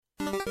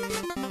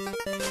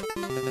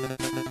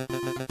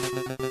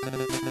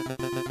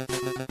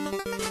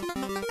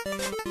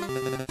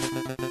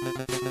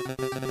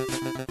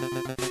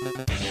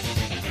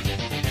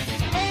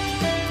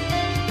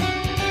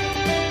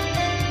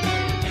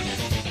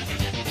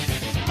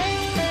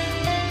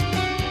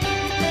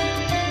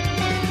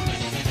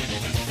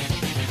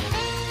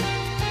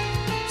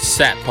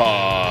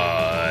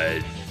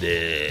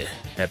Satpod,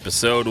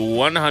 episode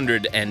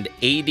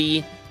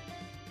 182.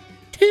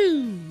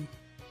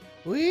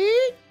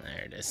 Whee!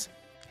 There it is.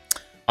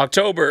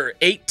 October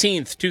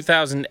 18th,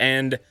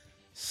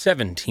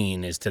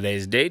 2017 is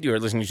today's date. You are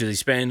listening to the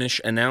Spanish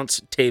Announce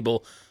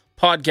Table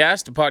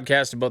podcast, a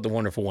podcast about the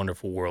wonderful,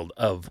 wonderful world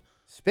of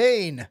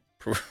Spain.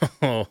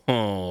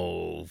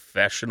 Professional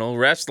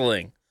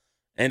wrestling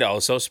and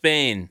also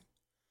Spain.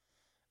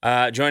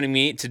 Joining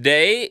me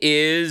today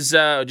is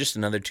just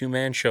another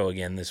two-man show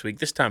again this week.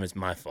 This time it's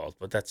my fault,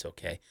 but that's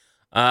okay.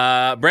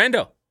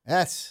 Brando.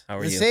 Yes. How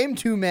are the you? same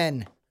two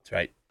men. That's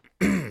right.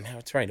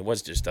 That's right. It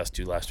was just us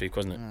two last week,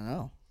 wasn't I it? don't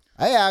know.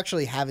 I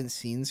actually haven't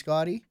seen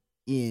Scotty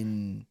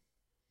in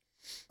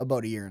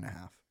about a year and a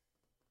half.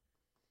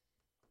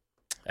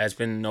 It's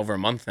been over a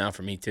month now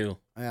for me, too.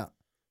 Yeah.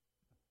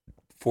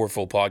 4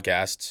 full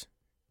podcasts.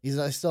 He's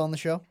still on the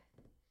show?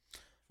 As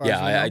far Yeah,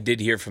 as we know? I did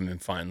hear from him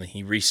finally.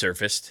 He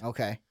resurfaced,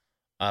 Okay.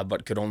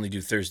 but could only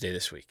do Thursday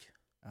this week.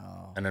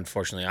 Oh, And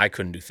unfortunately, I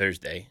couldn't do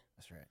Thursday,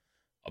 that's right.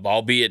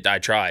 albeit I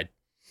tried.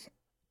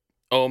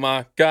 Oh,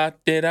 my God,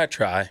 did I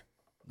try.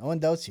 No one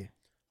doubts you.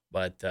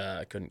 But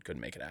I couldn't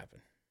make it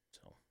happen.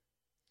 So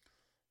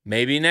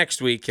maybe next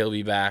week he'll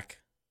be back.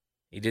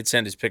 He did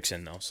send his picks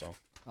in though, so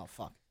Oh,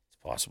 fuck. it's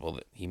possible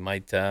that he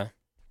might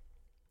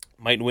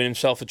win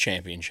himself a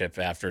championship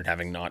after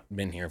having not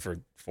been here for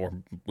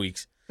 4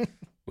 weeks,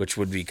 which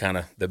would be kind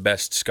of the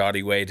best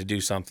Scotty way to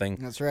do something.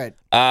 That's right.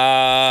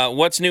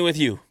 What's new with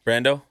you,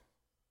 Brando?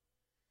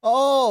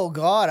 Oh,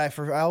 God. I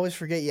always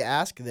forget you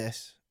ask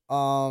this.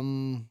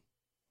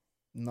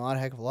 Not a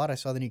heck of a lot. I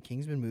saw the new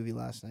Kingsman movie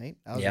last night.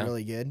 That was Yeah.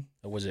 really good.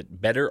 Was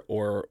it better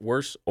or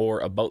worse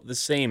or about the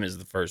same as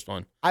the first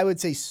one? I would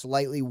say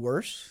slightly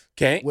worse,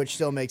 Okay. which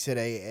still makes it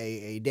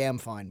a damn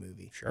fine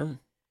movie. Sure.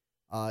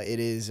 It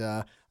is,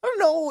 I don't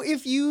know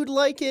if you'd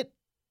like it.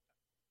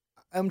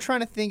 I'm trying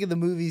to think of the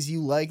movies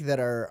you like that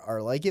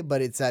are like it,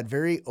 but it's that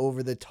very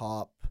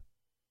over-the-top,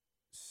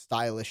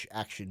 stylish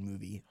action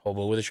movie.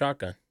 Hobo with a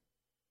shotgun.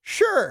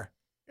 Sure.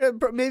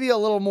 Maybe a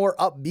little more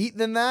upbeat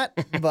than that,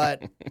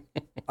 but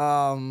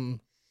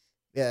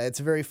yeah, it's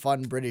a very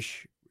fun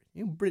British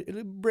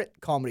Brit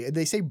comedy.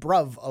 They say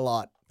bruv a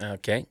lot.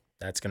 Okay.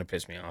 That's going to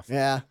piss me off.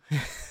 Yeah.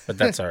 But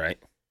that's all right.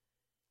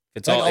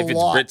 If Like it's a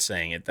lot. Brits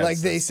saying it, that's Like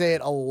they say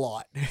it a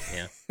lot.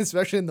 Yeah.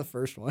 Especially in the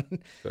first one.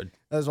 Good.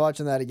 I was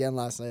watching that again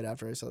last night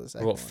after I saw the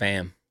second What about one.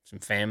 fam? Some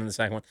fam in the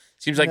second one.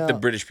 Seems like the No.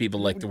 British people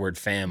like the word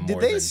fam Did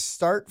more they than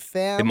start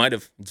fam? they might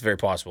have. It's very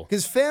possible.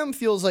 Because fam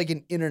feels like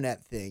an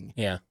internet thing,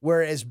 Yeah.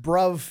 whereas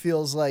bruv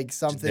feels like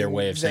something. their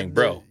way of that- saying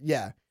bro.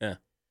 Yeah. Yeah.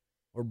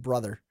 Or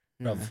brother.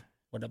 Bruv. Yeah.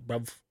 What up,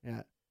 bruv?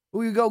 Yeah.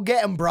 Who you go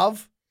get him,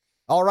 bruv?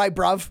 All right,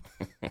 bruv.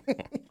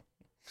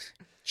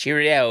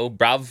 Cheerio,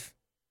 bruv.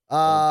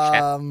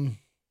 Yeah,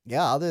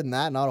 other than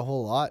that, not a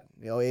whole lot.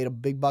 Ate a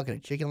big bucket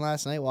of chicken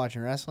last night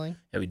watching wrestling.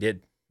 Yeah, we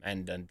did.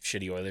 And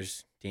shitty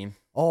Oilers team.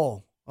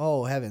 Oh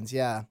heavens,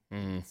 yeah.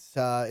 Mm.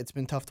 It's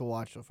been tough to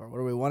watch so far. What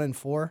are we,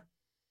 1-4?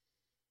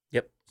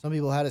 Yep. Some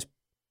people had us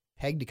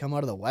pegged to come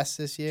out of the West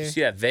this Did year. you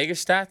see that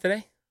Vegas stat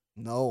today?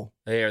 No.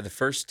 They are the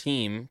first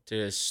team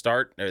to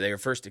start, or they are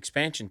first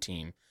expansion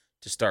team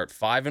to start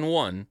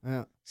 5-1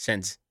 Yeah.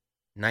 since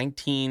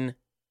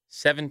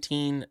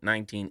 1917,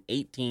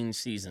 1918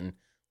 season,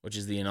 which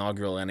is the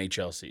inaugural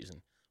NHL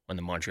season when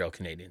the Montreal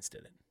Canadiens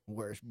did it.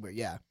 Where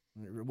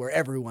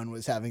everyone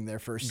was having their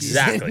first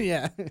Exactly. season.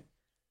 Yeah. It's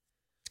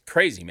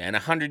crazy, man.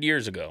 100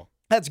 years ago.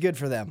 That's good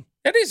for them.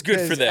 That is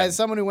good for them. As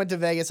someone who went to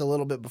Vegas a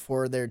little bit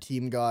before their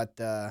team got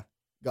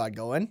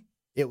going,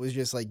 it was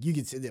just like you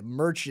could see the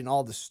merch in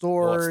all the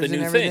stores the and new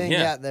thing, everything.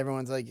 yeah.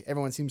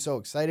 Everyone seems so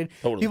excited.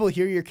 Totally. People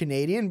hear you're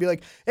Canadian and be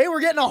like, "Hey, we're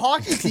getting a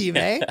hockey team,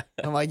 eh?"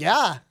 I'm like,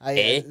 "Yeah,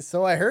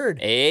 so I heard."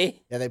 Eh?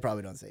 Yeah, they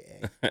probably don't say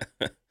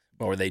 "eh."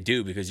 Or they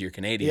do because you're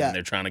Canadian Yeah. and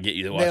they're trying to get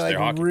you to watch They their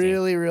hockey team.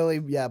 really,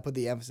 put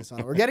the emphasis on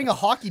it. We're getting a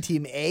hockey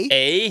team,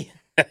 eh?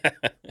 Eh?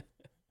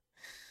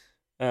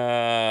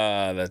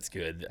 That's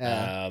good.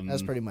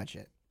 That's pretty much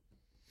it.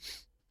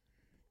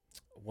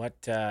 What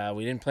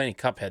we didn't play any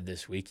Cuphead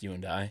this week, you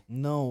and I,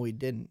 No, we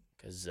didn't.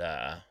 because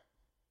I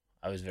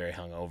was very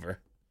hungover.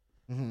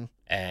 Mm-hmm.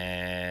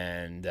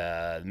 And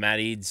Matt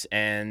Eads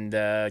and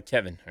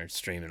Kevin are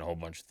streaming a whole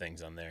bunch of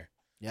things on there.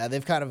 Yeah,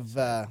 they've kind of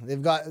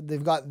they've got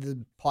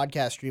the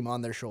podcast stream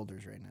on their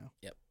shoulders right now.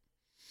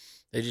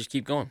 They just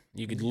keep going.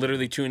 You could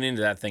literally tune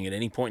into that thing at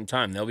any point in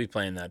time. They'll be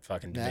playing that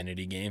fucking Yeah.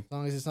 Divinity game. As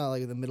long as it's not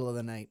like in the middle of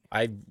the night.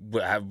 I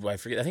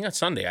forget. I think on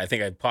Sunday, I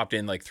think I popped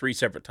in like 3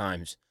 separate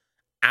times,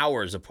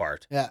 hours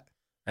apart. Yeah.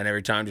 And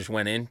every time just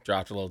went in,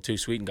 dropped a little too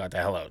sweet, and got the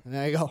hell out. And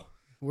there you go.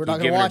 We're Keep not going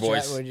to giving her, watch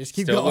boys. that. We'll just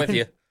keep Still going. with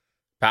you.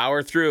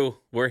 Power through.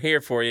 We're here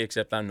for you,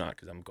 except I'm not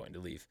because I'm going to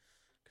leave.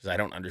 because I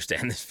don't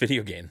understand this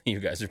video game that you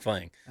guys are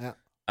playing. Yeah.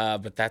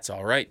 But that's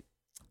all right.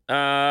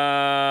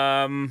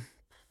 I don't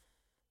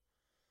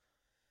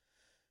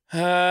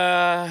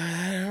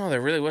know.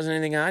 There really wasn't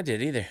anything I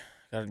did either.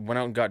 I went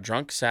out and got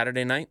drunk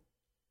Saturday night.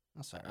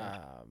 That's all right.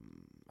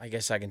 I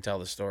guess I can tell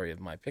the story of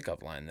my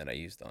pickup line that I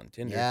used on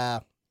Tinder. Yeah.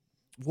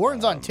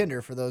 Warren's on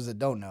Tinder for those that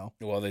don't know.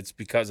 Well, it's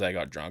because I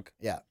got drunk.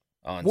 Yeah.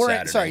 On Warren,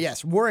 Saturday. sorry,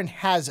 yes. Warren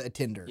has a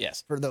Tinder.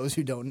 Yes. For those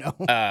who don't know.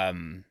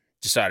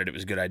 Decided it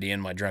was a good idea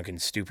in my drunken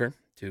stupor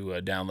to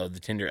download the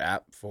Tinder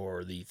app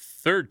for the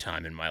third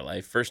time in my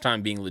life. First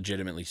time being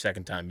legitimately,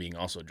 second time being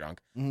also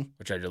drunk,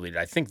 which I deleted,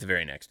 I think, the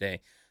very next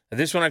day.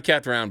 This one I've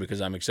kept around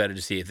because I'm excited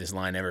to see if this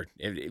line ever,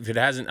 if it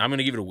hasn't, I'm going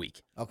to give it a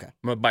week. Okay.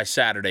 By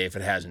Saturday, if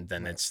it hasn't,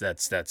 then that's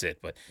it.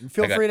 But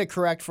feel free to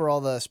correct for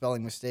all the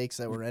spelling mistakes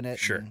that were in it.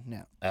 Sure.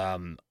 Yeah.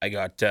 I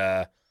got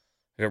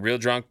real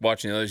drunk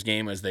watching the others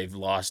game as they've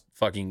lost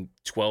fucking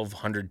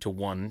 1,200 to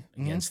 1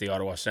 against the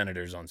Ottawa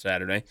Senators on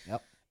Saturday.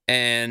 Yep.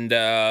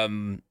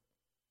 And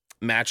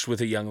matched with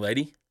a young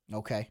lady.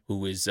 Okay.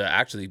 Who is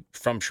actually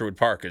from Sherwood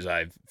Park, as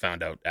I've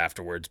found out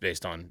afterwards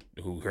based on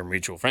who her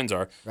mutual friends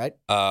are. Right.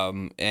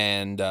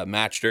 And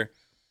matched her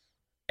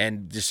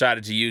and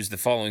decided to use the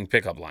following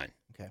pickup line.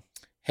 Okay.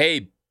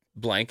 Hey,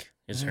 blank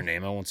is her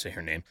name. I won't say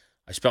her name.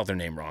 I spelled her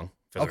name wrong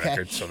for the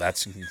record, so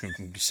that's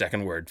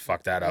second word.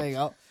 Fuck that up. There you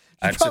go.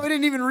 You probably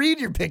didn't even read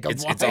your pickup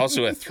line. It's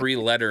also a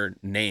 3-letter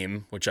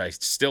name, which I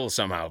still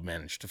somehow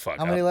managed to fuck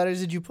up. How many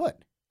letters did you put?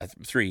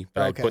 3,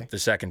 but I put the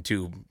second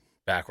 2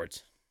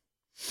 backwards.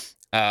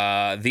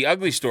 The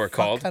Ugly Store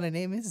called. What kind of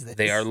name is this?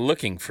 They are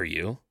looking for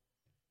you.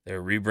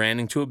 They're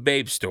rebranding to a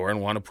babe store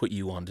and want to put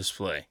you on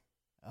display.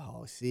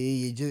 Oh,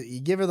 see, you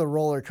give her the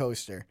roller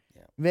coaster.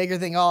 Yeah. Make her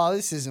think, oh,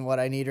 this isn't what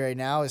I need right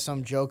now. Is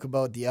some joke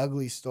about the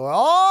Ugly Store.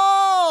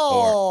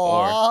 Oh!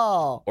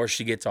 Or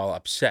she gets all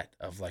upset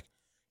of like,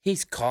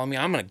 he's calling me.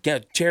 I'm going to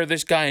tear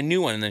this guy a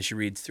new one. And then she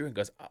reads through and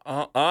goes,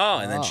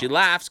 And then she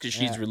laughs because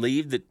she's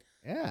relieved that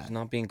she's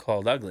not being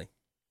called ugly.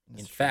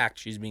 In fact,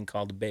 she's being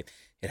called a babe.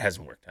 It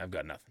hasn't worked. I've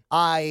got nothing.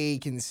 I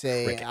can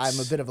say Crickets. I'm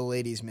a bit of a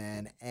ladies'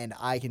 man, and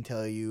I can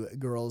tell you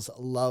girls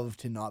love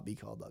to not be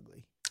called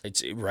ugly.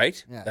 It's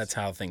right. Yes. That's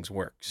how things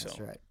work. So. That's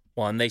right.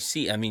 Well, and they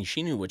see. I mean,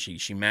 she knew what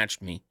she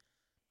matched me.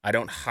 I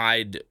don't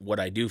hide what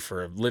I do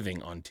for a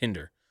living on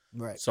Tinder.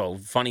 Right. So,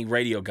 funny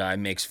radio guy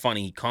makes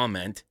funny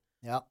comment.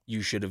 Yeah.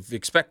 You should have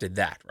expected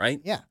that, right?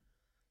 Yeah.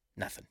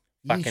 Nothing.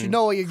 You should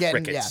know what you're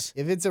getting. Crickets.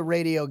 Yeah. If it's a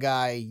radio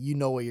guy, you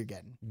know what you're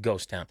getting.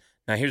 Ghost town.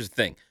 Now, here's the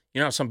thing. You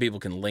know how some people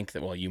can link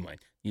that? Well, you might.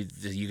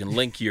 You can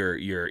link your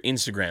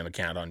Instagram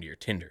account onto your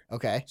Tinder.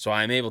 Okay. So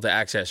I'm able to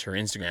access her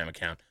Instagram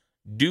account.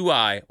 Do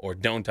I or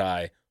don't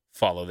I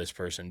follow this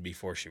person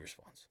before she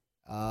responds?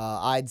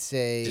 I'd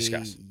say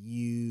Discuss.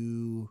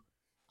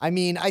 I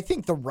mean, I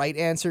think the right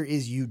answer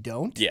is you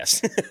don't.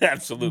 Yes,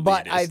 absolutely.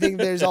 But it is. I think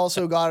there's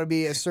also got to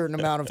be a certain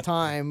amount of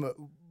time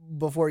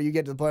before you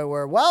get to the point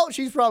where, well,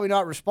 she's probably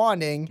not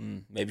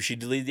responding. Maybe she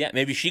deleted the app.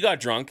 Maybe she got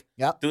drunk.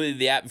 Yep. Deleted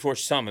the app before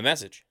she saw my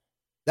message.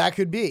 That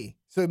could be.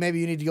 So maybe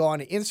you need to go on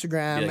to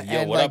Instagram Be like, yo,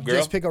 and what up, girl?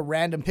 just pick a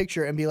random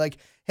picture and be like,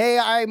 hey,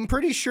 I'm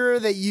pretty sure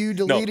that you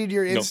deleted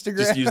your Instagram.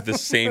 Just use the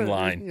same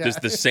line. Yeah.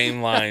 Just the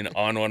same line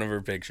on one of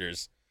her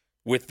pictures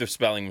with the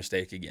spelling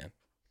mistake again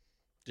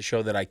to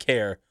show that I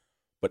care,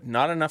 but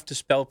not enough to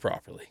spell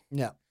properly.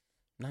 Yeah.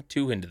 Not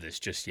too into this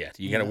just yet.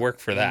 You got to work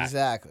for that.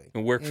 Exactly.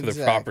 And work for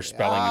the proper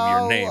spelling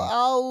of your name.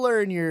 I'll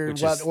learn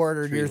which what is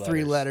order 3 your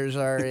 3 letters. letters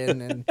are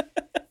in and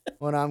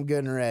when I'm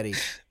good and ready.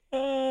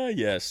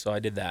 Yes. So I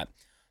did that.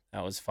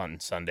 That was fun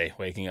Sunday,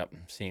 waking up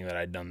and seeing that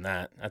I'd done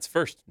that. That's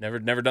first. Never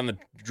done the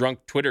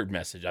drunk Twitter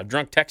message. I've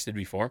drunk texted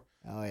before.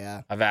 Oh,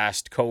 yeah. I've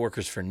asked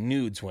coworkers for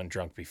nudes when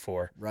drunk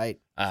before. Right.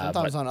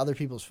 Sometimes on other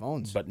people's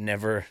phones. But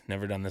never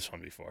done this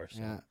one before. So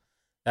yeah.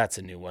 that's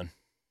a new one.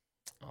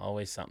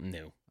 Always something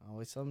new.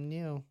 Always something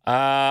new.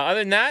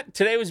 Other than that,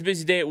 today was a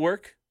busy day at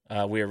work.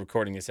 We are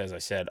recording this, as I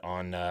said,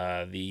 on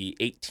the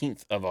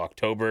 18th of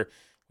October,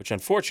 which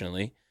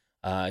unfortunately,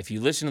 if you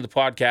listen to the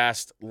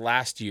podcast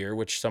last year,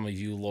 which some of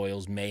you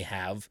loyals may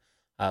have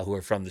who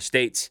are from the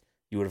States,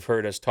 you would have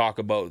heard us talk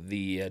about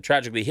the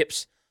Tragically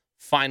Hip's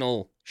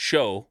final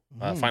show,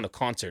 final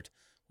concert,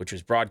 which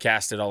was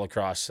broadcasted all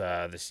across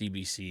the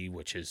CBC,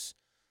 which is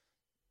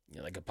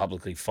like a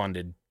publicly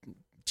funded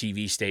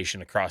TV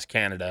station across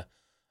Canada.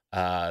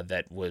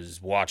 That was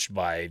watched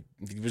by,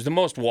 it was the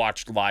most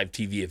watched live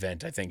TV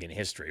event, I think, in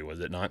history, was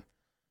it not?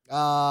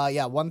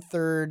 Yeah,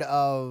 1/3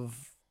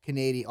 of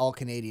all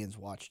Canadians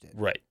watched it.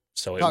 Right.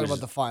 So Talking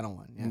about the final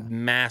one. Yeah.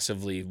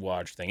 Massively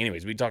watched thing.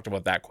 Anyways, we talked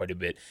about that quite a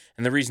bit.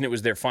 And the reason it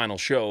was their final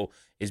show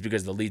is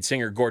because the lead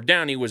singer, Gord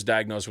Downie, was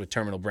diagnosed with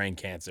terminal brain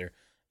cancer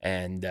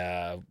and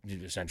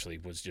essentially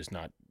was just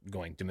not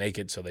going to make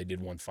it. So they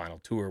did one final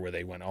tour where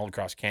they went all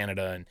across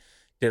Canada and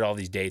did all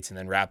these dates and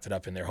then wrapped it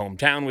up in their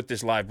hometown with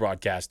this live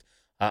broadcast.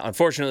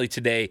 Unfortunately,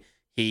 today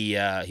he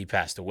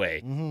passed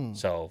away. Mm-hmm.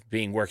 So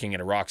working at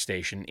a rock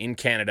station in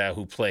Canada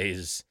who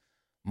plays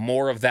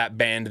more of that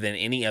band than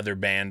any other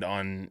band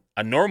on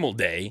a normal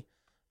day.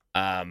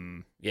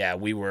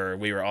 We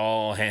were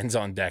all hands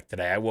on deck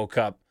today. I woke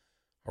up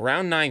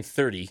around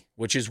 9:30,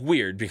 which is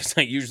weird because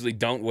I usually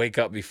don't wake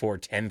up before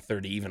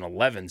 10:30, even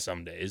 11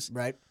 some days.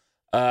 Right.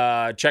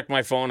 Checked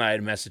my phone. I had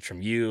a message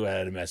from you. I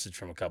had a message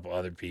from a couple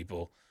other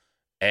people.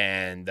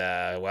 And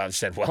I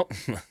said, well,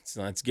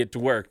 let's get to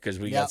work because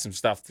we got some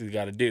stuff we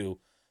got to do.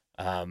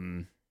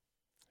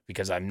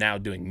 Because I'm now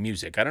doing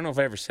music. I don't know if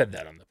I ever said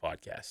that on the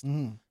podcast.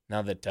 Mm-hmm.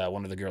 Now that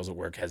one of the girls at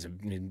work has a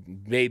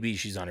baby,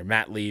 she's on her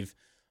mat leave.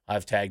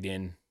 I've tagged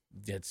in.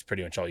 That's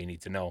pretty much all you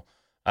need to know.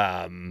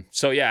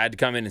 So yeah, I had to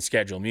come in and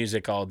schedule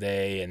music all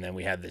day, and then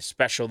we had this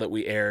special that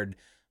we aired,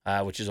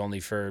 which is only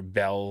for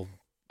Bell,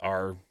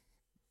 our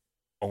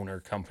owner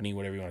company,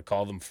 whatever you want to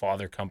call them,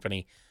 father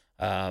company.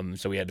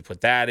 So we had to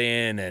put that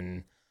in,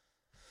 and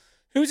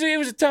it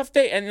was a tough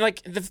day. And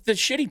like the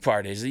shitty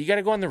part is that you got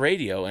to go on the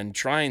radio and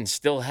try and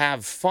still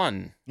have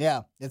fun.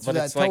 Yeah, it's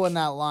towing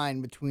that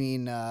line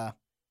between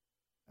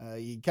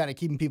you kind of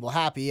keeping people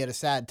happy at a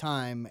sad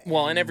time.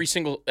 Well, and every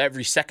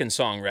second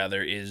song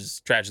rather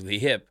is Tragically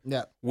Hip.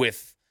 Yeah.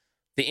 With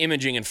the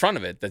imaging in front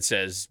of it that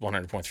says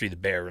 100.3 The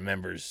Bear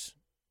remembers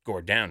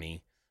Gord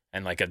Downey,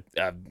 and like a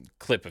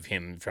clip of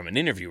him from an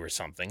interview or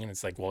something. And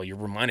it's like, well, you're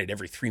reminded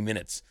every 3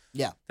 minutes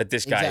that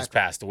this guy has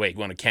passed away.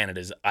 One of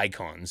Canada's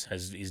icons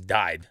he's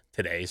died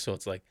today. So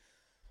it's like,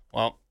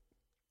 well,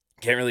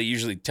 can't really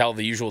usually tell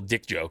the usual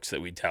dick jokes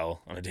that we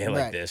tell on a day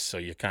like this. So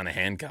you're kind of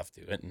handcuffed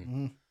to it.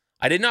 And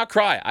I did not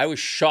cry. I was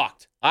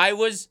shocked. I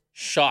was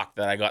shocked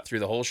that I got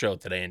through the whole show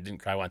today and didn't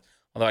cry once.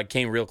 Although I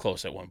came real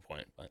close at one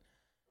point. But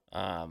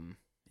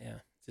yeah,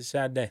 it's a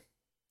sad day.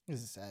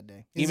 It's a sad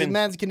day. He's a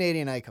man's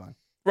Canadian icon.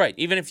 Right,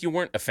 even if you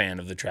weren't a fan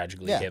of the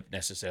Tragically Hip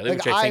necessarily,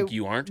 which I think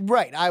you aren't.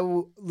 Right, I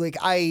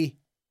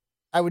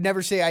would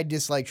never say I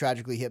dislike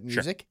Tragically Hip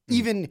music,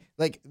 even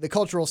like the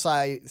cultural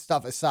side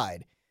stuff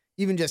aside.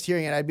 Even just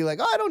hearing it, I'd be like,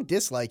 oh, I don't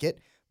dislike it,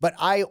 but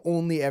I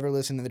only ever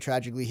listened to the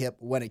Tragically Hip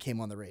when it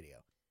came on the radio.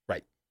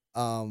 Right.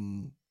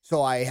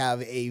 So I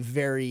have a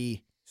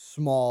very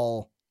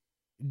small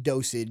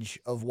dosage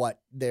of what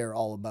they're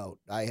all about.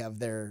 I have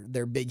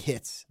their big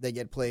hits that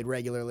get played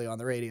regularly on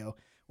the radio.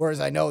 Whereas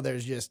I know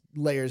there's just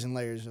layers and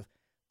layers of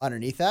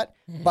underneath that.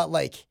 But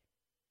like,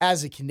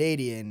 as a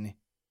Canadian,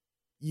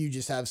 you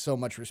just have so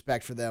much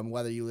respect for them,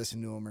 whether you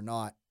listen to them or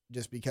not,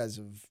 just because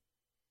of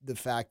the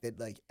fact that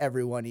like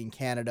everyone in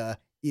Canada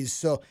is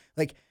so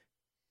like,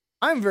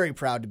 I'm very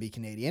proud to be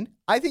Canadian.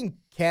 I think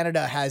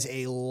Canada has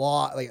a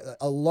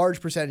large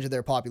percentage of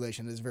their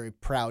population that is very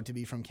proud to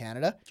be from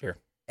Canada. Sure.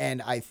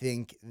 And I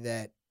think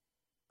that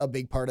a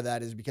big part of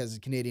that is because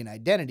of Canadian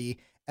identity.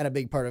 And a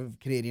big part of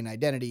Canadian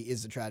identity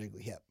is the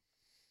Tragically Hip.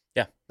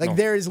 Yeah. Like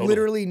there is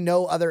literally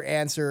no other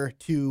answer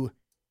to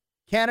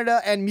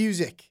Canada and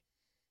music.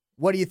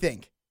 What do you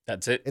think?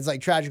 That's it. It's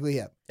like Tragically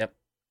Hip. Yep.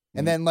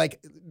 And then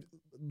like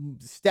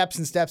steps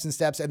and steps and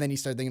steps. And then you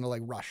start thinking of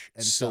like Rush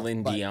and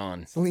Celine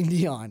Dion. Celine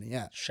Dion.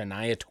 Yeah.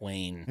 Shania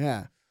Twain.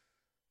 Yeah.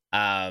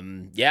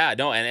 Yeah.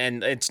 No.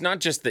 And it's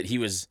not just that he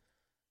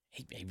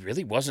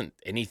really wasn't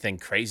anything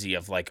crazy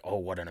of like, oh,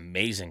 what an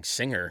amazing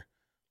singer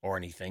or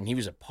anything. He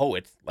was a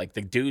poet. Like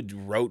the dude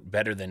wrote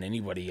better than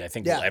anybody I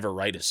think will ever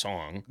write a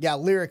song. Yeah,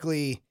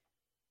 lyrically,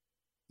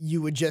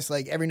 you would just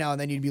like every now and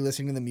then you'd be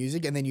listening to the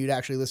music and then you'd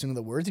actually listen to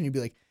the words and you'd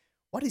be like,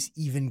 what is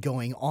even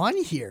going on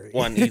here?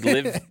 One, he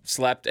lived,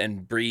 slept,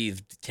 and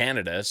breathed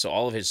Canada, so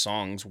all of his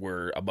songs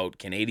were about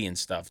Canadian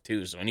stuff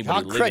too. So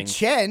anybody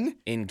living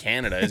in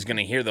Canada is going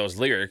to hear those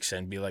lyrics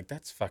and be like,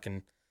 that's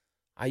fucking,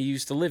 I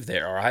used to live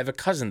there, or I have a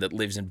cousin that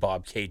lives in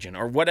Bob Cajun,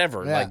 or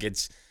whatever. Yeah. Like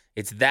it's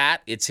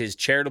his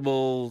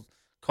charitable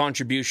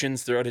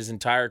contributions throughout his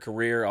entire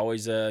career,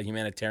 always a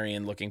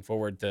humanitarian, looking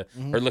forward to,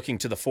 or looking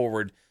to the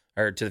forward,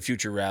 or to the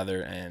future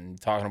rather,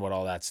 and talking about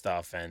all that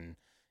stuff. And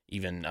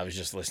even I was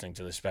just listening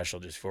to the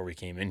special just before we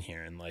came in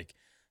here, and like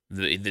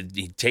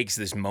he takes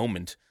this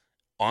moment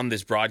on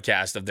this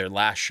broadcast of their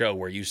last show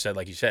where you said,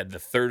 the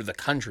third of the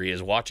country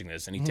is watching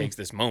this, and he takes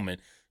this moment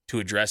to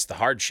address the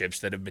hardships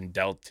that have been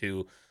dealt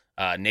to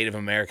Native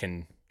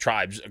American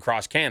tribes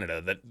across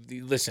Canada. That,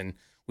 listen,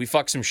 we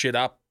fucked some shit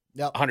up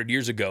 100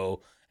 years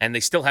ago, and they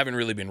still haven't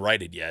really been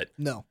righted yet.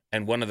 No.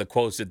 And one of the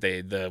quotes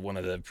that one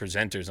of the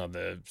presenters on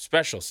the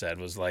special said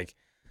was like,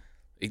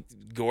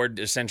 Gord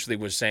essentially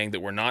was saying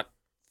that we're not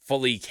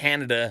fully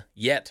Canada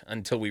yet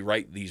until we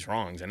right these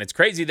wrongs. And it's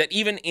crazy that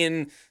even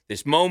in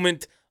this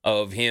moment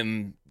of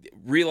him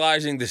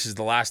realizing this is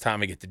the last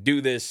time I get to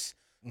do this,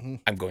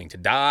 I'm going to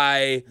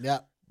die. Yeah.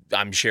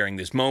 I'm sharing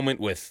this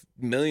moment with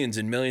millions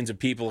and millions of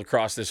people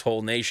across this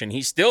whole nation.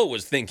 He still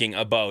was thinking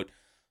about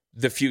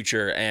the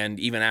future,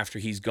 and even after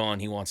he's gone,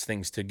 he wants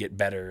things to get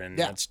better, and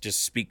that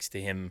just speaks to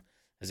him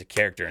as a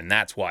character. And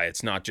that's why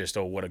it's not just,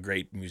 oh, what a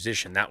great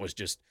musician. That was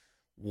just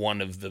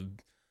one of the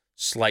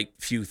slight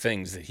few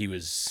things that he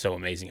was so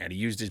amazing at. He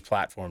used his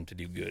platform to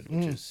do good,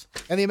 which is...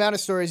 And the amount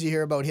of stories you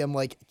hear about him,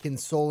 like,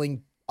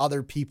 consoling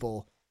other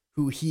people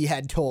who he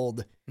had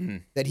told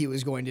that he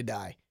was going to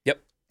die.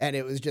 Yep. And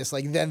it was just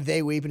like, then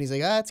they weep, and he's like,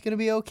 it's going to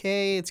be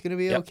okay. It's going to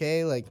be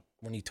okay. Like,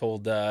 when he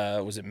told,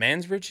 was it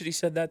Mansbridge that he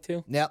said that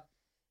to? Yep.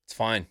 It's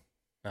fine.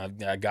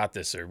 I got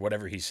this, or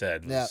whatever he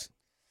said.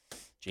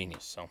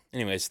 Genius. So,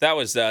 anyways, that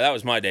was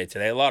my day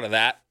today. A lot of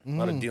that, a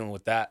lot of dealing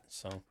with that.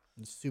 So,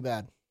 It's too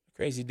bad.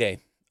 crazy day.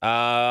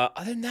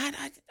 Other than that,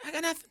 I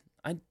got nothing.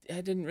 I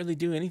didn't really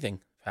do anything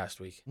past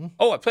week.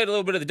 Oh, I played a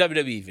little bit of the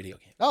WWE video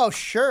game. Oh,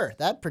 sure.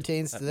 That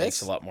pertains That to makes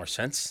this. a lot more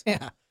sense.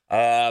 Yeah.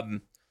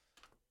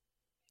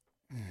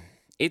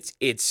 It's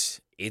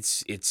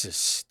a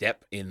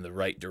step in the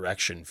right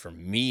direction for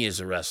me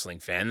as a wrestling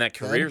fan. That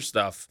career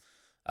stuff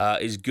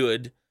is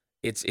good.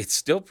 It's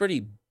still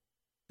pretty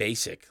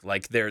basic.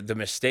 Like the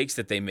mistakes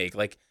that they make,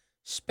 like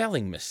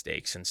spelling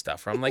mistakes and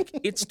stuff. Where I'm like,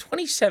 it's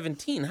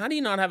 2017. How do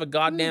you not have a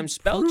goddamn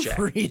spell check?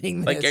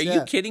 Reading Like, this, are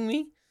you kidding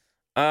me?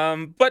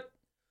 But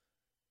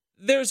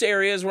there's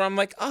areas where I'm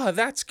like, oh,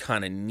 that's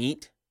kind of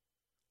neat.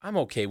 I'm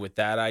okay with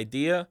that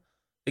idea.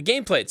 The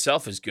gameplay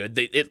itself is good.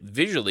 It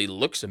visually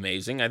looks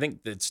amazing. I think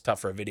it's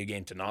tough for a video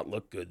game to not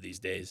look good these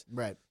days.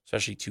 Right.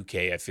 Especially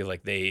 2K. I feel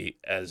like they,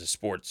 as a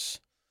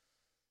sports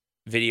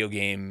video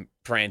game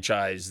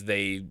franchise,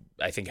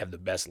 I think have the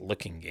best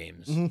looking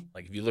games.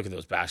 Like if you look at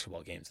those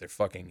basketball games, they're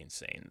fucking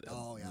insane.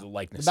 The The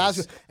likenesses.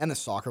 basketball and the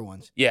soccer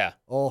ones. Yeah.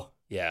 Oh,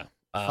 Yeah.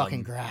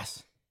 fucking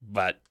grass.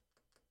 But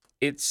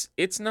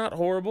it's not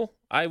horrible.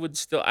 I would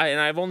still, and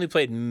I've only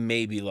played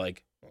maybe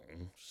like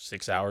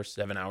 6 hours,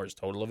 7 hours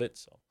total of it.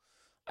 So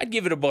I'd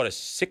give it about a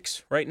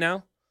 6 right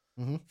now.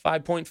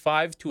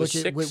 5.5 to a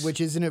 6. Which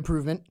is an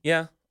improvement.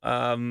 Yeah.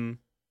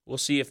 We'll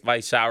see if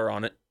I sour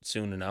on it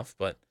soon enough,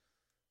 but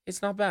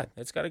it's not bad.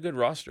 It's got a good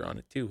roster on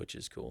it too, which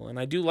is cool. And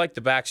I do like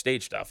the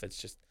backstage stuff. It's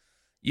just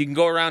you can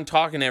go around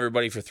talking to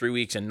everybody for 3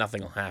 weeks and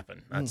nothing will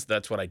happen.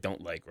 That's what I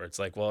don't like. Where it's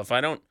like, well, if I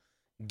don't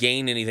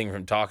gain anything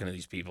from talking to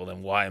these people,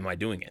 then why am I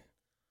doing it?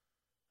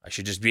 I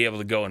should just be able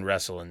to go and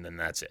wrestle, and then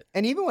that's it.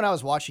 And even when I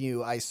was watching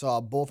you, I saw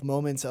both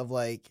moments of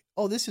like,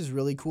 oh, this is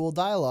really cool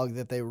dialogue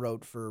that they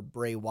wrote for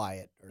Bray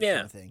Wyatt or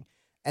something.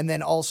 And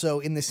then also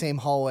in the same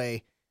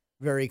hallway,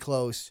 very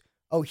close,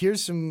 oh,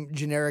 here's some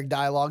generic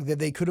dialogue that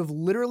they could have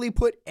literally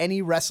put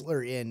any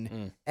wrestler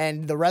in.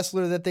 And the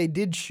wrestler that they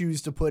did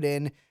choose to put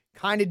in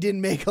kind of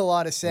didn't make a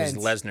lot of sense.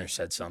 Lesnar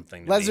said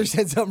something. Lesnar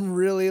said something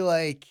really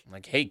like,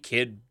 hey,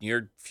 kid,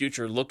 your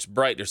future looks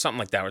bright or something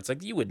like that. Where it's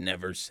like, you would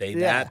never say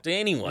that to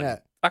anyone. Yeah.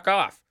 Fuck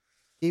off.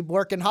 Keep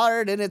working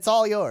hard and it's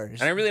all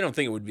yours. And I really don't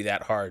think it would be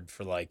that hard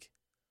for like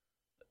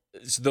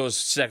those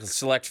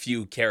select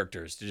few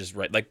characters to just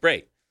write. Like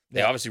Bray,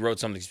 they obviously wrote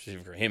something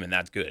specific for him, and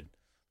that's good.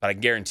 But I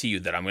guarantee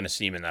you that I'm going to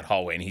see him in that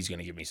hallway, and he's going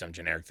to give me some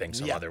generic thing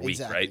some other week,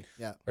 right?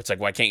 Yeah. Where it's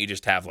like, why can't you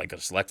just have like a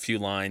select few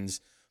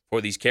lines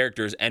for these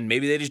characters, and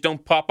maybe they just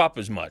don't pop up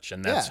as much,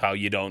 and that's how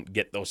you don't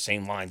get those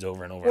same lines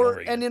over and over and over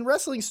again. And in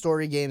wrestling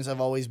story games, I've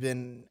always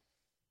been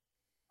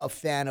a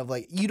fan of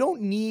like, you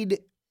don't need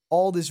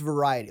all this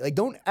variety. Like,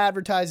 don't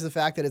advertise the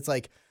fact that it's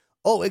like,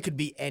 oh, it could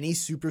be any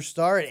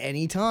superstar at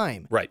any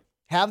time. Right.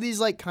 Have these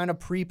like kind of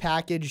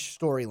prepackaged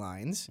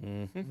storylines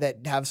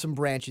that have some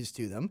branches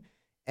to them.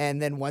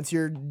 And then once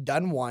you're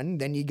done one,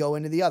 then you go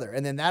into the other.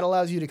 And then that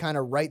allows you to kind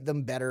of write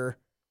them better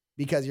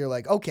because you're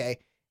like, okay,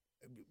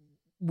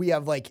 we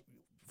have like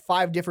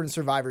 5 different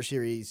Survivor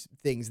Series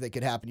things that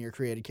could happen to your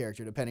created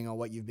character depending on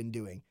what you've been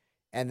doing.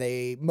 And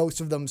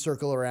most of them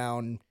circle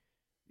around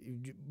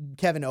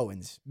Kevin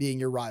Owens being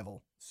your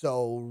rival.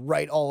 So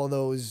write all of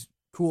those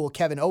cool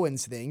Kevin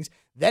Owens things.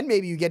 Then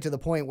maybe you get to the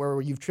point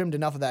where you've trimmed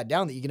enough of that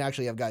down that you can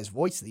actually have guys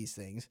voice these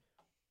things.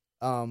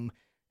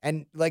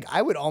 And like, I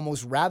would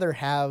almost rather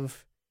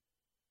have,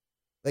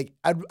 like,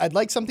 I'd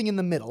like something in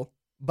the middle,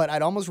 but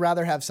I'd almost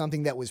rather have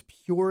something that was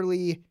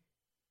purely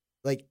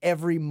like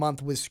every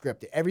month was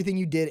scripted. Everything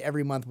you did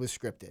every month was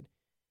scripted.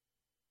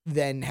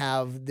 Than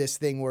have this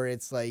thing where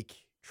it's like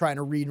trying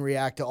to read and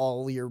react to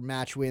all your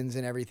match wins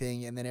and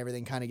everything, and then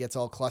everything kind of gets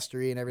all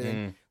clustery and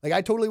everything. Like,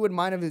 I totally wouldn't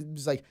mind if it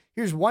was like,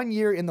 here's 1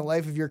 year in the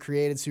life of your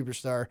created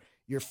superstar.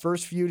 Your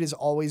first feud is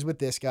always with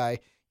this guy.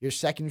 Your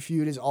second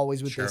feud is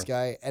always with this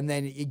guy. And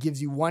then it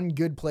gives you one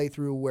good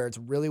playthrough where it's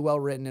really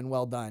well written and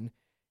well done.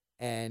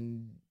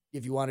 And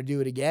if you want to do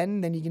it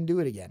again, then you can do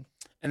it again.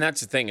 And that's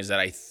the thing, is that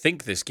I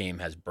think this game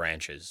has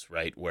branches,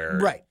 right?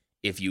 Where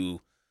if you...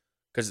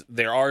 Because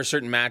there are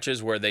certain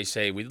matches where they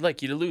say, we'd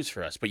like you to lose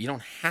for us, but you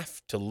don't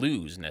have to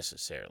lose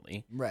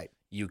necessarily. Right.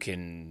 You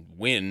can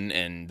win,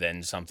 and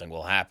then something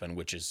will happen,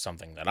 which is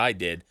something that I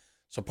did.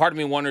 So part of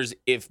me wonders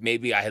if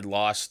maybe I had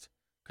lost,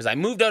 because I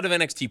moved out of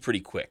NXT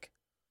pretty quick.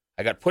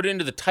 I got put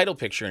into the title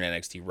picture in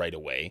NXT right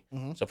away.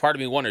 So part of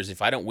me wonders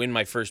if I don't win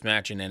my first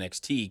match in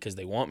NXT because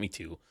they want me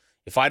to,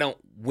 if I don't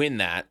win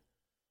that,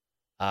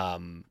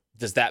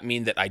 does that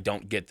mean that I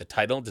don't get the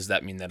title? Does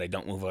that mean that I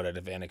don't move out of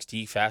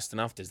NXT fast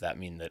enough? Does that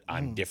mean that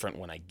I'm different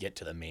when I get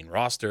to the main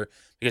roster?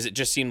 Because it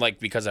just seemed like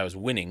because I was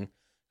winning,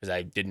 because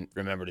I didn't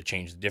remember to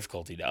change the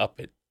difficulty to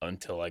up it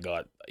until I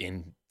got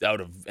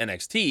out of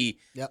NXT,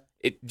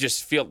 it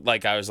just felt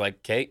like I was like,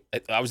 okay,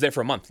 I was there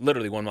for a month,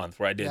 literally 1 month,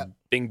 where I did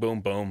bing,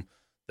 boom, boom,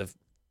 the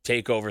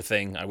takeover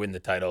thing, I win the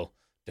title,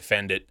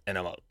 defend it, and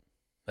I'm out.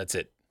 That's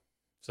it.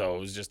 So it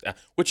was just,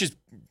 which is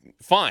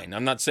fine.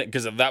 I'm not saying,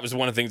 because that was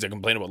one of the things I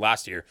complained about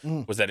last year,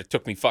 was that it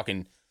took me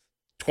fucking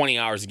 20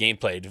 hours of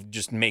gameplay to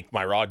just make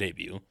my Raw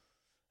debut.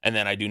 and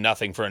then I do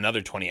nothing for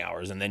another 20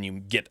 hours, and then you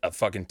get a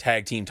fucking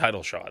tag team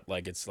title shot.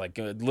 Like, it's like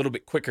a little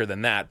bit quicker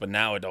than that, but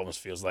now it almost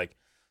feels like,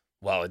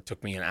 well, it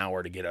took me an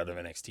hour to get out of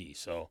NXT.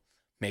 So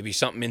maybe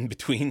something in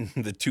between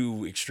the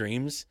two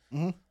extremes.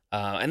 Mm-hmm.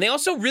 And they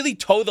also really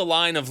toe the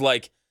line of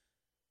like,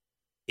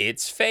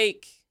 it's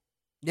fake.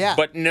 Yeah.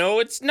 But no,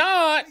 it's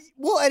not.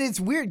 Well, and it's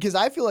weird because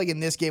I feel like in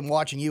this game,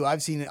 watching you,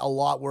 I've seen it a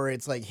lot where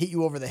it's like hit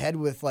you over the head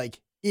with like,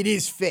 it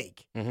is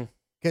fake.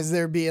 Because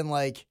they're being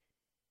like,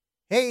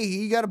 hey,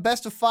 you got a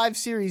best of 5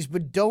 series,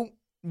 but don't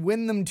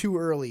win them too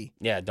early.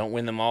 Yeah, don't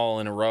win them all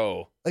in a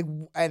row. Like,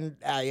 and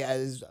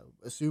I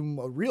assume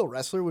a real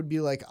wrestler would be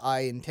like,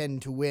 I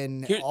intend to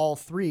win all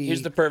 3.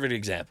 Here's the perfect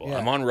example. Yeah.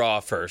 I'm on Raw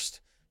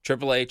first.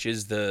 Triple H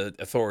is the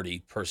authority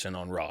person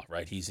on Raw,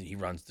 right? He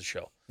runs the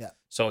show. Yeah.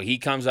 So he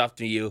comes up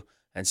to you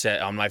and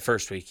said on my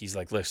first week, he's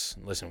like,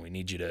 listen, we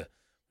need you to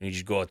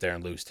go out there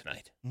and lose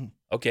tonight.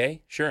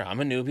 Okay, sure. I'm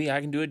a newbie.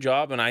 I can do a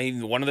job.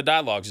 And one of the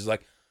dialogues is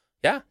like,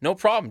 yeah, no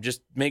problem.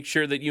 Just make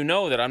sure that you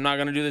know that I'm not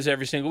going to do this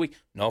every single week.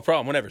 No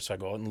problem, whatever. So I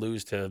go out and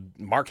lose to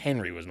Mark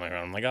Henry was my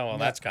round. I'm like, oh, well,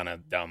 that's kind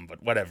of dumb,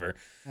 but whatever.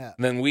 Yeah.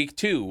 And then week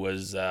 2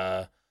 was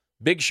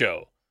Big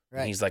Show. Right.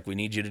 And he's like, we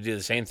need you to do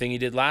the same thing you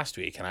did last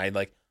week. And I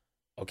like,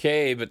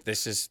 okay, but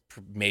this is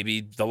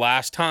maybe the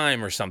last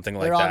time or something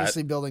like that. They're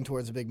obviously building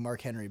towards a big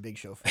Mark Henry Big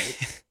Show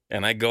fight.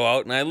 And I go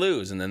out and I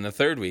lose. And then the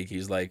third week,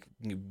 he's like,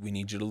 we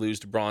need you to lose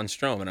to Braun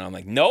Strowman. And I'm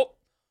like, nope.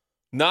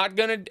 Not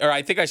gonna, or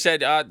I think I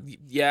said,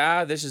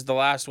 yeah, this is the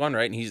last one,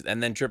 right?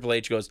 And then Triple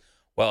H goes,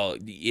 well,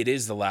 it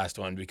is the last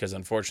one because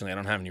unfortunately I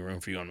don't have any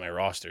room for you on my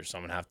roster, so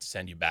I'm gonna have to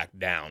send you back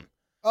down.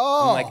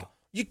 Oh, I'm like,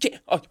 you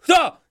can't.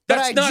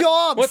 That's I not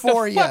jobbed what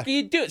for the you. fuck are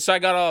you doing? So I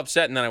got all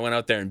upset, and then I went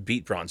out there and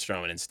beat Braun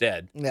Strowman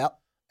instead. Yep,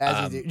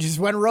 as you do. Just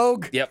went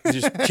rogue. Yep,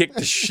 just kicked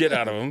the shit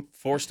out of him.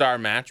 4-star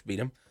match, beat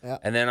him. Yep.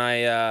 And then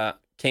I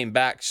came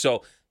back.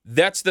 So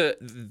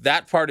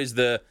that part is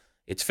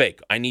it's fake.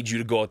 I need you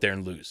to go out there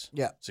and lose.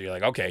 Yeah. So you're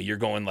like, okay, you're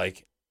going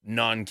like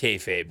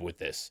non-kayfabe with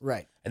this.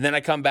 Right. And then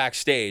I come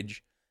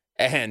backstage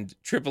and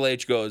Triple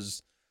H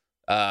goes,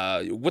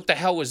 what the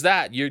hell was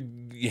that? You're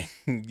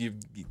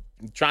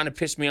trying to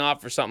piss me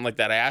off or something like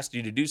that. I asked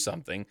you to do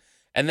something.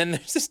 And then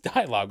there's this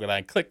dialogue, and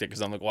I clicked it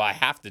because I'm like, well, I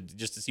have to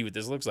just to see what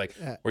this looks like.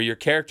 Yeah. Where your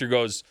character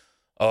goes,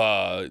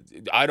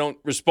 I don't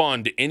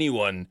respond to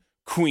anyone,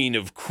 Queen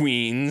of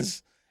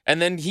Queens. And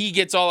then he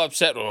gets all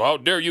upset. Oh, how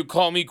dare you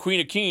call me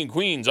Queen of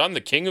Queens? I'm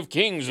the King of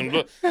Kings. And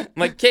blah. I'm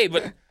like, okay,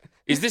 but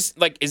is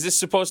this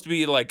supposed to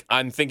be like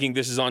I'm thinking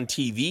this is on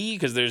TV?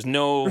 Because there's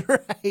no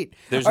right.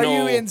 There's Are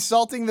no you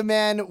insulting the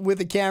man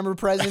with a camera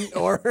present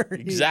or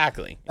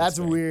exactly? That's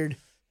weird.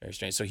 Very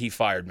strange. So he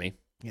fired me.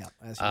 Yeah,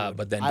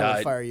 but then I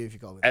would fire you if you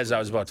called me. As I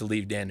was about to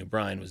leave, Dan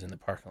O'Brien was in the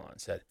parking lot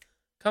and said,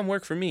 "Come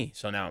work for me."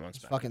 So now I'm on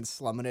SmackDown. Fucking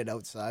slumming it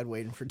outside,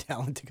 waiting for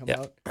talent to come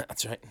out.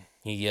 That's right.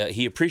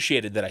 He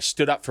appreciated that I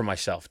stood up for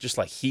myself, just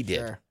like he did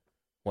Sure.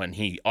 when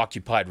he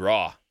occupied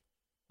Raw,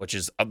 which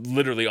is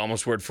literally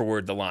almost word for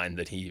word the line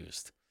that he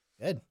used.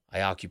 Good.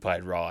 I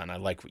occupied Raw, and I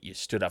like what you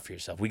stood up for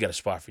yourself. We got a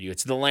spot for you.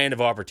 It's the land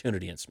of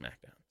opportunity in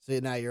SmackDown. So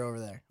now you're over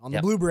there on the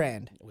Yep. blue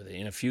brand.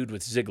 In a feud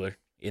with Ziggler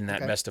in that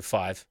Okay. best of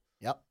 5.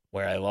 Yep.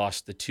 Where I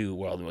lost the 2,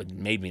 well, it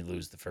made me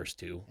lose the first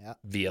 2 Yep.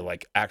 via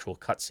like actual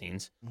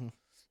cutscenes. Mhm.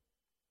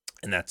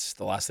 And that's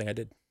the last thing I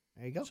did.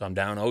 There you go. So I'm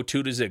down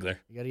 0-2 to Ziggler.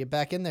 You got to get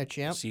back in there,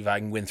 champ. See if I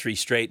can win 3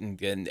 straight.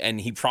 And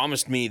he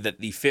promised me that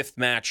the 5th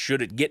match,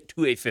 should it get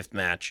to a 5th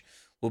match,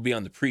 will be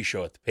on the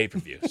pre-show at the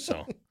pay-per-view.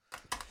 So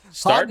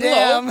starting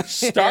damn. low,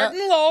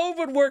 starting low,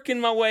 but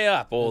working my way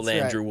up. Old That's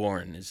right. Andrew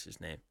Warren is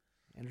his name.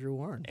 Andrew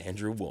Warren.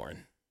 Andrew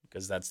Warren.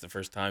 Because that's the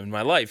first time in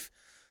my life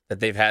that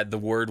they've had the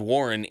word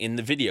Warren in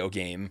the video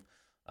game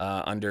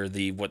under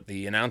what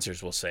the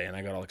announcers will say. And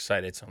I got all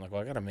excited. So I'm like,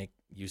 well, I got to make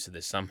use of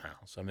this somehow.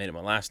 So I made it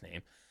my last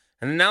name.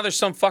 And now there's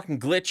some fucking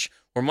glitch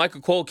where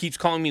Michael Cole keeps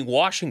calling me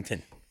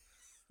Washington.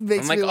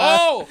 Makes I'm like, me laugh.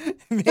 oh,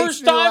 Makes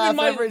first me time laugh in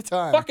my every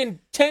time. fucking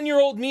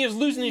 10-year-old me is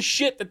losing his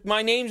shit that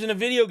my name's in a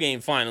video game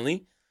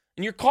finally.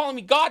 And you're calling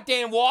me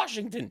goddamn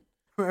Washington.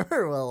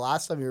 Well,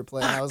 last time you were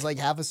playing, I was like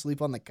half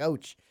asleep on the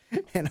couch.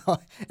 And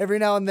every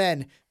now and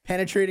then,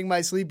 penetrating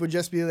my sleep would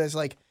just be this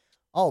like,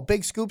 oh,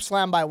 big scoop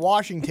slam by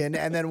Washington.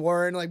 And then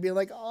Warren like being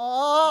like,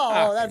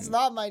 oh, that's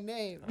not my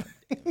name.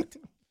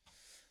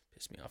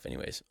 Piss me off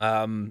anyways.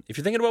 If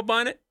you're thinking about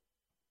buying it,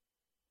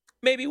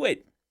 maybe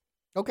wait.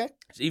 Okay.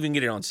 So even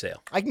get it on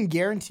sale. I can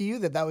guarantee you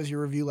that was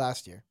your review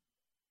last year.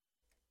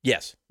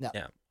 Yes. No.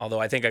 Yeah. Although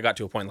I think I got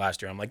to a point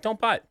last year, I'm like, don't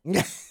buy it.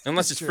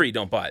 Unless it's true. free,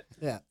 don't buy it.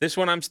 Yeah. This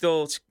one, I'm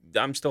still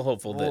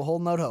hopeful that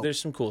Hold note hope. there's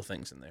some cool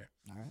things in there.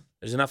 All right.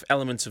 There's enough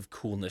elements of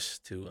coolness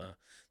to. The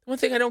one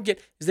thing I don't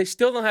get is they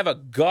still don't have a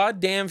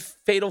goddamn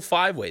fatal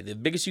 5-way. The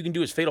biggest you can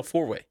do is fatal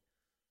 4-way.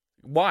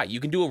 Why? You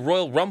can do a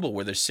Royal Rumble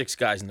where there's 6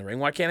 guys in the ring.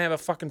 Why can't I have a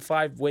fucking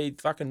 5-way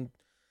fucking?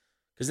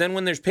 Because then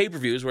when there's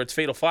pay-per-views where it's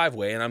fatal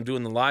 5-way and I'm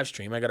doing the live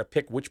stream, I got to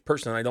pick which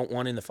person I don't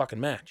want in the fucking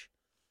match.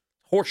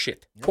 Horse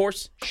shit. Yep.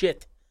 Horse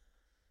shit.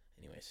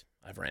 Anyways,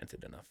 I've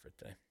ranted enough for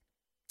today.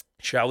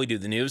 Shall we do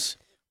the news?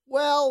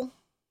 Well,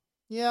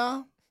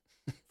 yeah,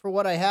 for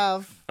what I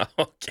have.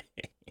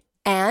 Okay.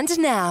 And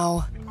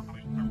now,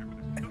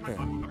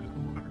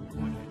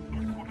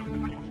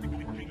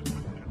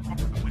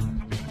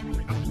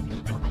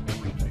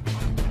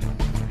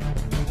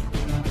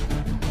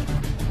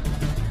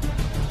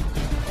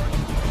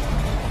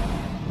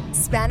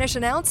 Spanish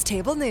Announce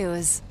Table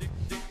News.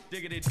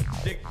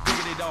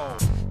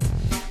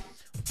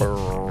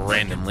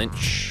 Brandon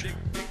Lynch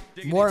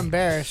More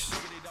embarrassed.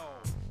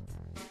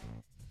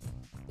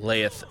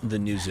 layeth the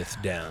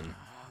newseth down.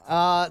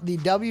 The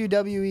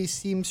WWE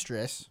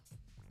seamstress.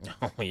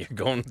 Oh, you're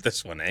going with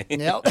this one, eh?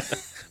 Yep.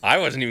 I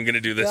wasn't even going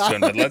to do this one,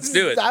 but let's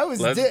do it. I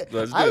was Let's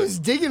do I it. was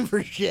digging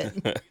for shit.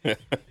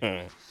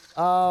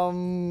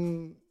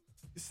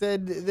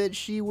 Said that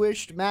she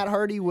wished Matt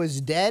Hardy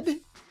was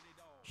dead.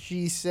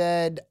 She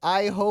said,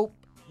 I hope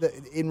that,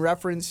 in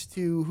reference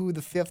to who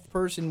the fifth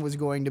person was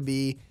going to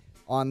be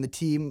on the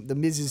team, the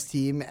Miz's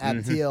team at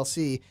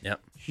TLC.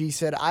 Yep. She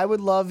said, I would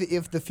love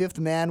if the fifth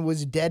man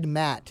was dead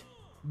Matt.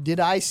 Did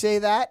I say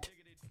that?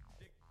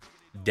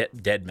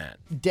 Dead Matt.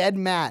 Dead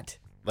Matt.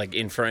 Like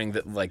inferring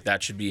that like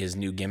that should be his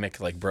new gimmick,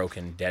 like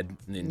broken dead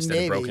instead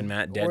Maybe. of broken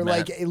Matt, dead or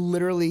Matt. like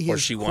literally his Or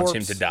she wants him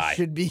corpse to die.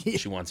 Should be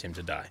She wants him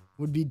to die.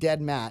 would be dead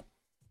Matt.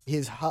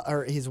 His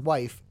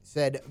wife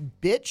said,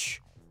 "Bitch,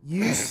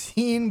 you've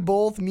seen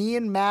both me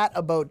and Matt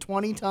about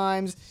 20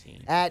 times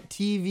at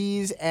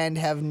TVs and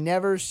have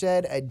never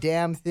said a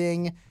damn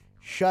thing.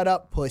 Shut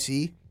up,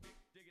 pussy.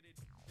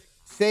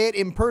 Say it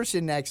in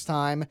person next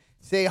time.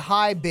 Say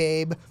hi,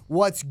 babe.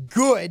 What's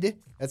good?"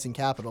 That's in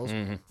capitals.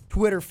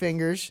 Twitter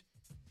fingers.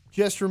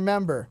 Just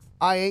remember,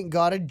 I ain't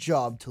got a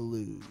job to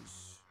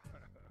lose.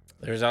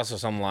 There's also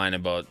some line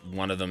about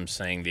one of them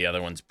saying the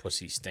other one's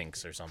pussy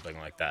stinks or something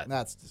like that.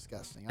 That's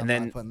disgusting. I'm And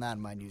then- not putting that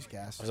in my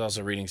newscast. I was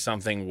also reading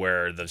something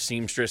where the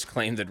seamstress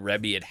claimed that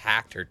Rebby had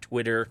hacked her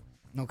Twitter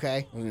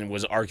Okay. and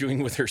was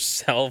arguing with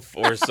herself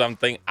or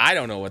something. I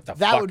don't know what the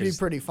That fuck would be is.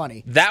 pretty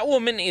funny. That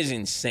woman is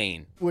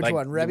insane. Which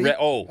one, Rebby?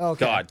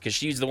 Okay. God, because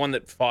she's the one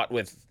that fought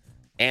with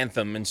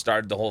Anthem and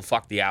started the whole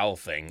 "fuck the owl"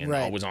 thing, and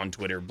Right. was on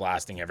Twitter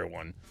blasting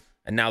everyone.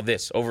 And now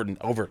this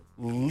over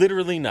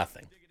literally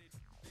nothing.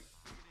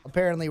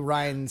 Apparently,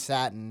 Ryan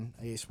Satin,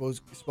 a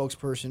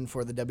spokesperson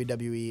for the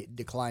WWE,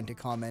 declined to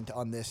comment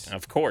on this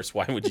Of course,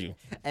 why would you?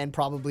 and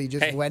probably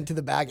just Hey. went to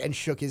the back and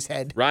shook his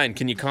head. Ryan,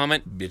 can you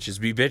comment? Bitches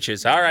be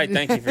bitches. All right,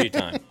 thank you for your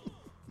time.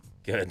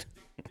 Good.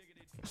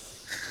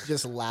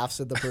 Just laughs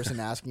at the person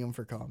asking him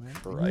for comment.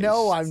 Christ.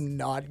 No, I'm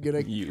not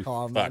going You to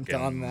comment fucking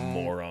on that.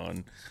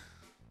 moron.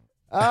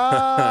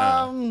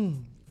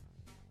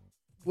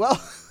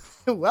 Well,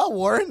 well,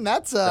 Warren,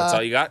 that's That's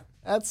all you got?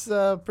 that's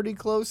pretty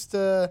close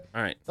to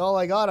All right. all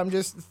I got. I'm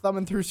just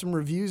thumbing through some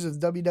reviews of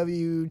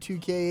WW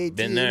 2K18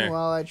 Been there.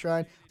 while I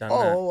try.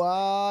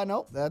 Done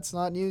Nope, that's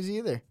not news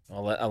either.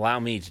 Well, allow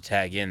me to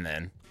tag in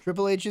then.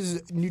 Triple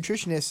H's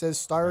nutritionist says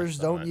stars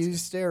don't that's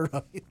use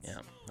steroids. Yeah,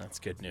 that's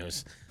good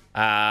news.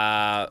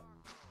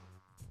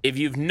 If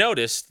you've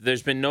noticed,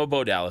 there's been no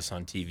Bo Dallas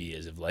on TV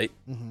as of late.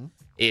 Mm-hmm.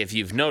 If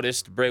you've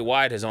noticed, Bray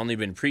Wyatt has only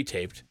been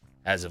pre-taped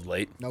as of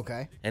late.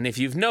 Okay. And if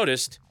you've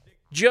noticed,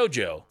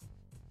 JoJo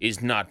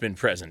is not been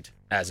present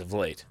as of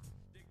late.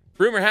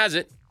 Rumor has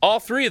it, all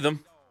three of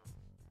them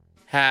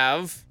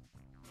have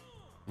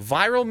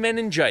viral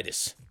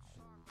meningitis,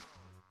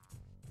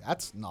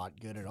 That's not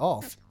good at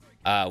all.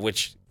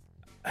 which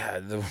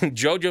the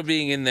JoJo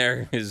being in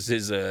there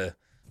is a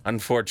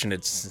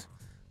unfortunate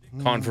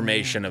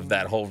confirmation of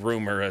that whole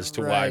rumor as to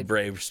why Right.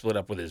 Bray split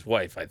up with his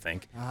wife, I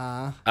think.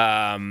 Uh-huh.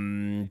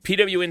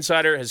 PW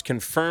Insider has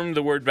confirmed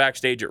the word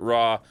backstage at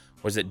Raw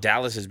was that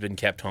Dallas has been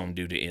kept home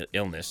due to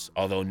illness,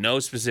 although no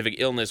specific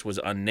illness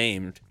was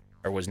named.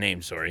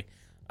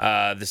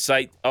 The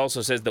site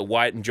also says that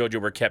Wyatt and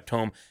JoJo were kept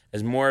home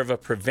as more of a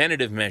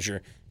preventative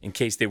measure in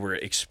case they were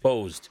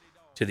exposed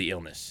to the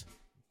illness.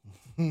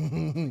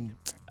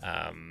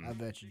 I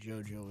bet you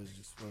JoJo was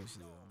exposed to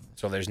the illness.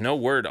 So there's no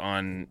word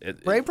on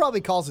it. Bray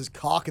probably calls his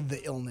cock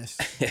the illness.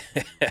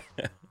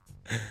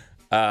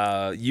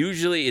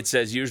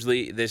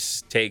 Usually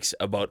this takes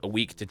about a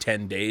week to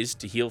 10 days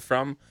to heal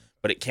from,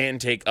 but it can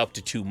take up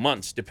to 2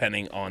 months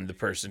depending on the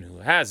person who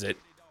has it.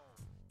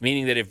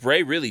 Meaning that if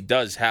Bray really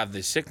does have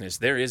this sickness,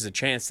 there is a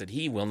chance that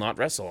he will not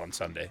wrestle on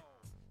Sunday.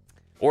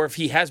 Or if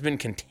he has been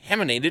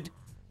contaminated,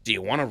 do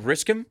you want to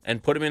risk him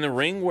and put him in the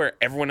ring where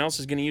everyone else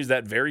is going to use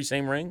that very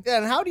same ring? Yeah,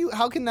 and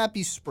how can that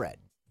be spread?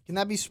 Can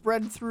that be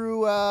spread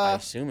through I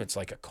assume it's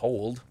like a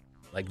cold,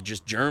 like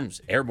just germs,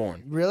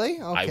 airborne.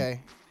 really?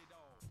 Okay.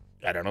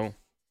 I don't know.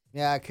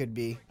 Yeah, it could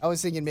be. I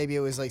was thinking maybe it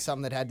was like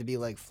something that had to be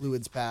like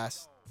fluids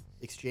passed,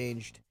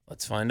 exchanged.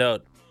 Let's find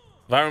out.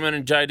 Viral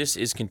meningitis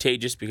is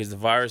contagious because the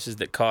viruses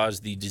that cause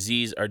the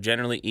disease are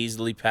generally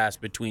easily passed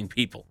between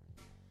people.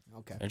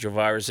 Okay.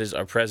 Enteroviruses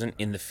are present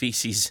in the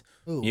feces,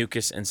 Ooh.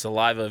 mucus, and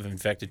saliva of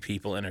infected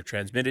people and are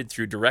transmitted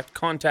through direct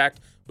contact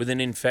with an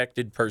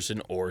infected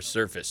person or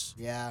surface.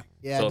 Yeah.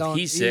 Yeah. So don't, if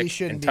he's he sick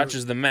shouldn't and be-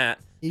 touches the mat,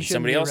 he and shouldn't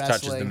somebody be else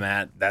touches the wrestling.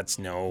 mat, that's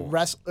no...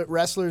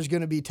 wrestler's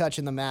gonna be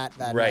touching the mat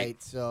that Right.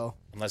 night, so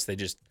Unless they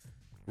just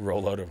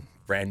roll out a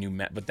brand new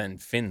mat, but then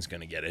Finn's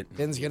going to get it.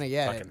 Finn's gonna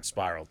get Fucking it.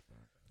 spiraled.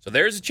 So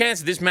there's a chance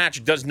that this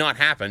match does not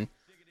happen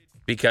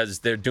because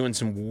they're doing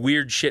some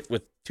weird shit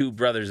with two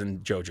brothers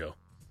and JoJo.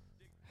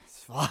 It's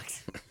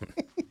fucked.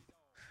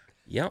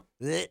 Yep.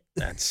 Blech.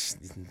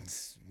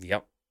 That's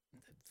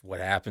what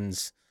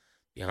happens.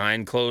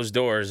 behind closed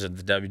doors at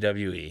the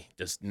WWE.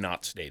 Does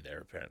not stay there,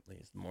 apparently,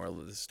 is the moral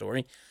of the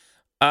story.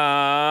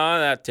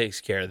 That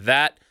takes care of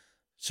that.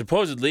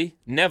 Supposedly,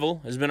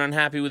 Neville has been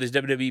unhappy with his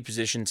WWE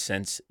position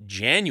since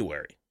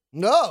January.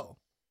 No.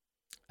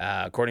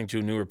 According to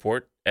a new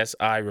report,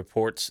 SI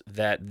reports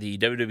that the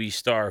WWE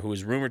star, who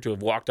is rumored to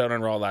have walked out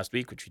on Raw last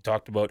week, which we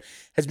talked about,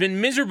 has been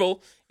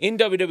miserable in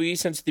WWE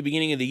since the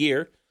beginning of the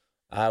year,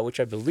 which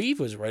I believe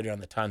was right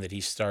around the time that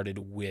he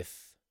started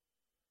with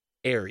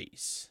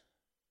Aries,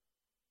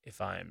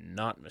 if I'm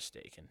not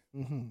mistaken.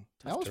 Mm-hmm.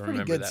 That Tough was to pretty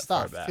remember good that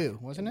far stuff, back. too,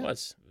 wasn't it? It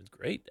was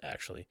great,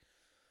 actually.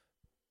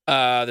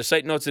 The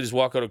site notes that his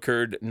walkout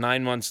occurred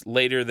 9 months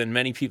later than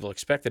many people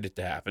expected it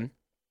to happen.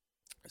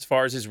 As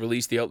far as his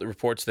release, the outlet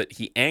reports that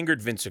he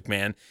angered Vince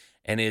McMahon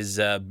and is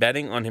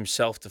betting on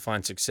himself to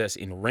find success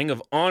in Ring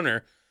of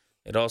Honor.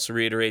 It also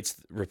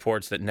reiterates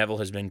reports that Neville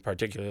has been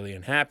particularly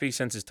unhappy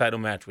since his title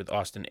match with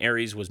Austin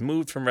Aries was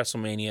moved from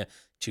WrestleMania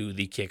to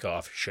the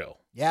kickoff show.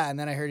 Yeah, and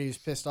then I heard he was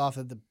pissed off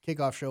that the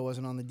kickoff show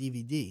wasn't on the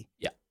DVD.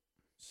 Yeah.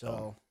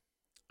 So.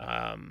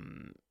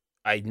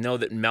 I know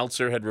that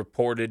Meltzer had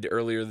reported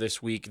earlier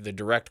this week, the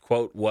direct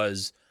quote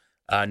was,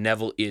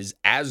 Neville is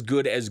as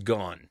good as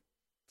gone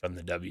from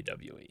the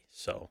WWE.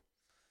 So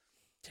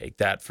take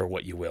that for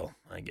what you will,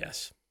 I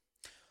guess.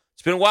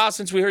 It's been a while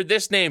since we heard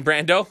this name,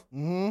 Brando.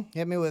 Mm-hmm.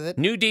 Hit me with it.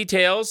 New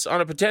details on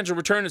a potential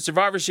return at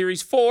Survivor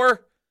Series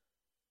for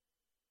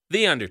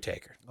The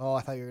Undertaker. Oh,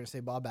 I thought you were going to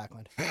say Bob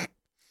Backlund.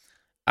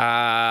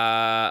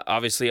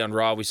 Obviously, on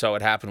Raw, we saw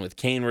what happened with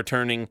Kane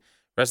returning.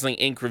 Wrestling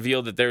Inc.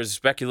 revealed that there is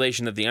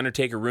speculation that The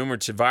Undertaker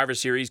rumored Survivor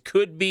Series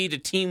could be to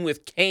team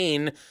with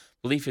Kane.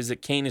 Belief is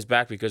that Kane is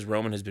back because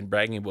Roman has been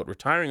bragging about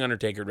retiring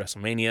Undertaker at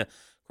WrestleMania.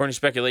 According to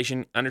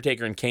speculation,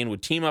 Undertaker and Kane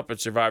would team up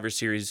at Survivor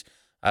Series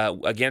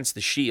against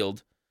The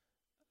Shield.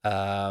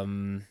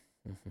 Where's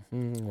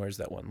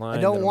that one line?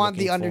 I don't want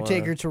The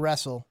Undertaker to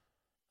wrestle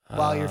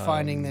while you're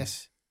finding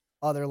this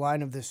other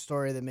line of this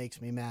story that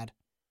makes me mad.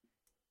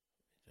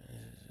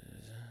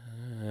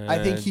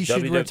 I think he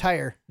should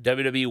retire.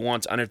 WWE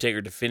wants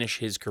Undertaker to finish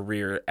his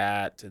career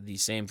at the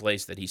same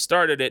place that he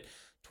started it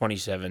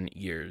 27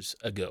 years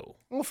ago.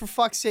 Well, for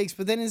fuck's sakes,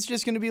 but then it's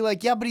just going to be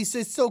like, yeah, but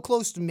he's so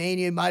close to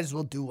Mania, might as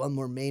well do one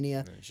more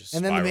Mania.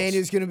 And then the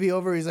Mania's going to be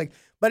over. He's like,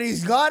 but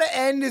he's got to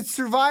end at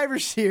Survivor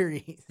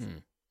Series.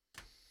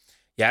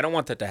 Yeah, I don't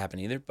want that to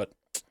happen either, but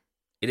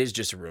it is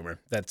just a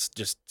rumor. That's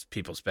just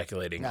people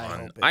speculating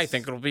on. I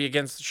think it'll be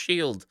against the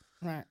Shield.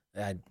 Right.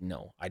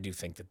 No, I do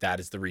think that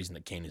is the reason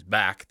that Kane is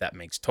back. That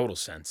makes total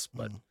sense,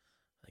 but I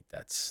think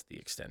that's the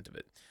extent of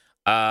it.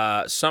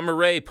 Summer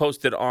Rae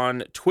posted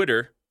on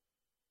Twitter,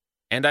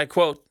 and I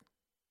quote,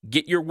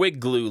 "Get your wig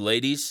glue,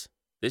 ladies.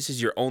 This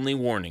is your only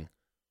warning.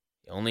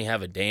 You only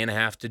have a day and a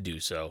half to do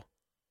so."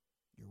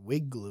 Your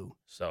wig glue.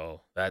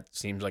 So that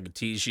seems like a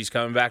tease she's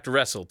coming back to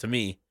wrestle to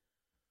me.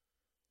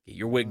 Get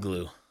your wig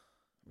glue.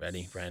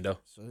 Ready, Brando?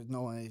 So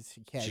no, she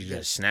can't. She's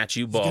going to snatch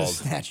you bald. She's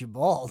going to snatch you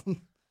bald.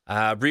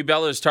 Brie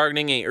Bella is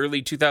targeting a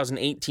early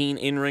 2018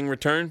 in-ring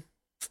return.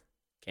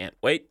 Can't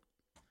wait.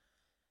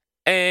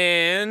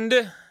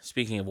 And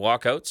speaking of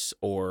walkouts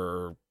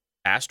or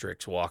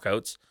asterisk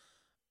walkouts,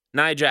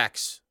 Nia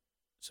Jax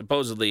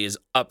supposedly is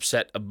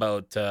upset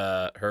about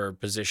her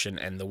position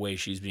and the way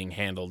she's being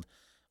handled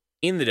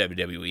in the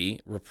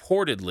WWE,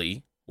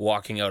 reportedly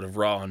walking out of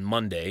Raw on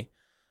Monday.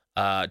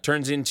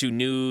 Turns into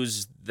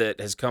news that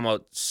has come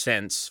out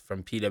since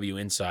from PW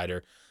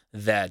Insider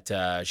that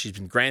she's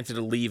been granted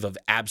a leave of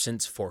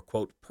absence for,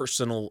 quote,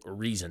 personal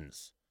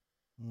reasons.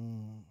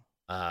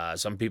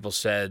 Some people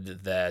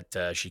said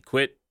that she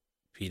quit.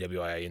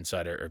 PW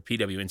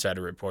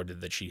Insider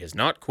reported that she has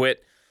not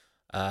quit.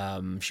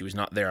 She was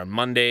not there on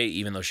Monday,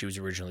 even though she was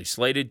originally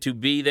slated to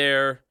be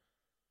there.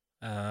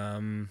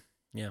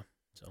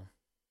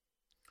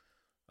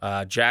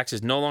 Jax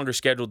is no longer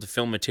scheduled to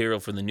film material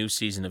for the new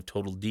season of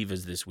Total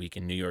Divas this week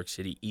in New York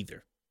City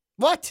either.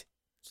 What?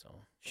 So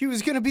she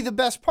was going to be the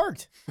best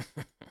part.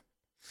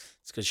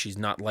 It's because she's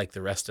not like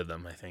the rest of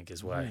them, I think,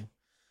 is why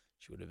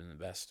she would have been the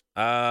best.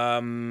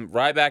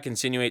 Ryback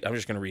insinuates, I'm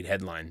just going to read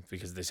headline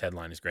because this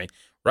headline is great.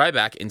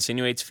 Ryback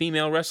insinuates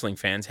female wrestling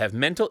fans have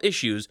mental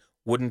issues,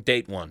 wouldn't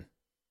date one.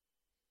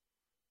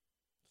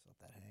 Let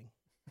that hang.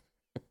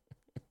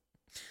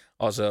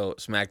 Also,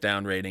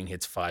 SmackDown rating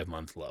hits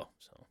 5-month low.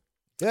 So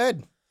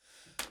good.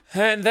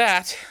 And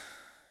that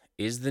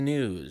is the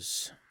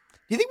news.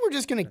 Do you think we're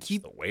just going to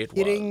keep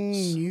hitting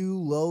was. new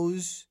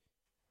lows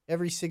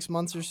every 6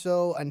 months or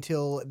so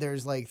until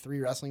there's like 3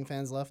 wrestling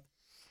fans left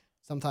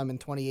sometime in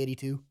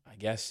 2082? I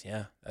guess,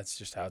 yeah. That's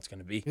just how it's going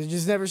to be. It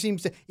just never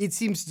seems to. It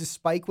seems to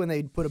spike when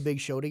they put a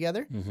big show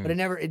together, but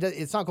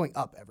it's not going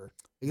up ever.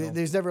 No.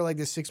 There's never like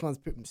this 6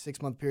 month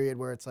period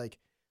where it's like,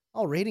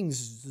 oh,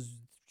 ratings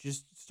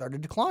just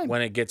started to climb.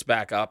 When it gets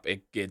back up,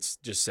 it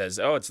just says,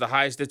 oh, it's the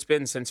highest it's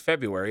been since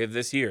February of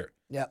this year.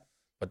 Yeah.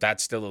 But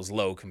that still is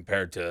low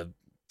compared to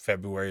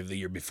February of the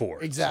year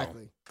before.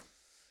 Exactly. So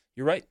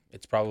you're right.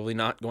 It's probably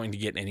not going to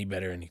get any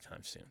better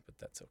anytime soon, but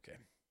that's okay.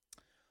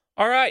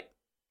 All right.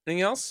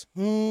 Anything else?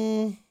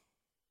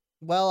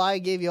 Well, I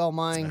gave you all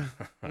mine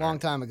a long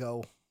time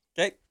ago.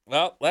 Okay,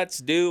 well, let's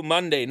do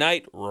Monday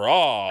Night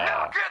Raw.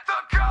 Now get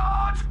the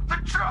guns, the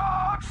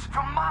drugs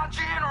from my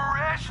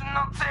generation.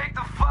 I'll take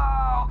the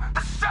fall,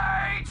 the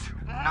stage,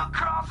 and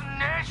across the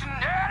nation.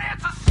 And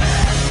it's a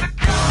sin, the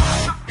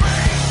cops, the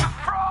fake, the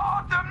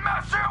fraud, the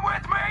messing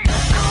with me.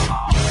 Come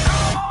on,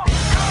 come on,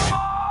 come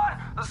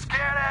on, let's get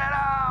it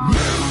out.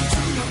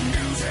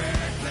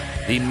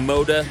 The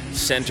Moda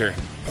Center,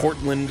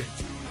 Portland,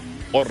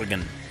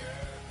 Oregon.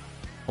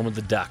 Home of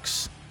the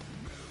Ducks.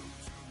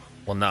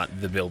 Well, not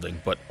the building,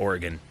 but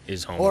Oregon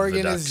is home Oregon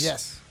of the Ducks. is,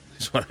 yes.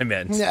 That's what I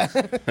meant. Yeah.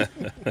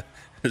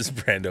 As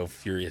Brando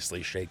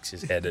furiously shakes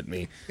his head at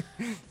me.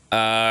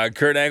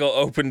 Kurt Angle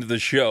opened the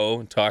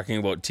show talking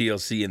about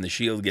TLC and the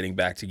Shield getting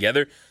back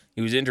together.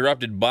 He was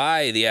interrupted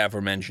by the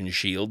aforementioned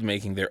Shield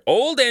making their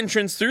old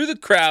entrance through the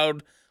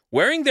crowd,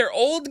 wearing their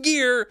old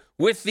gear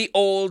with the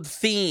old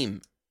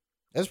theme.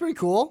 That's pretty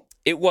cool.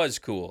 It was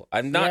cool.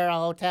 I'm not. Sierra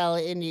Hotel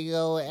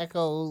Indigo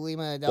Echo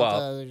Lima Delta.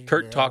 Well,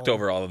 Kurt talked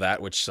over all of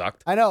that, which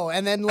sucked. I know,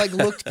 and then like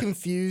looked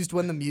confused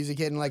when the music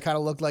hit, and like kind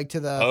of looked like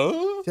to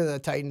the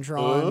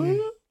Titantron.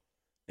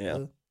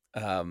 Yeah.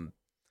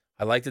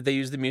 I like that they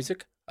used the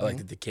music. I like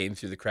that they came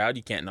through the crowd.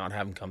 You can't not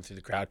have them come through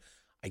the crowd.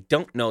 I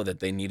don't know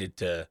that they needed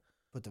to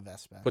Put the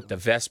vest back. put the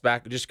vest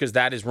back just because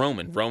that is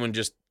Roman. Roman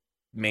just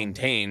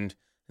maintained,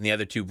 and the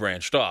other two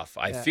branched off.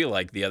 I Yeah. feel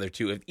like the other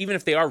two, even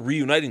if they are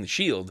reuniting the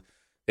Shield,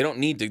 they don't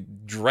need to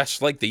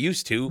dress like they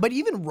used to. But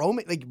even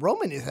Roman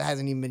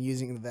hasn't even been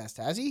using the vest,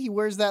 has he? He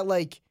wears that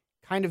like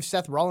kind of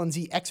Seth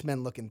Rollins-y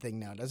X-Men looking thing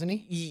now, doesn't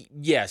he?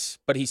 Yes,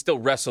 but he still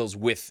wrestles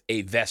with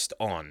a vest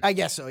on. I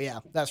guess so. Yeah,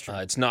 that's true.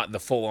 It's not the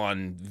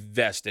full-on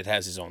vest. It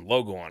has his own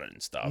logo on it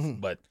and stuff,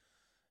 but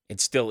it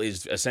still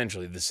is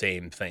essentially the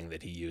same thing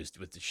that he used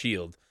with the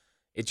Shield.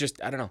 It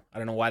just, I don't know. I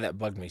don't know why that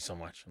bugged me so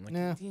much. I'm like,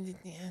 Yeah.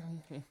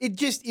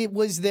 It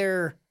was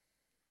their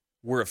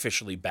we're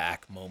officially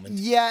back moment.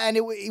 yeah, and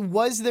it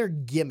was their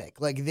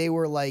gimmick. Like they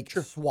were like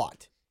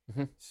SWAT.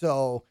 Mhm.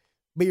 So,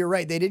 but you're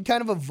right. They did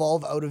kind of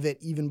evolve out of it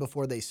even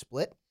before they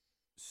split.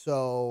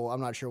 So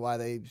I'm not sure why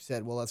they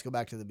said, well, let's go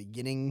back to the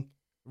beginning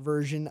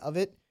version of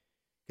it.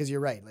 Because you're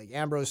right. Like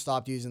Ambrose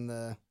stopped using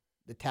the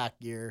tack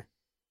gear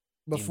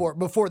before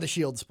the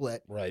Shield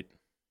split. Right.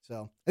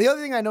 So the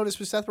other thing I noticed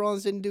was Seth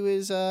Rollins didn't do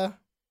his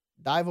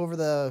dive over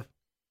the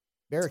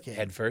barricade.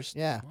 Head first.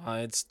 Yeah.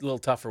 It's a little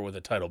tougher with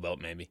a title belt,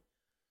 maybe.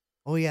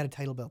 Oh, he had a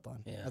title belt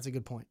on. Yeah. That's a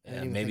good point. I Yeah,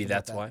 didn't even maybe think about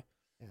that's that. why.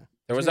 Yeah.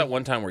 There was that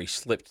one time where he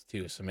slipped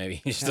too, so maybe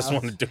he just doesn't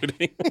want to do it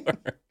anymore.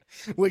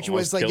 Which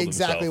was Almost like killed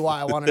exactly himself.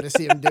 why I wanted to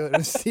see him do it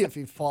and see if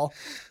he'd fall.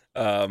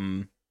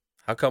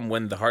 How come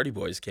when the Hardy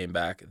Boys came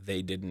back,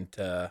 they didn't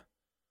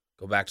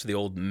go back to the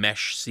old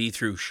mesh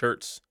see-through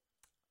shirts?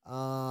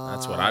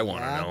 That's what I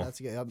wanna know. That's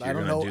good. If I you're don't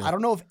gonna know. do- I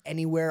don't know if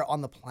anywhere on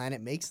the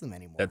planet makes them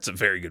anymore. That's a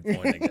very good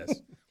point, I guess.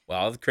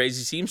 Well, the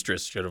crazy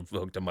seamstress should have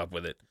hooked him up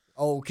with it.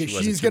 oh, because she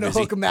wasn't she's too gonna busy.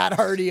 hook Matt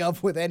Hardy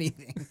up with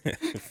anything.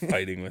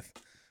 Fighting with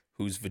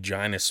whose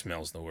vagina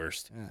smells the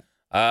worst.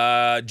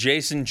 Yeah.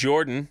 Jason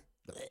Jordan.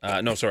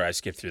 No, sorry, I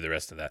skipped through the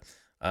rest of that.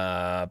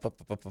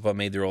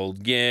 Made their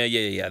old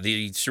yeah.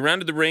 They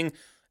surrounded the ring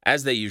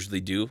as they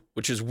usually do,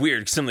 which is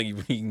weird because I'm like,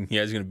 you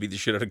guys gonna beat the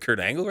shit out of Kurt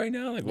Angle right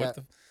now? Like what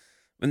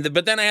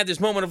but then I had this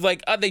moment of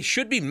like, they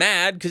should be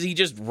mad because he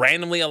just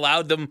randomly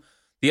allowed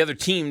the other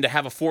team to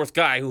have a fourth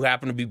guy who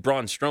happened to be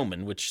Braun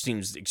Strowman, which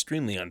seems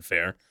extremely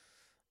unfair.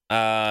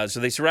 So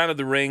they surrounded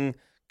the ring,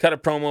 cut a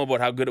promo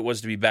about how good it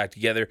was to be back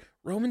together.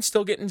 Roman's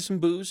still getting some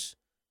boos,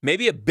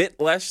 maybe a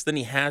bit less than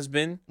he has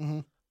been.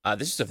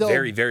 This is a Still-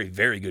 very, very,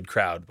 very good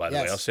crowd, by the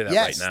way. I'll say that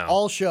right now.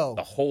 all show.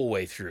 The whole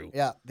way through.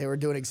 Yeah, they were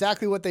doing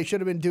exactly what they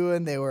should have been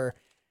doing. They were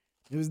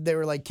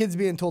like kids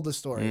being told the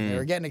story. They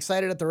were getting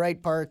excited at the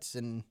right parts,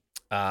 and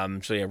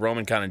So yeah,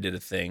 Roman kind of did a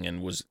thing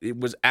and was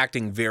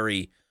acting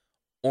very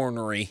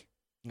ornery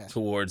Yes.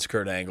 towards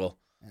Kurt Angle,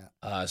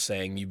 Yeah.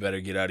 saying, "You better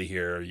get out of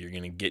here, or you're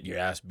gonna get your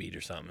ass beat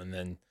or something." And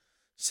then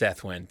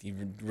Seth went,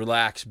 "You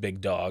relax,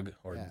 big dog,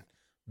 or Yeah.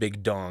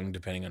 big dong,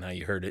 depending on how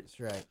you heard it." that's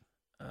right.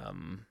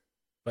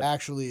 But-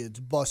 Actually, it's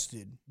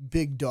busted.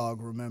 Big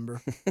dog,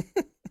 remember?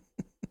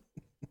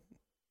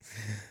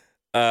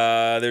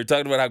 They were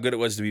talking about how good it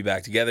was to be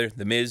back together.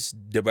 The Miz,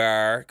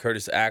 DeBar,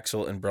 Curtis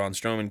Axel, and Braun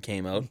Strowman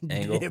came out.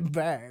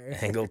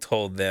 Angle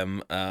told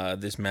them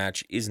this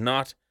match is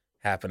not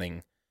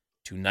happening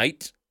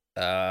tonight,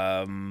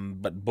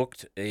 but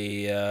booked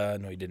a...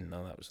 no, he didn't.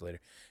 No, that was later.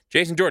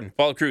 Jason Jordan,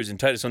 Apollo Crews, and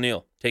Titus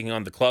O'Neil taking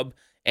on The Club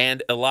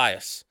and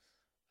Elias.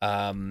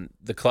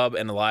 The Club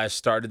and Elias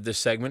started this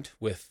segment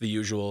with the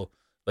usual,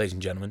 ladies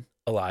and gentlemen,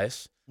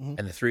 Elias, and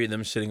the three of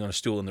them sitting on a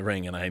stool in the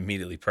ring, and I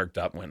immediately perked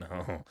up and went,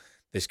 oh,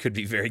 this could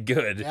be very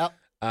good. Yep.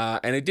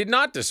 And it did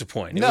not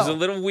disappoint. It No. was a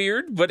little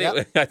weird, but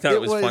Yep. I thought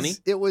it was funny.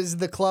 It was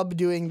the Club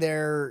doing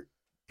their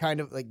kind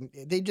of like,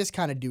 they just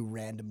kind of do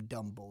random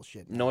dumb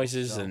bullshit now,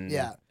 Noises so, and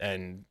yeah.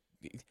 and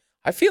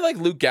I feel like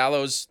Luke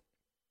Gallows,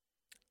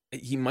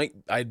 he might,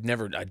 I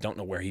don't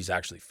know where he's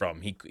actually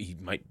from. He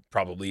might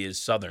probably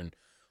is Southern,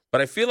 but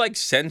I feel like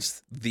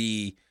since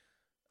the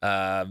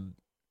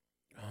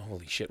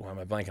holy shit, why am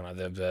I blanking on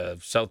the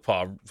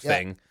Southpaw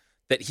thing,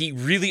 that he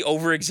really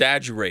over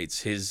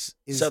exaggerates his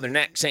Is- southern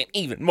accent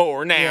even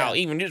more now,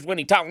 Yeah. even just when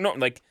he talks. No,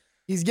 like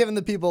He's giving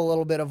the people a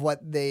little bit of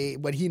what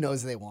he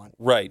knows they want.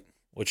 right,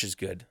 which is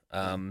good. They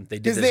did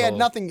Because this they had whole-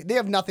 nothing. They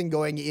have nothing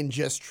going in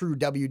just true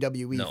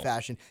WWE No.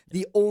 fashion.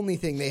 The only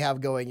thing they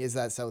have going is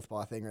that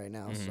Southpaw thing right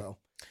now. Mm-hmm. So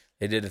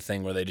They did a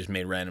thing where they just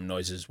made random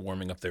noises,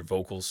 warming up their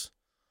vocals,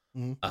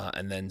 Mhm.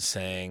 and then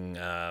sang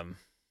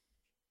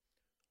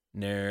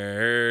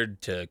 "Nerd"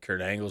 to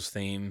Kurt Angle's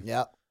theme.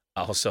 yeah,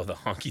 Also, the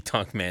Honky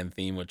Tonk Man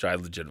theme, which I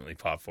legitimately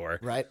popped for.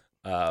 right.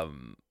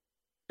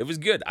 It was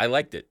good. I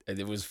liked it.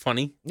 It was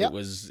funny. Yep.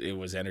 It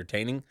was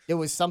entertaining. It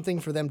was something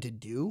for them to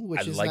do,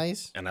 which is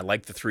nice. And I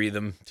liked the three of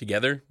them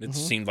together. It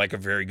seemed like a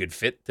very good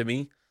fit to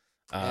me.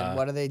 And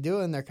what are they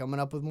doing? They're coming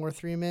up with more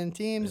 3-man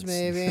teams, It's-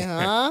 maybe,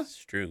 huh? It's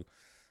true.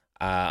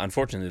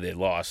 Unfortunately, they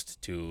lost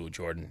to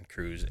Jordan,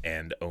 Cruz,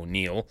 and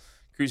O'Neal.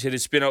 Cruz hit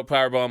his spin-out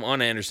powerbomb on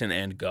Anderson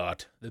and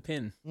got the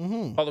pin.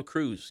 Mm-hmm. Apollo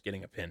Cruz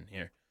getting a pin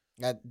here.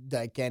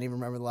 I can't even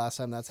remember the last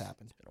time that's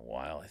happened. Been a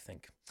while, I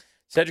think.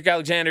 Cedric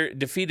Alexander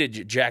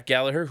defeated Jack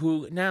Gallagher,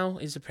 who now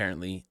is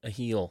apparently a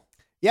heel.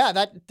 Yeah,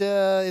 that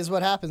is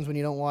what happens when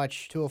you don't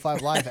watch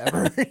 205 Live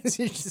ever. You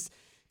just-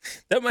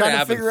 That might Trying to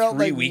have happened figure out,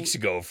 3 like, weeks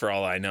ago, for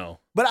all I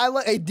know. But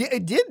it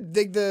did.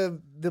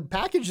 The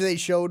package they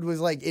showed was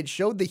like it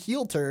showed the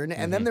heel turn,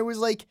 and then there was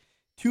like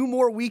 2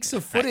 more weeks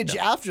of footage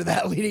after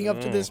that leading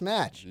up to this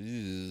match.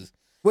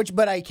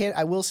 But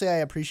I will say I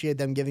appreciate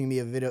them giving me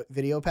a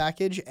video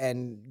package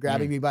and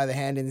grabbing me by the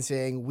hand and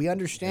saying, "We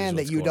understand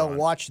that what's you going don't on."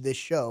 watch this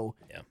show.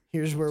 Yeah.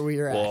 Here's where we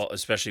are at." Well,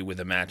 especially with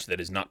a match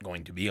that is not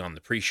going to be on the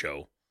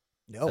pre-show.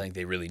 No, I think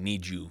they really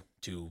need you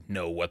to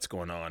know what's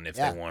going on if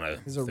yeah, they want to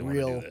it's do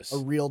a this.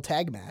 real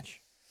tag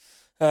match.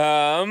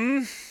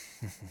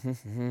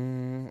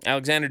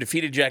 Alexander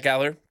defeated Jack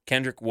Gallagher.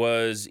 Kendrick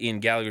was in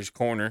Gallagher's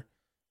corner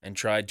and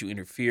tried to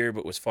interfere,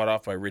 but was fought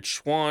off by Rich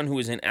Swann, who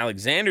was in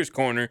Alexander's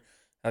corner.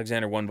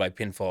 Alexander won by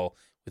pinfall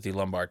with the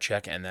lumbar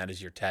check, and that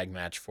is your tag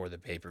match for the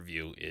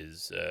pay-per-view,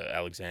 is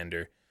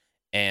Alexander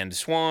and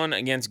Swann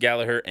against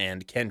Gallagher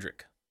and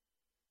Kendrick.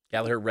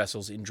 Gallagher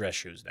wrestles in dress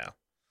shoes now.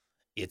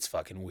 It's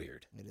fucking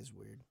weird. It is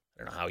weird.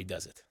 I don't know how he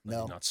does it. Like,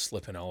 No. he's not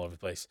slipping all over the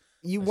place.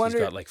 You Unless wonder.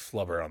 He's got like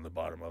flubber on the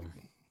bottom of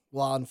him.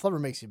 Well, and flubber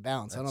makes you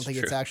bounce. I don't That's think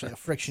it's true. actually a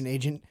friction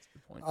agent.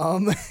 Good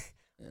point.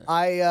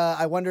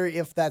 I wonder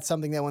if that's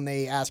something that when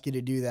they ask you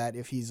to do that,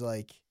 if he's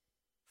like,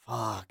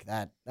 "Fuck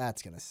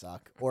that's gonna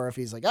suck," or if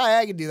he's like, "Oh,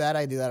 I can do that.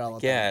 I do that all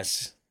the time."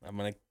 Yes, I'm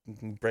gonna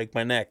break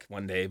my neck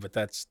one day, but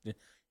that's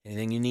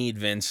anything you need,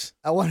 Vince.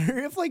 I wonder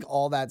if like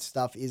all that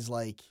stuff is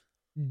like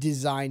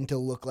designed to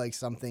look like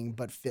something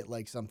but fit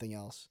like something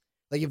else.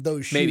 Like if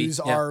those Maybe, shoes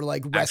yeah. are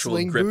like Actual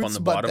wrestling grip on boots, the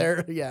but bottom.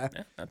 they're yeah.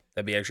 Yeah,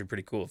 that'd be actually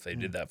pretty cool if they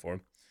did that for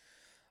him.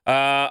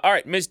 All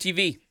right, Miz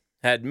TV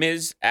had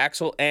Miz,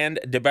 Axel, and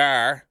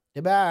DeBar.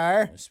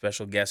 DeBar.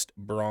 Special guest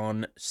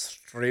Braun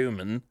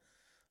Strowman.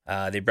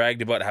 They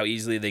bragged about how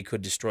easily they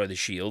could destroy the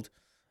Shield.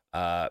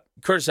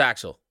 Curtis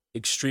Axel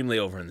extremely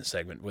over in the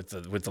segment with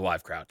the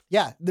live crowd,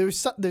 Yeah,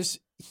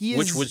 he is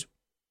which was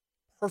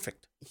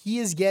perfect. he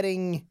is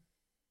getting,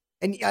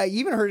 and I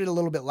even heard it a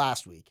little bit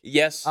last week.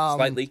 Yes,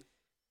 slightly.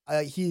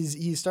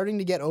 He's starting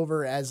to get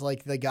over as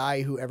like the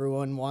guy who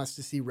everyone wants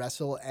to see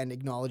wrestle and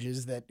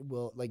acknowledges that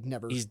will like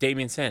never. He's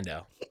Damien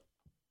Sandow.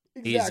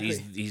 exactly.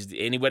 He's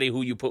anybody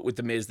who you put with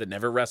the Miz that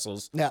never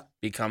wrestles Yeah,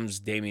 becomes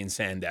Damien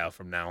Sandow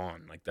from now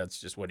on. Like that's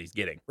just what he's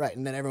getting. right.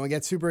 And then everyone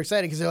gets super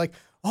excited because they're like,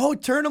 "Oh,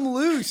 turn him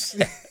loose!"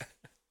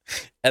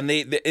 And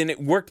and it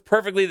worked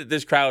perfectly that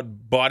this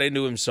crowd bought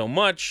into him so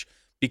much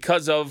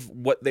because of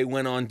what they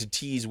went on to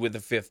tease with the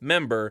 5th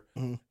member,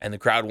 and the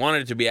crowd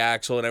wanted it to be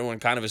Axel, and everyone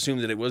kind of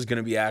assumed that it was going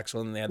to be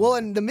Axel. And they had Well,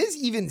 and the Miz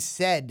even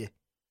said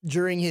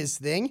during his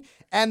thing,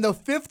 and the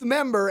 5th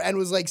member, and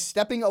was like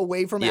stepping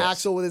away from Yes.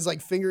 Axel with his like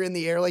finger in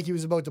the air, like he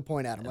was about to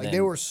point at him. Like they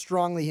then- were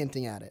strongly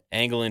hinting at it.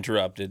 Angle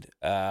interrupted.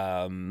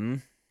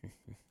 Came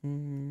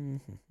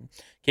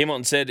out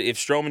and said if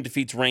Strowman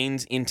defeats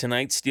Reigns in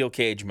tonight's steel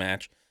cage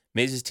match,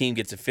 Miz's team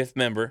gets a 5th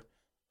member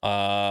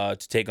to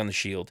take on the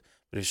Shield.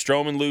 But if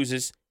Strowman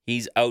loses,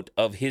 he's out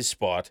of his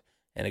spot,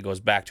 and it goes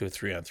back to a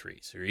 3-on-3.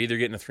 So you're either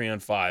getting a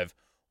 3-on-5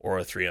 or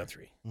a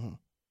 3-on-3, Mhm.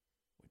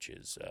 which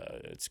is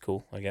it's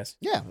cool, I guess.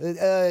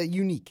 Yeah,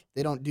 unique.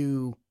 They don't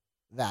do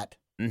that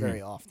Mhm.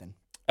 very often.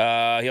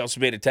 He also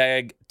made a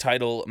tag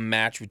title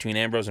match between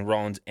Ambrose and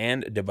Rollins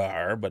and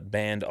DeBar, but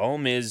banned all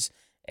Miz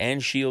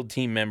and Shield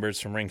team members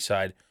from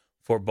ringside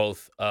for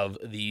both of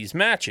these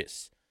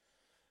matches.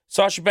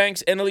 Sasha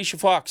Banks and Alicia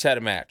Fox had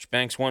a match.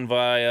 Banks won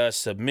via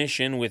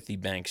submission with the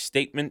Banks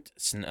statement.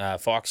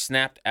 Fox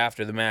snapped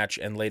after the match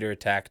and later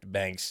attacked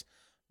Banks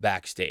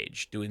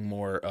backstage, doing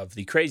more of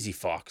the Crazy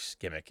Fox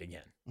gimmick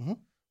again,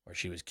 where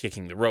she was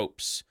kicking the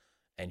ropes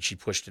and she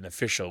pushed an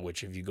official,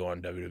 which if you go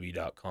on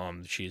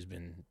WWE.com, she has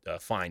been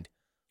fined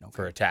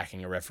for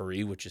attacking a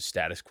referee, which is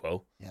status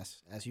quo.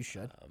 Yes, as you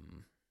should.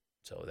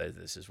 So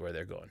this is where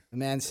they're going. The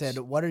man said,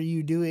 "What are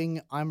you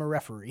doing? I'm a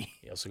referee."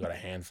 He also got a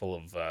handful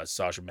of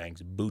Sasha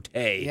Banks'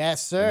 bootay.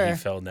 Yes, when sir. he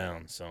fell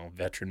down. So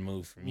veteran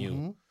move from you.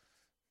 Mhm.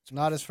 It's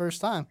not his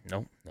first time. No,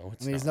 it's I mean, not.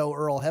 there's no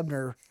Earl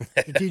Hebner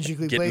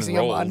strategically Getting placing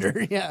rolled. him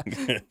under. Yeah,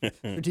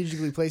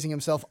 strategically placing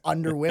himself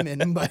under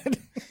women, but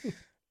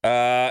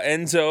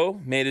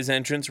Enzo made his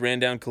entrance, ran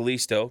down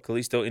Kalisto.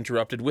 Kalisto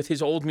interrupted with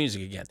his old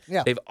music again.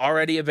 Yeah. They've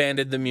already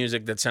abandoned the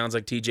music that sounds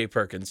like T.J.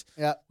 Perkins,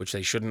 yeah, which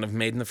they shouldn't have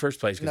made in the first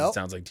place because Nope. it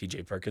sounds like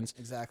T.J. Perkins.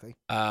 exactly.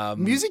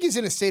 Um, Music is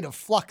in a state of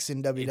flux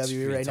in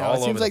WWE right it's now. all It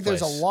over seems the like there's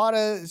place. a lot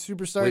of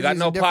superstars we got using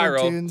no different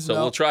pyro, tunes. so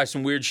No. we'll try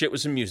some weird shit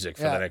with some music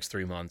for Yeah. the next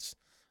 3 months.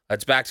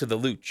 That's back to the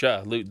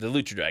Lucha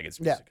Dragons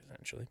Yeah. music,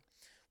 essentially,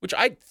 which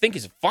I think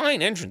is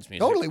fine entrance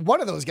music. Totally,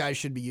 one of those guys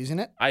should be using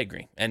it. I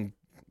agree. And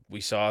we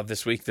saw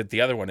this week that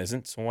the other one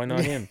isn't, so why not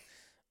him?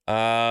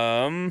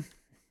 God,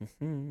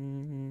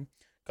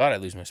 I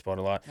lose my spot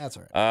a lot. That's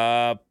all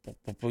right.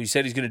 He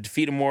said he's going to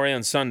defeat Amore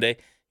on Sunday.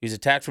 He was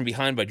attacked from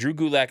behind by Drew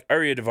Gulak,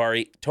 Arya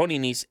Davari, Tony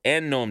Nese,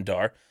 and Noam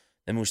Dar.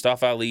 Then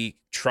Mustafa Ali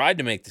tried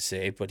to make the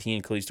save, but he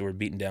and Kalisto were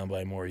beaten down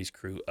by Amore's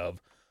crew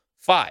of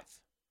 5.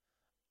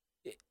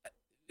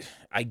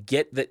 I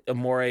get that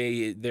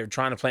Amore, they're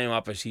trying to play him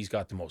up as he's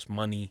got the most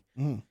money.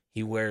 Mhm.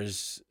 He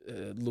wears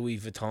Louis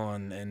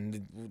Vuitton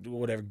and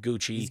whatever,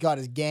 Gucci. He's got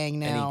his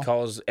gang And now. he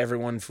calls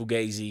everyone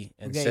Fugazi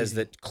and says Fugazi.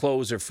 that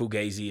clothes are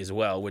Fugazi as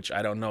well, which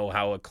I don't know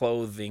how a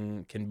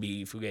clothing can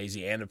be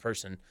Fugazi and a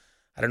person.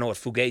 I don't know what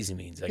Fugazi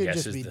means, I Could guess.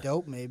 just Is be the,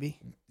 dope, maybe.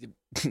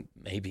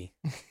 maybe.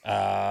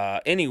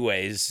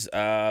 Anyways, He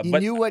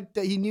but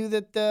knew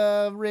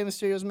that Rey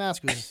Mysterio's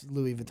mask was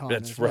Louis Vuitton.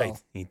 that's as well.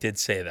 right. He did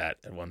say that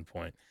at one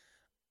point.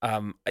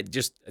 I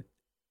just,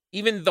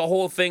 even the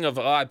whole thing of,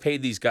 I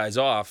paid these guys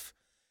off,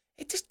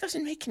 it just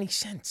doesn't make any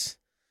sense.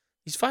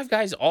 These 5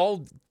 guys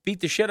all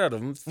beat the shit out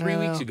of him 3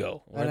 weeks know.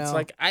 ago. I It's know.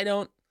 like, I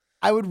don't.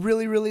 I would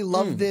really, really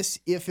love Mm. this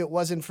if it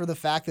wasn't for the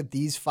fact that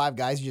these 5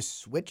 guys just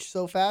switch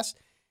so fast.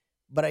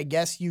 But I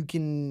guess you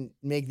can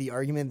make the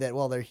argument that,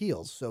 well, they're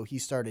heels, so he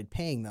started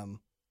paying them,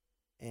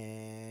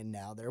 and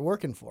now they're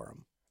working for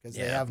him because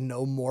they Yeah. have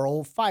no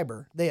moral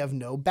fiber. They have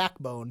no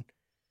backbone.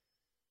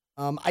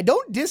 I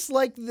don't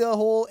dislike the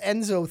whole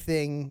Enzo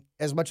thing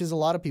as much as a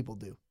lot of people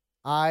do.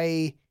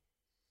 I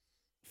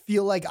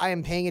feel like I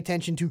am paying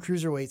attention to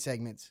cruiserweight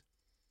segments,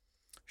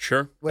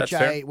 Sure. which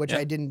that's fair. Yeah.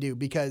 I didn't do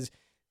because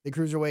the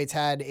cruiserweights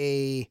had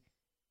a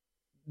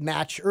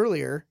match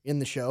earlier in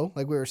the show,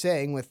 like we were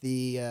saying with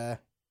the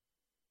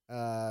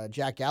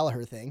Jack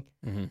Gallagher thing,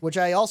 Mhm. which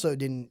I also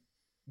didn't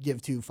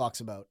give 2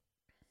 fucks about.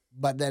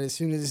 But then as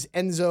soon as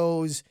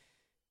Enzo's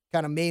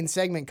kind of main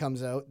segment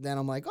comes out, then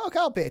I'm like, okay,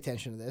 I'll pay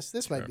attention to this.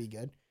 This might Sure. be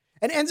good.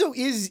 And Enzo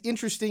is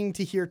interesting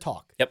to hear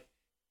talk. Yep.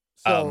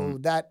 So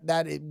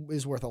that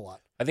is worth a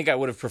lot. I think I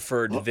would have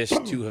preferred this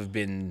to have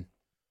been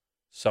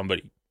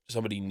somebody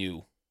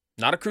new,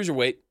 not a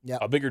cruiserweight, Yeah.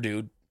 a bigger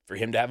dude, for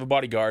him to have a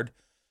bodyguard.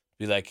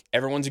 Be like,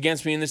 everyone's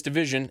against me in this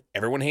division.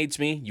 Everyone hates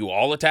me. You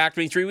all attacked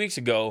me 3 weeks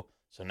ago,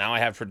 so now I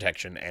have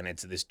protection, and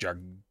it's this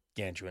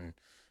gargantuan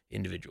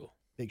individual.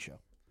 Big show.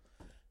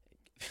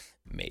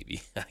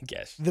 Maybe, I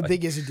guess. The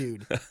biggest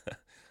dude.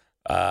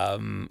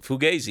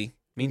 Fugazi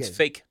means Fugazi.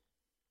 fake.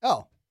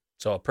 Oh,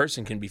 So a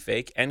person can be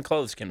fake and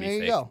clothes can be There you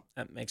fake. go.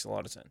 That makes a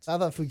lot of sense. I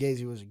thought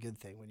Fugazi was a good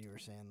thing when you were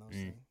saying those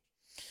Mm. things.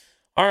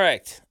 All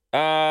right.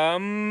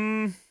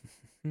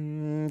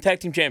 Tag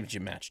team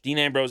championship match. Dean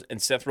Ambrose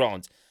and Seth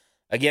Rollins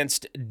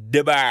against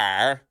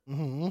DeBar.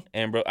 Mm-hmm.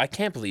 Ambrose. I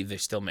can't believe they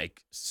still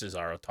make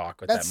Cesaro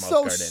talk with That's that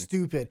so mouth guard in.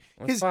 stupid.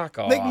 Well, 'Cause, fuck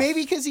like, off.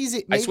 maybe because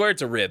he's I swear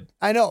it's a rib.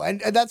 I know,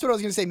 and that's what I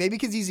was gonna say. Maybe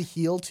because he's a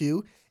heel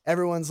too.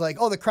 Everyone's like,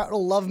 "Oh, the crowd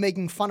will love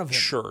making fun of him."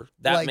 Sure.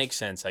 That Like, makes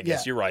sense, I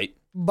guess. yeah. You're right.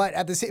 But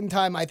at the same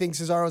time, I think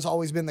Cesaro's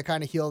always been the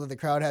kind of heel that the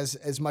crowd has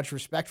as much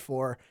respect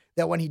for.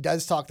 That when he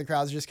does talk, the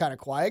crowd's just kind of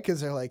quiet because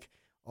they're like,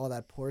 "Oh,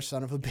 that poor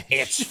son of a bitch."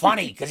 It's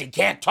funny because he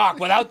can't talk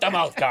without the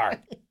mouth guard.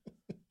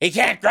 He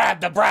can't grab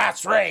the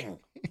brass ring.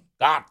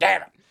 God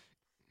damn it.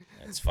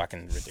 It's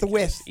fucking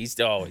ridiculous.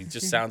 with. He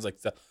just sounds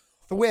like the.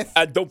 The with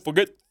And don't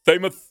forget,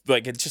 famous.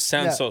 Like, it just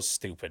sounds Yeah. so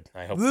stupid.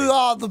 I hope.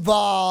 the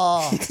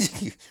bar.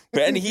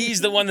 And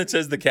he's the one that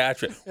says the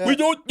catchphrase. We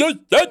don't just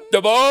set the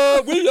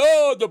bar, we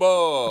are the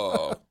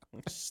bar.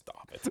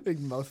 Stop it. Big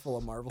mouthful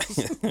of marbles.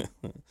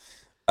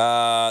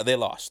 They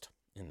lost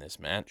in this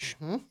match.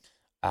 Mhm.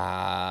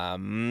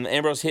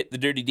 Ambrose hit the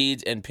Dirty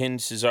Deeds and pinned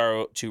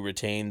Cesaro to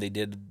retain. They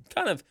did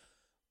kind of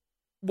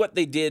what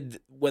they did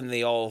when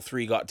they all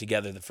 3 got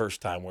together the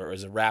first time, where it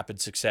was a rapid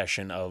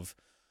succession of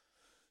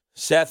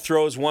Seth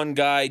throws one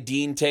guy,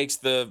 Dean takes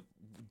the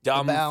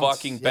dumb bounce,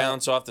 fucking yeah.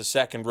 bounce off the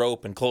second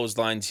rope and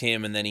clotheslines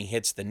him, and then he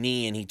hits the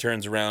knee and he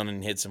turns around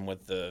and hits him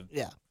with the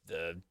Yeah,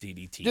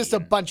 DDT. just a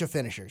and bunch of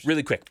finishers.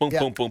 really quick. Boom, Yeah.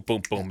 boom, boom,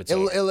 boom, boom. It's It,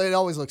 over. it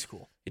always looks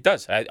cool. It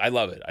does. I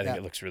love it. I think Yeah.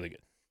 it looks really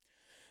good.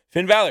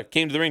 Finn Balor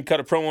came to the ring, cut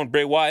a promo on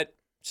Bray Wyatt,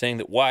 saying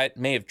that Wyatt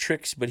may have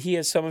tricks, but he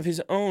has some of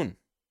his own.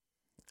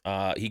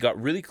 He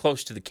got really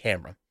close to the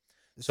camera.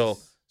 This So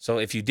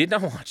is if you did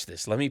not watch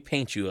this, let me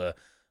paint you a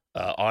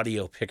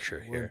audio picture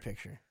a here. word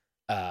picture.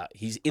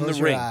 He's in Close the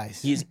your ring.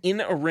 eyes. He is in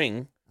a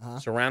ring, Uh-huh.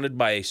 surrounded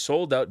by a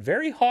sold-out,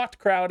 very hot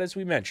crowd, as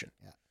we mentioned.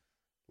 Yeah.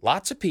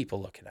 Lots of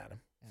people looking at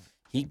him. Yeah.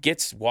 He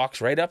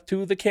walks right up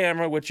to the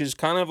camera, which is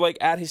kind of like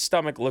at his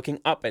stomach, looking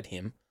up at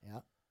him. Yeah.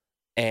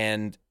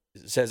 and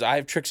says, "I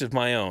have tricks of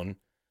my own,"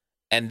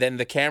 and then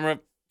the camera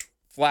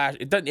flash.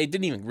 It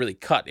didn't even really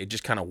cut. It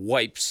just kind of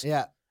wipes,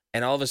 Yeah.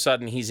 and all of a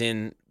sudden he's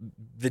in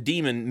the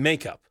demon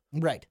makeup,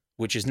 Right.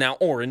 which is now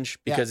orange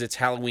because it's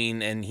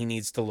Halloween and he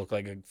needs to look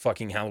like a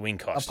fucking Halloween A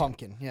costume.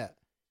 pumpkin. Yeah.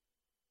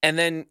 And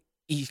then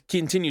he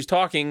continues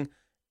talking.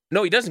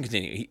 No, he doesn't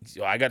continue.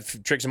 I got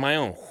tricks of my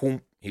own.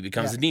 Whoomp, he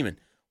becomes the demon.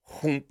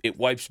 Whoomp, it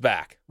wipes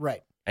back.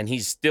 Right. And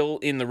he's still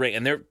in the ring.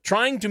 And they're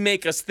trying to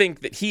make us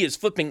think that he is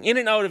flipping in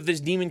and out of this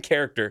demon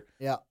character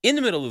Yeah. in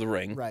the middle of the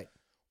ring, Right.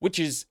 which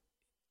is,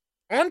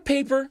 on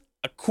paper,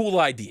 a cool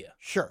idea.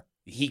 Sure.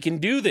 He can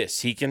do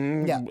this. He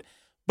can. Yeah.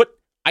 But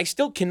I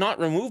still cannot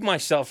remove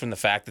myself from the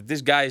fact that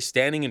this guy is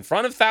standing in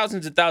front of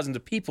thousands and thousands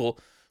of people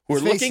who are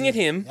His face looking is- at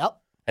him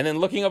Yep. and then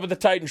looking up at the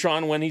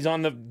Titantron when he's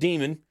on the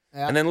demon.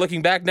 Yeah. And then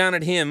looking back down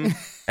at him,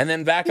 and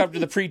then back up to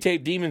the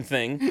pre-taped demon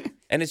thing,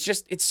 and it's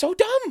so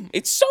dumb.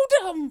 It's so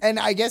dumb. And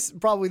I guess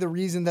probably the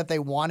reason that they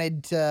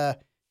wanted to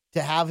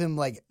have him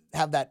like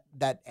have that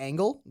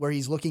angle where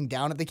he's looking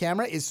down at the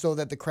camera is so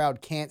that the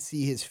crowd can't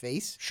see his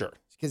face. Sure.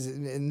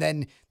 And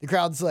then the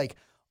crowd's like,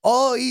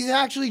 "Oh, he's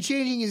actually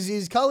changing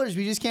his colors.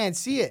 We just can't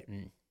see it."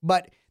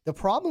 But the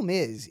problem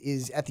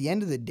is at the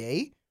end of the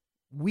day,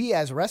 we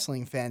as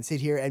wrestling fans sit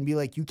here and be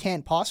like, "You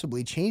can't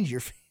possibly change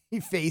your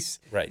face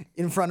Right.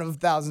 in front of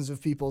thousands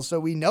of people." So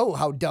we know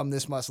how dumb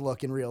this must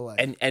look in real life.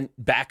 And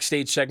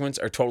backstage segments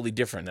are totally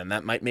different, and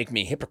that might make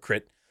me a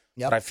hypocrite.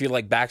 Yep. But I feel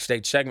like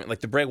backstage segment, like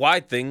the Bray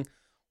Wyatt thing,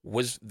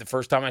 was the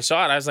first time I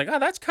saw it. I was like, "Oh,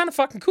 that's kind of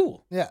fucking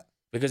cool," yeah.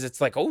 because it's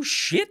like, "Oh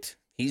shit,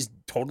 he's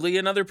totally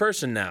another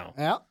person now."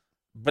 Yeah.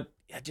 But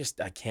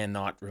I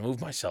cannot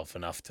remove myself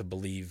enough to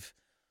believe.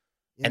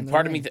 In And the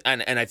part of ring. me,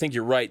 and I think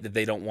you're right that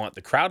they don't want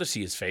the crowd to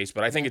see his face,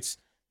 but I think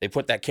they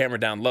put that camera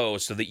down low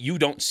so that you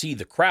don't see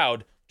the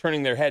crowd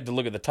turning their head to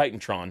look at the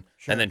Titantron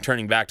Sure. and then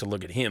turning back to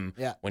look at him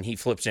Yeah. when he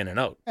flips in and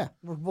out. Yeah,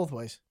 both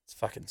ways. It's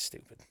fucking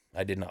stupid.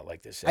 I did not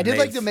like this. I did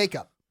like the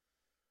makeup.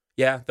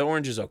 Yeah, the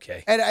orange is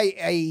okay. And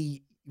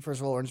I first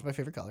of all, orange is my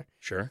favorite color.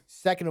 Sure.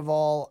 Second of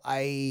all,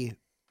 I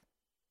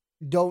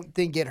don't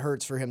think it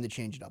hurts for him to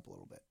change it up a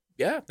little bit.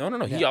 Yeah.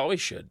 No. He Yeah.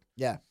 always should.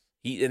 Yeah.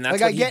 And that's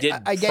Like what he did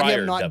I get prior him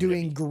to not WWE.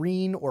 doing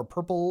green or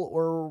purple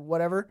or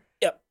whatever.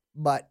 Yep.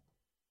 But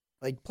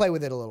like play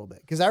with it a little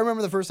bit. Because I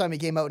remember the first time he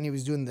came out and he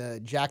was doing the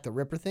Jack the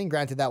Ripper thing.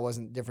 Granted, that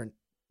wasn't different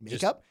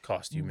Just makeup.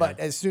 costume. But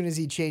as soon as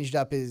he changed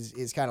up his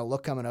kind of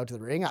look coming out to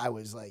the ring, I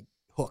was like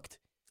hooked.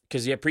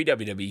 Because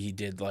pre-WWE, he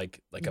did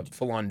like a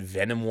full-on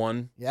Venom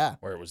one Yeah.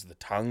 where it was the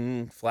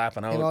tongue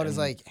flapping out. Came out as and-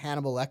 like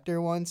Hannibal Lecter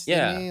once,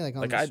 Yeah, didn't he? Like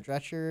on like the I-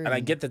 stretcher. And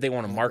I get that they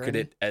want to and market granny.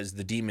 it as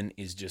the demon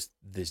is just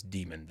this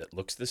demon that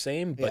looks the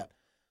same, but Yeah.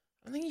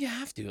 I don't think you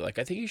have to. Like,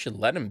 I think you should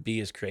let him be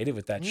as creative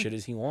with that Mm. shit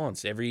as he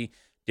wants. Every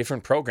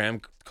different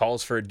program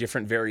calls for a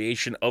different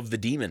variation of the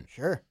demon.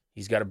 Sure.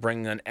 He's got to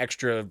bring an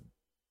extra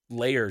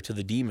layer to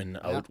the demon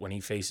out when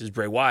he faces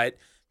Bray Wyatt,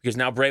 because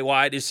now Bray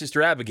Wyatt is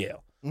Sister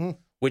Abigail, Mhm.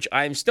 which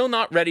I'm still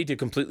not ready to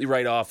completely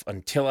write off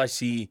until I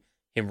see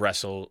him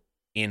wrestle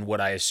in what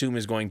I assume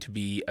is going to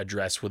be a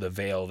dress with a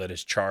veil that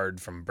is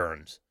charred from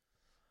burns.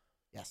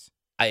 Yes.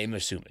 I am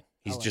assuming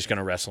he's like just going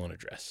to wrestle in a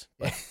dress.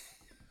 But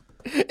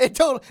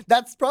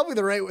That's probably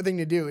the right thing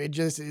to do. It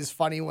just is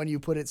funny when you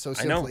put it so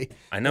I know, simply.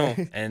 I know,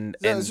 and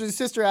So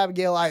Sister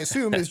Abigail, I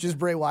assume, is just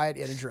Bray Wyatt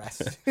in a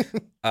dress.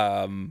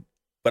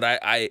 but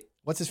I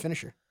What's his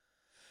finisher?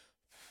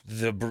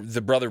 the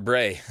brother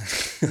Bray.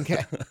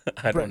 Okay.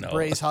 I don't know.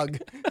 Bray's hug.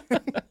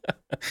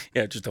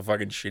 Yeah, just a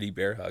fucking shitty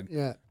bear hug.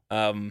 Yeah.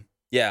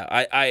 Yeah,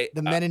 I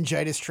The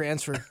meningitis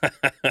transfer.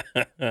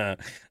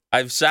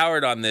 I've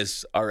soured on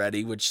this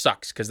already, which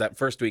sucks because that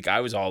first week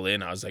I was all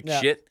in. I was like, Yeah.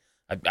 shit.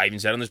 I even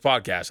said on this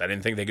podcast, I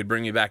didn't think they could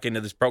bring me back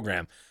into this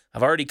program.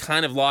 I've already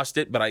kind of lost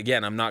it, but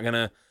again, I'm not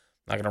gonna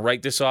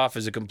write this off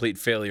as a complete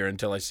failure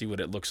until I see what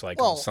it looks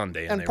like on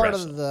Sunday and they part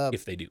wrestle, of the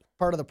if they do.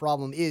 part of the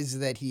problem is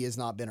that he has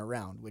not been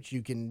around, which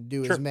you can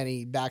do Sure. as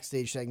many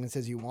backstage segments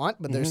as you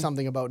want, but there's Mhm.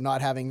 something about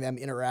not having them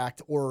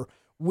interact or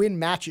win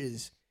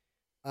matches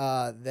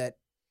that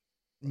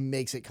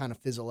makes it kind of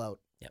fizzle out.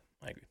 Yeah,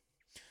 I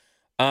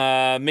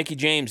agree. Mickey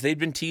James, they'd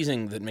been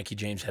teasing that Mickey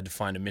James had to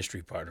find a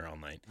mystery partner all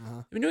night. Uh-huh.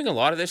 I've been doing a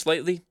lot of this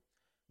lately,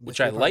 which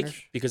Mystery I like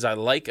partners? because I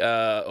like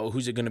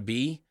who's it going to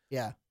be?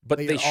 Yeah. But But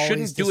they you're always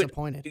shouldn't do it.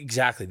 disappointed.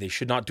 Exactly. They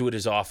should not do it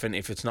as often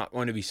if it's not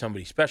going to be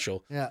somebody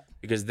special, Yeah.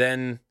 because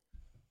then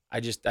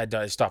I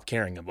stopped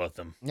caring about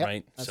them, Yep,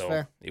 right? that's so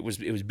fair. it was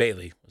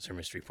Bailey was her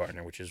mystery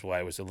partner, which is why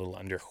it was a little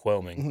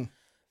underwhelming.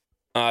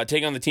 Mhm.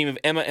 Taking on the team of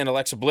Emma and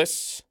Alexa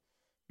Bliss,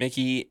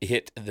 Mickey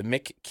hit the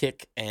Mick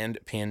kick and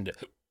pinned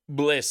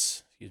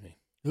Bliss. Excuse me.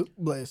 Oop,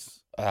 Bliss.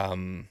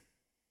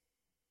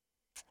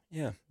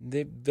 Yeah,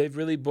 they've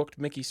really booked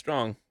Mickey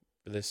strong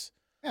for this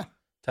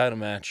title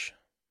match.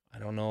 I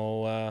don't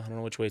know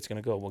which way it's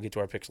gonna go. We'll get to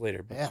our picks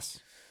later. But, Yes.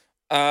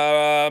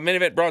 main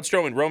event: Braun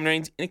Strowman, Roman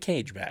Reigns in a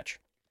cage match.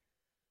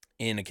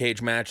 In a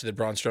cage match, that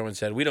Braun Strowman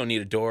said, "We don't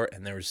need a door,"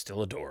 and there was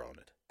still a door on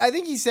it. I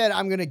think he said,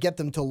 I'm going to get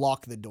them to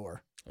lock the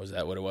door. Was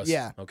that what it was?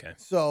 Yeah. Okay.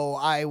 So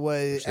I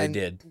was. Which they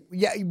did.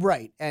 Yeah,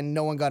 right. And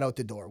no one got out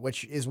the door,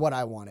 which is what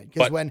I wanted.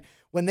 Because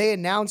when they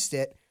announced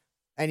it,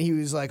 and he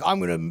was like, "I'm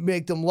gonna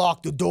make them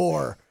lock the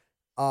door."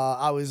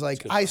 I was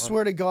like, I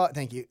swear to God,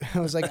 thank you.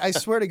 I was like, I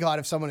swear to God,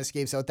 if someone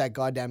escapes out that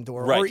goddamn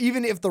door, Right. or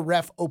even if the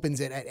ref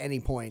opens it at any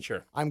point,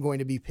 Sure. I'm going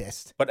to be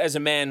pissed. But as a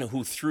man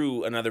who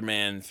threw another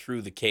man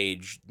through the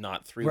cage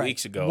not 3 Right.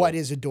 weeks ago, What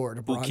is a door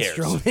to who Braun cares?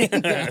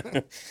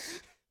 Strowman?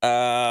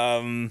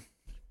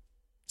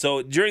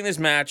 So during this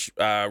match,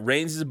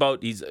 Reigns is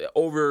he's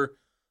over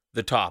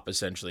the top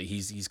essentially.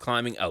 He's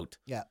climbing out.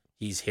 Yeah.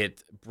 He's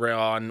hit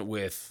Braun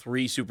with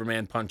 3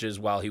 Superman punches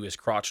while he was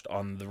crouched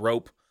on the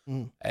rope,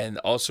 and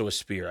also a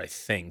spear, I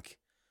think.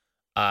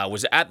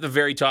 Was at the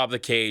very top of the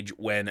cage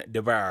when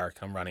DeBar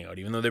come running out,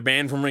 even though they're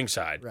banned from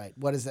ringside. Right.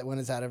 What is that? When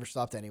has that ever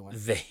stopped anyone?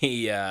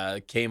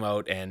 They came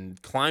out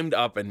and climbed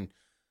up and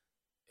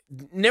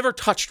never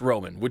touched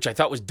Roman, which I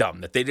thought was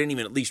dumb, that they didn't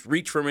even at least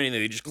reach for him.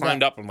 Anything. They just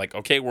climbed up and like,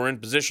 okay, we're in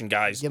position,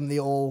 guys. Give him the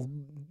old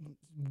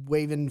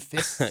waving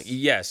fists.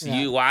 Yes,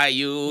 Yeah.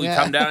 you Yeah.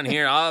 come down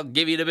here, I'll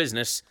give you the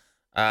business.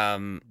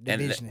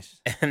 Business.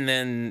 And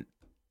then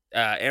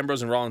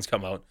Ambrose and Rollins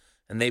come out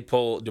and they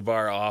pull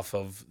DeBar off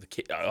of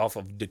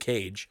the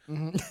cage.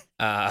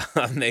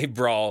 And they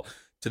brawl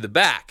to the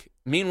back.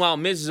 Meanwhile,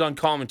 Miz is on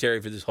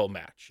commentary for this whole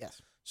match.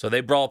 Yes. So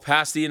they brawl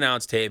past the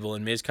announce table,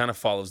 and Miz kind of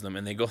follows them,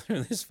 and they go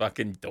through this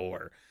fucking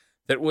door.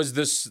 That was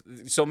this.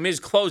 So Miz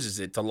closes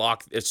it to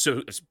lock,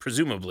 so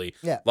presumably,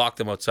 lock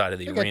them outside of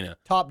the arena.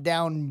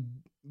 Top-down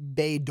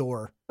bay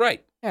door.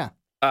 Right. Yeah.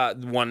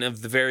 One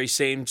of the very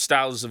same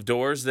styles of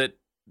doors that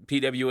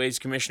PWA's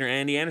Commissioner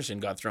Andy Anderson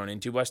got thrown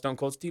into by Stone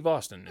Cold Steve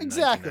Austin. In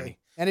Exactly.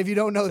 And if you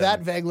don't know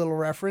that vague little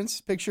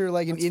reference, picture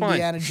like an That's fine.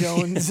 Indiana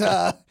Jones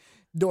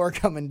door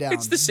coming down.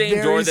 It's the same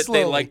very door that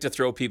slowly. they like to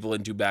throw people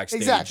into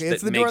backstage. Exactly.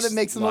 It's the door that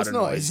makes the a lot most of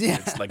noise. Yeah.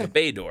 It's like a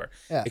bay door.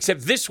 Yeah.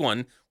 Except this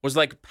one was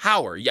like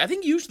power. I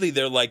think usually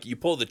they're like you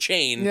pull the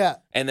chain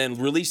and then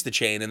release the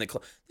chain. And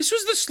this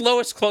was the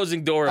slowest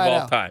closing door of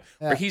all time.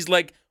 Yeah. Where he's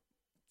like,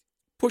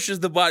 pushes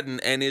the button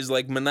and is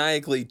like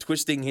maniacally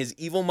twisting his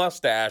evil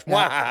mustache. Yeah.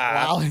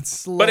 Wow, it's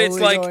slowly But it's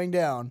like going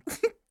down.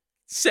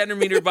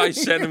 centimeter by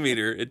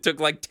centimeter. It took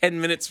like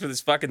 10 minutes for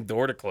this fucking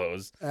door to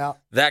close. Yeah.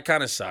 That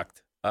kind of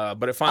sucked.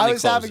 But it finally I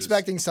was half closes.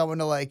 expecting someone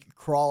to like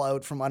crawl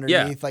out from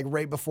underneath, like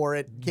right before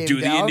it came Do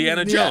down. the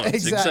Indiana Yeah,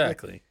 Jones.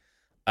 exactly.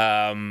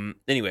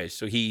 Anyway,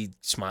 so he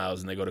smiles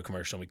and they go to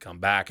commercial and we come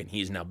back and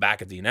he's now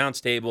back at the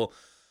announce table.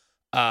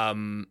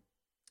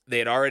 They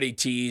had already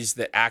teased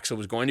that Axel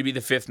was going to be the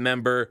 5th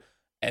member,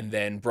 and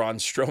then Braun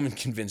Strowman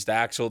convinced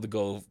Axel to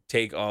go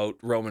take out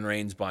Roman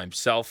Reigns by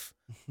himself.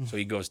 So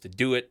he goes to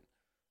do it.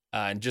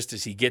 And just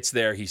as he gets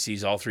there, he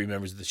sees all 3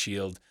 members of the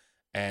Shield.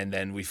 And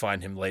then we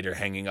find him later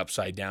hanging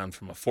upside down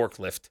from a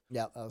forklift.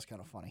 Yeah, that was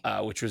kind of funny.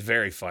 Which was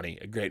very funny,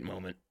 a great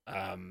moment.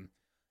 And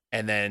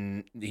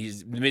then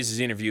Miz is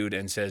interviewed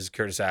and says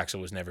Curtis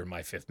Axel was never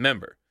my 5th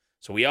member.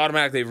 So we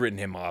automatically have written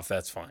him off.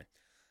 That's fine.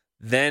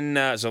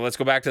 Then, so let's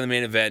go back to the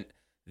main event.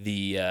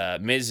 The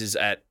Miz is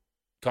at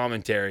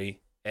commentary,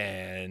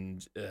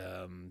 and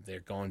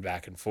they're going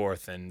back and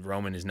forth. And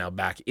Roman is now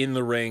back in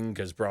the ring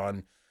because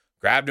Braun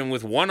grabbed him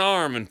with one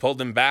arm and pulled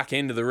him back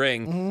into the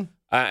ring.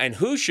 And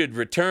who should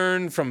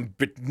return from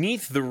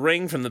beneath the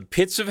ring from the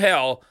pits of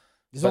hell?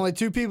 There's only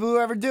 2 people who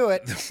ever do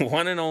it. The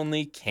one and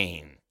only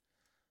Kane,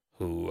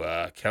 who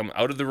come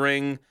out of the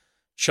ring,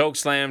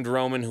 chokeslammed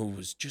Roman, who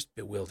was just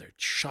bewildered,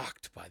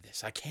 shocked by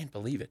this. I can't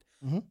believe it.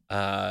 2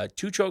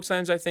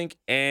 chokeslams, I think,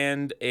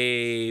 and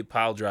a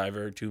pile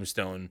driver,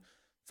 tombstone,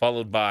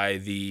 followed by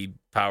the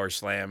power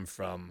slam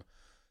from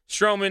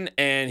Strowman,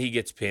 and he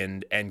gets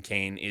pinned, and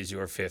Kane is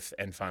your 5th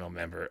and final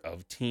member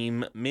of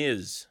Team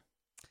Miz.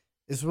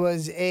 This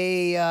was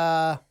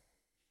a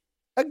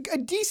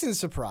decent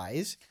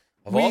surprise.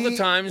 Of all the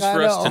times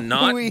for us to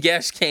not We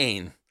guess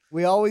Kane,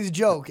 we always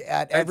joke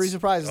at every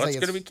surprise. It's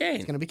going to be Kane.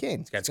 It's going to be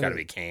Kane. It's got to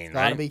be Kane, It's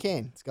got to right? be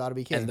Kane. It's got to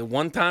be Kane. And the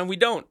one time we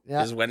don't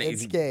is when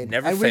it's it Kane.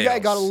 never and fails. we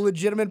got a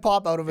legitimate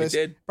pop out of It us.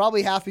 did.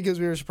 Probably half because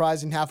we were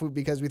surprised and half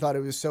because we thought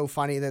it was so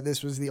funny that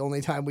this was the only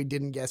time we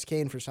didn't guess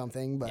Kane for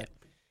something. But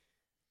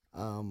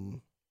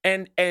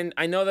And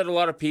I know that a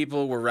lot of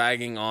people were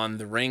ragging on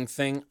the ring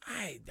thing.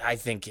 I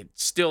think it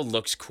still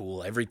looks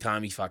cool every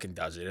time he fucking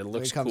does it. It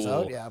looks comes cool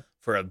out, yeah.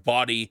 for a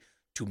body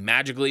to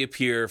magically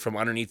appear from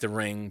underneath the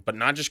ring, but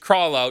not just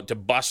crawl out to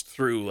bust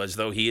through as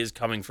though he is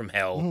coming from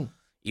hell,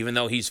 even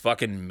though he's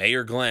fucking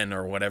Mayor Glenn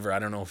or whatever. I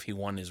don't know if he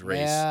won his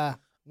race. yeah,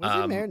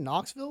 was it Mayor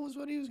Knoxville was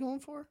what he was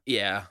going for?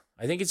 Yeah.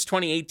 I think it's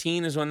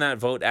 2018 is when that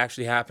vote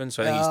actually happened,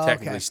 so I think he's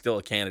technically still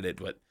a candidate,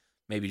 but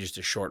maybe just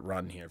a short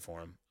run here for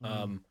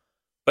him.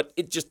 But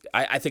it just,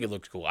 I think it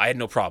looked cool. I had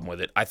no problem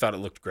with it. I thought it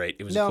looked great.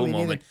 It was a cool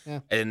moment. Yeah.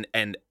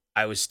 And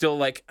I was still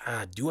like,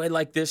 do I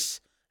like this?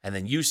 And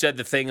then you said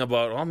the thing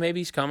about, oh, maybe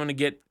he's coming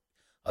to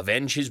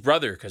avenge his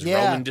brother because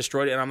Roman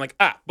destroyed it. And I'm like,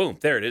 boom,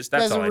 there it is.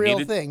 That's all I needed. That's a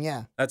real thing,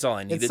 yeah. That's all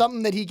I needed. It's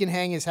something that he can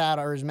hang his hat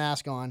or his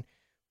mask on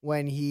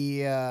when he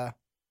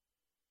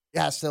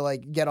has to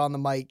like get on the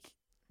mic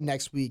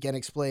next week and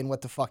explain what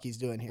the fuck he's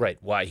doing here. Right,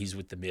 why he's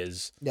with the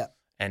Miz. Yeah.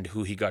 and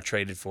who he got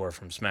traded for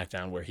from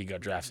SmackDown, where he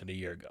got drafted a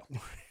year ago.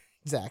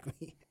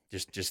 Exactly.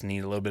 Just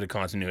need a little bit of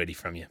continuity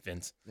from you,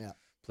 Vince. Yeah.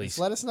 Please Just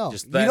let us know.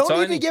 Just- You that's don't all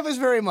I need to need. give us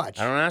very much.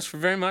 I don't ask for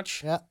very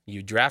much. Yeah.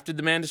 You drafted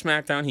the man to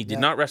SmackDown. He did Yeah.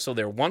 not wrestle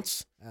there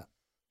once. Yeah.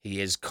 He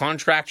is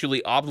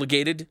contractually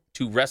obligated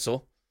to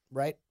wrestle.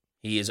 Right?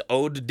 He is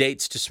owed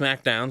dates to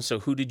SmackDown. So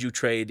who did you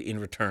trade in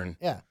return?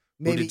 Yeah.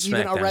 Maybe did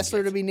even a SmackDown wresler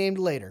give? to be named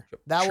later.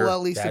 That Sure, will at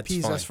least that's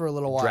appease fine. us for a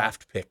little while.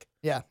 Draft pick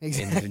Yeah, in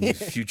exactly.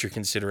 future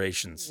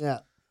considerations.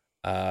 Yeah.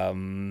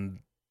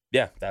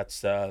 Yeah,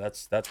 that's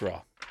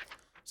Raw.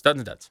 Studs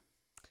and duds.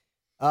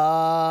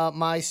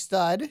 My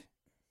stud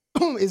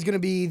is going to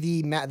be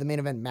the main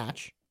event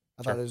match.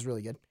 I thought Sure. it was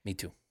really good. Me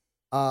too.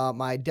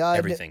 My dud.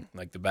 Everything,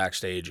 like the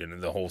backstage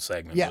and the whole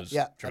segment Yeah, was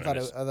yeah.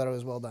 tremendous. I thought it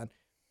was well done.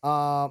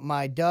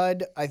 My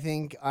dud, I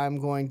think I'm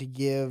going to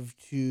give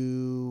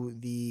to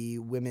the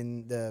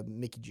women, the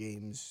Mickey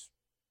James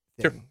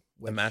thing. Sure. The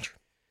which- match.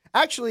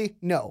 Actually,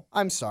 no.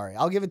 I'm sorry.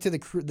 I'll give it to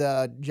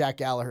the Jack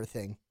Gallagher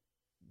thing,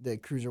 the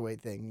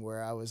cruiserweight thing,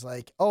 where I was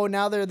like, oh,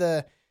 now they're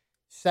the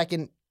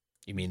second.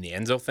 You mean the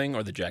Enzo thing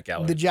or the Jack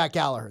Gallagher? The Jack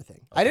Gallagher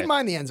thing. I Okay. didn't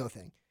mind the Enzo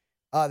thing.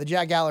 The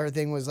Jack Gallagher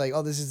thing was like,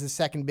 oh, this is the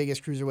second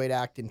biggest cruiserweight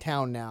act in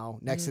town now,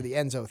 next to the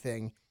Enzo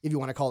thing, if you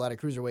want to call that a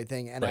cruiserweight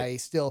thing. And Right. I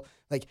still,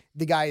 like,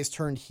 the guy has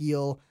turned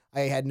heel.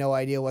 I had no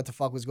idea what the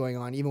fuck was going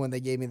on. Even when they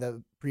gave me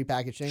the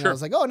prepackaged thing, Sure. I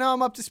was like, oh, now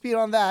I'm up to speed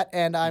on that,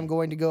 and I'm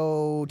going to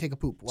go take a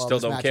poop while Still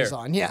this don't match care. is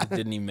on. Yeah. It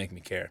didn't even make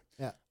me care.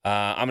 Yeah.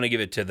 I'm gonna give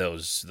it to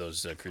those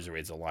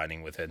cruiserweights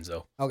aligning with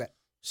Enzo. Okay.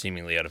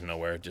 Seemingly out of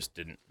nowhere, it just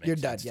didn't make You're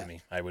sense done, yeah. to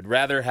me. I would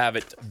rather have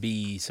it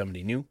be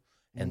somebody new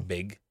Mm. and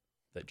big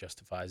that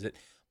justifies it.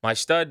 My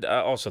stud,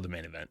 also the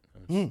main event.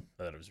 I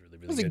thought it was really,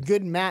 It really was a good.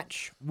 good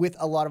match with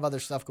a lot of other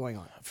stuff going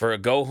on. For a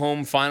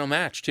go-home final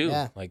match, too.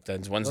 Yeah. Like,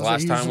 when's the Those are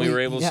last time we usually- were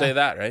able to yeah. say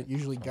that, right?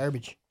 Usually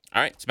garbage.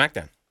 All right,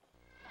 SmackDown.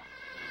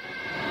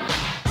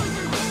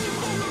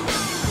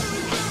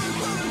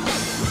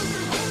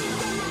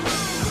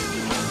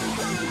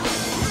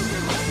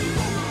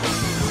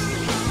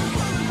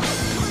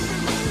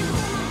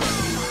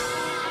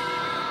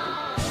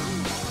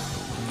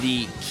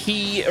 The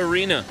Key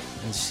Arena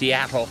in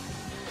Seattle,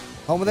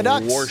 Home of the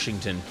Ducks.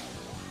 Washington.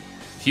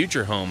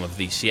 Future home of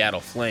the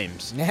Seattle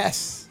Flames.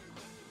 Yes.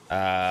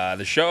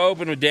 The show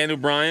opened with Daniel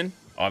Bryan,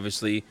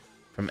 obviously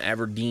from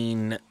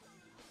Aberdeen,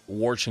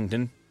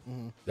 Washington.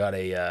 Got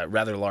a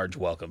rather large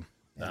welcome.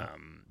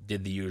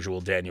 Did the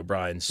usual Daniel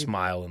Bryan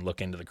smile and look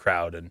into the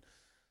crowd and,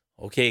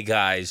 okay,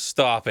 guys,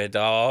 stop it.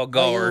 Oh, You've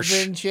gosh.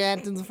 been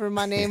chanting for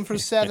my name for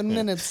 7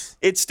 minutes.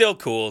 It's still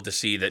cool to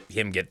see that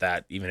him get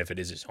that, even if it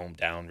is his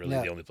hometown, really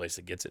Yeah. the only place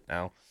that gets it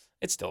now.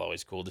 It's still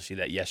always cool to see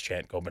that yes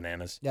chant go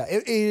bananas. Yeah,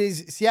 it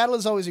is. Seattle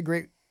is always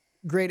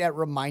great at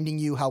reminding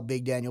you how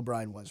big Daniel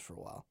Bryan was for a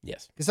while.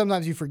 Yes. Because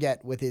sometimes you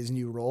forget with his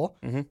new role,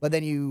 but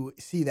then you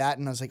see that,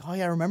 and I was like, oh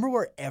yeah, remember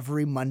where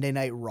every Monday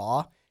Night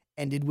Raw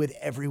ended with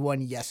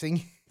everyone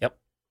yesing? Yep.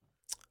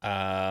 He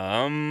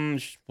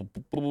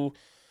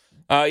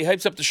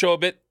hypes up the show a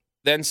bit,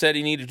 then said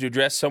he needed to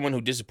address someone who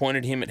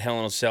disappointed him at Hell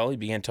in a Cell. He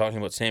began talking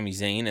about Sami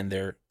Zayn and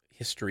their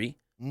history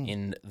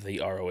in the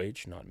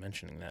ROH, not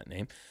mentioning that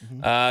name.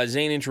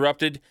 Zayn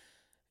interrupted.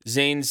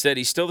 Zayn said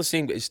he's still the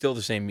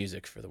same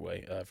music for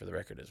the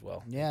record as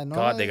well. Yeah, no,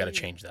 God, they got to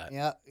change that.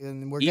 Yeah,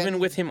 and we're Even getting,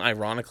 with him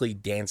ironically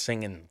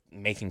dancing and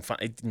making fun.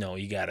 No,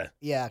 you gotta.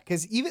 yeah,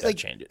 because even Gotta like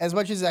change it. as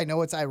much as I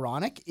know it's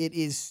ironic, it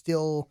is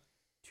still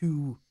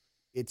too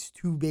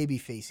baby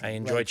facey. I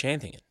enjoy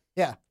chanting it.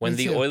 Yeah, When me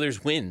the too.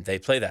 Oilers win, they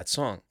play that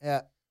song.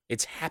 Yeah,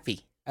 It's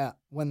happy.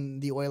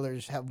 when the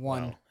Oilers have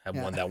won. Wow, have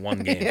Yeah. won that one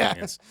game. Yeah.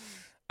 Yes.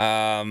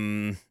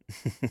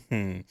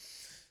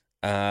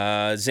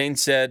 Zayn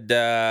said,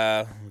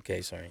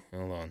 okay, sorry,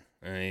 hold on.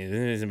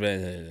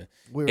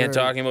 We Can't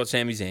talking about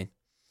Sami Zayn.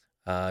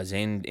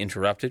 Zayn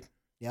interrupted.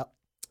 Yep.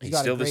 He's got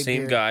a still the great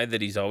same beard. guy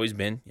that he's always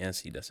been. Yes,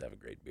 he does have a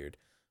great beard.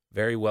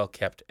 Very well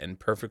kept and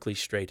perfectly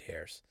straight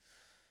hairs.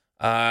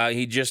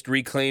 He just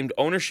reclaimed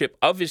ownership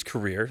of his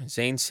career.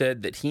 Zayn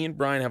said that he and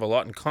Bryan have a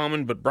lot in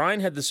common, but Bryan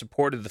had the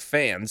support of the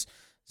fans.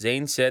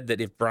 Zayn said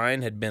that if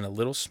Bryan had been a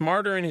little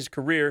smarter in his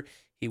career,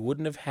 he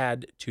wouldn't have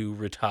had to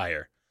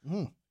retire,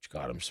 which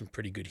got him some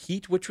pretty good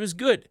heat, which was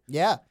good.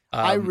 Yeah.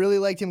 I Um, really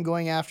liked him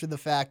going after the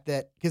fact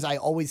that, because I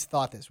always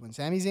thought this when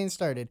Sami Zayn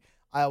started,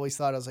 I always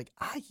thought, I was like,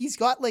 he's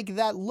got like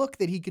that look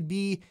that he could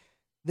be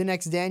the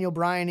next Daniel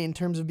Bryan in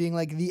terms of being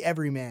like the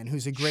everyman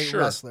who's a great Sure.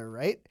 wrestler,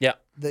 right? Yeah.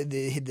 The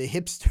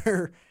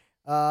hipster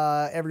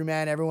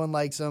everyman, everyone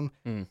likes him.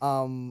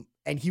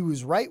 And he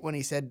was right when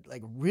he said,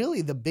 like,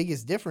 really the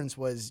biggest difference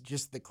was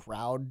just the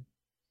crowd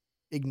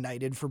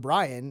ignited for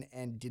Bryan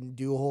and didn't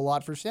do a whole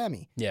lot for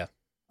Sammy. Yeah.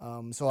 So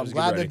I'm was good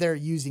glad writing. that they're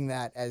using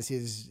that as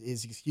his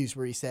excuse,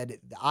 where he said,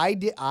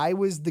 I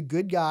was the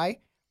good guy.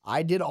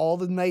 I did all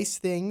the nice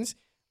things.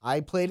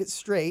 I played it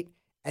straight.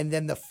 And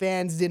then the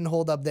fans didn't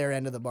hold up their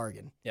end of the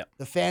bargain. Yeah.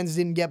 The fans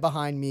didn't get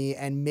behind me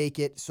and make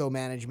it so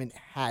management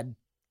had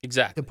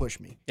Exactly. to push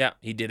me. Yeah,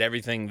 he did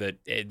everything that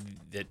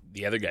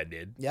the other guy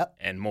did Yep.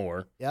 and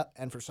more. Yep.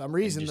 And for some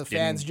reason, the just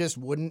fans didn't- just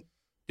wouldn't.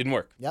 Didn't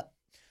work. Yep.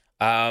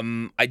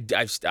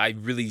 I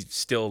really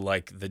still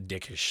like the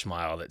dickish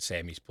smile that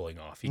Sammy's pulling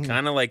off. He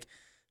kind of like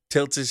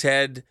tilts his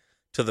head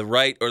to the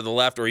right or the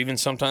left, or even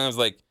sometimes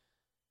like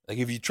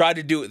if you try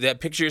to do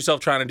that, picture yourself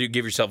trying to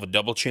give yourself a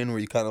double chin where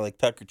you kind of like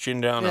tuck your chin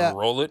down and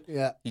roll it.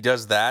 Yeah. He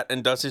does that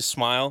and does his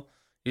smile.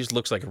 He just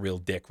looks like a real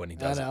dick when he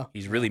does it. know.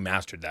 He's really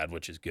mastered that,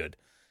 which is good.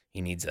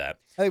 He needs that.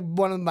 I think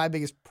one of my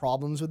biggest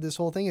problems with this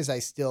whole thing is I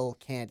still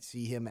can't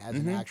see him as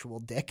an actual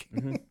dick.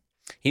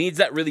 He needs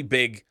that really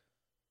big,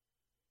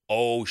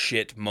 oh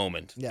shit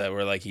moment Yeah. that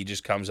where like he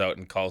just comes out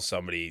and calls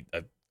somebody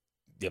a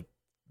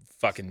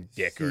fucking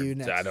dick See or you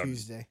next I don't.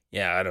 Tuesday.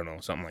 Yeah, I don't know,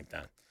 something like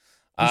that.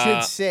 You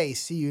should say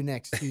 "See you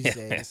next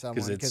Tuesday" to someone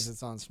 'cause because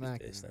it's on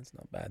SmackDown, That's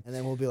not bad. and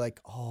then we'll be like,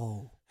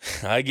 "Oh,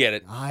 I get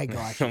it. I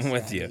got you." I'm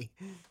with you. Sammy."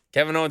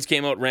 Kevin Owens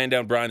came out, ran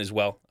down Bryan as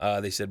well.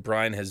 They said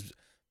Bryan has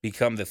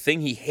become the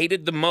thing he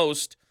hated the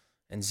most,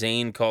 and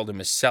Zayn called him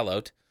a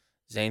sellout.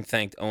 Zayn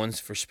thanked Owens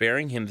for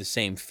sparing him the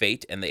same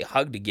fate, and they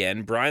hugged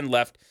again. Bryan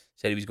left,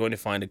 said he was going to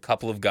find a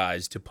couple of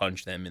guys to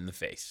punch them in the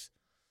face.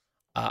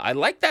 I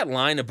like that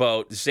line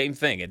about the same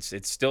thing. It's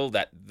still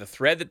that the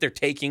thread that they're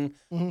taking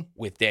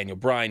with Daniel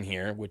Bryan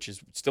here, which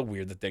is still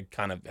weird that they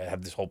kind of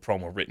have this whole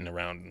promo written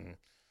around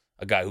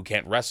a guy who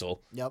can't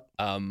wrestle. Yep.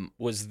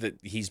 Was that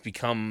he's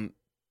become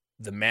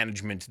the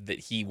management that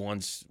he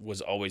once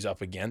was always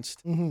up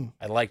against.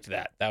 I liked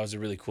that. That was a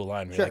really cool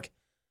line. Where you're Sure. like,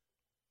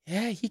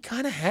 yeah, he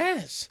kind of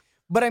has.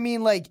 But I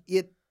mean, like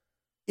it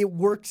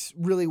works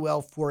really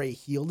well for a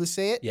heel to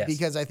say it. Yes.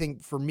 Because I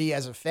think for me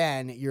as a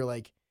fan, you're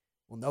like,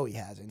 well, no, he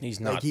hasn't. He's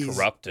Like, not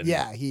corrupt and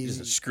he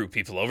doesn't screw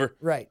people over.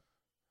 right.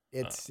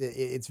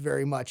 It's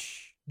very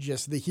much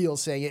just the heel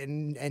saying it,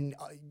 and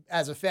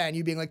as a fan,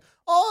 you being like,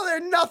 oh,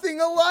 they're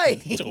nothing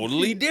alike.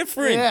 Totally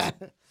different.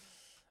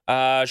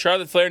 Yeah.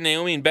 Charlotte Flair,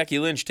 Naomi, and Becky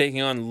Lynch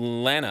taking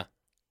on Lana,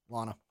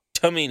 Lana,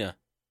 Tamina,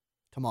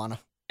 Tamana,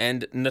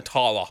 and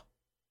Natalia.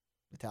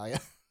 Natalia.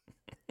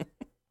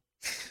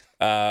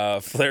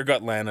 Flair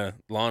got Lana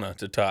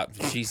to top.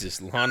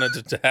 Jesus, Lana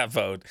to tap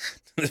out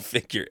the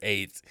figure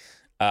 8.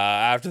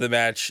 After the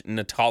match,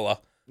 Natalia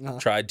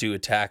tried to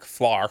attack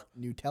Flair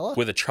Nutella?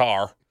 with a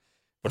char,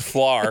 but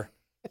Flair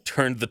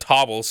turned the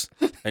tobbles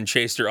and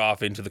chased her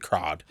off into the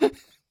crowd.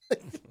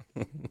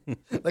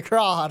 The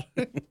crowd.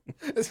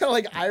 It's kind of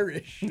like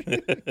Irish.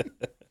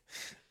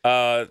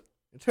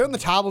 Turn the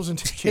towels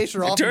and chase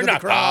her off Turn into the the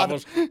crowd.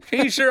 tobbles,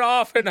 chase her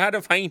off and had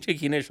a pint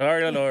in his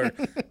Charlotte.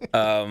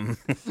 Or,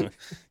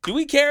 do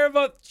we care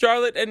about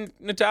Charlotte and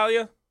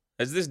Natalia?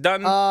 Has this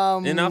done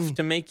enough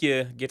to make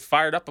you get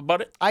fired up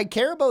about it? I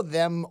care about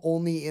them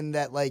only in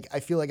that, like,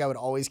 I feel like I would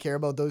always care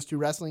about those two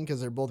wrestling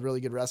because they're both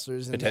really good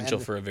wrestlers. And, Potential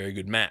for a very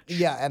good match.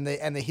 Yeah, and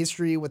the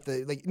history with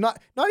the, like, not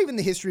even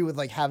the history with,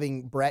 like,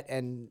 having Brett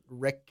and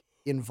Rick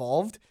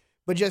involved,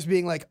 but just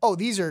being like, oh,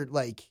 these are,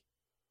 like,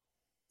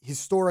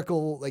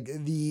 historical, like,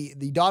 the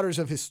daughters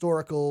of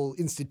historical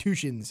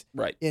institutions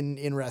Right.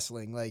 in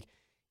wrestling. Like,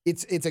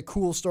 it's a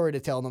cool story to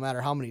tell no matter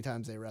how many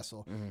times they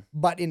wrestle. Mhm.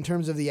 But in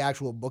terms of the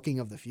actual booking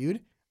of the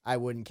feud, I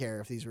wouldn't care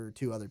if these were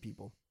two other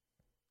people.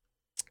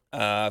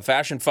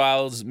 Fashion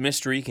Files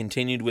mystery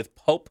continued with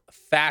Pope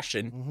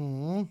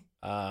Fashion.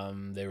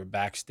 Mm-hmm. They were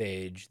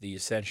backstage. The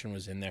Ascension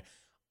was in there.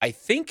 I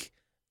think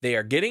they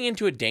are getting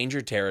into a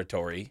danger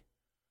territory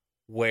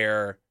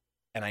where,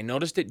 and I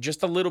noticed it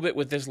just a little bit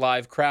with this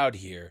live crowd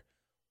here,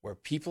 where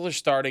people are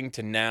starting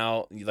to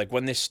now, like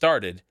when this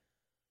started,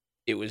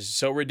 it was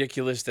so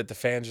ridiculous that the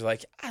fans are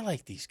like, I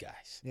like these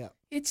guys. Yeah.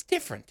 It's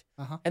different.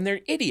 Uh-huh. And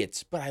they're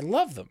idiots, but I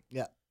love them.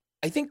 Yeah.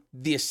 I think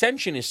the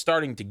Ascension is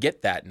starting to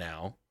get that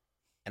now.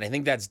 And I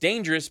think that's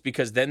dangerous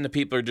because then the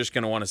people are just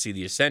going to want to see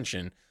the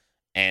Ascension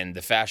and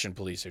the fashion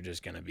police are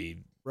just going to be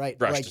Right.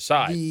 brushed like,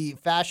 aside. The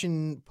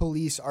fashion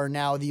police are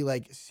now the,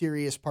 like,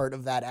 serious part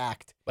of that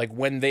act. Like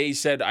when they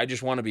said, I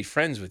just want to be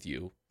friends with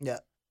you, Yeah.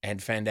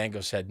 and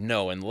Fandango said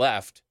no and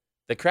left,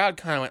 the crowd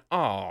kind of went,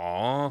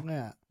 "Aw."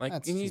 Yeah. Like,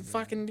 that's and you too bad.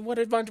 fucking, what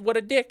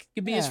a dick.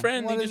 You be his Yeah,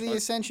 friend. What He did just the went-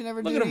 Ascension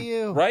ever Look do at to him,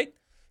 you? right?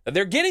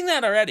 They're getting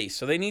that already,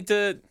 so they need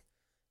to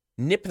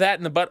nip that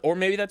in the butt, or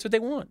maybe that's what they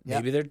want.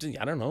 Yeah. Maybe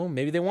I don't know,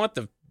 maybe they want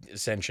the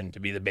Ascension to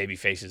be the baby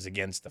faces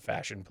against the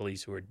fashion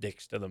police who are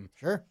dicks to them.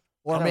 Sure.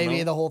 I Or don't maybe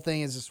know. the whole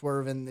thing is a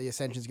swerve and the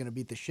Ascension's going to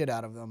beat the shit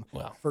out of them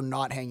Well, for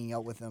not hanging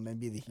out with them and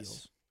be the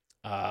heels.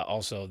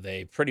 also,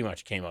 they pretty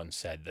much came out and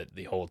said that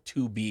the whole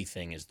 2B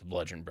thing is the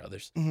Bludgeon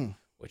Brothers, Mhm.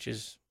 which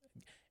is,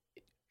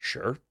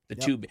 sure, the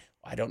Yep. 2B.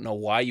 I don't know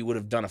why you would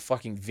have done a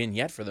fucking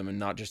vignette for them and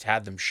not just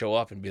had them show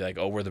up and be like,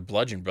 oh, we're the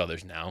Bludgeon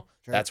Brothers now.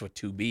 Sure. That's what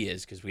 2B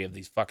is because we have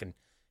these fucking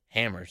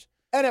hammers.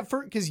 And at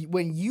first, because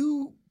when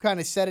you kind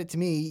of said it to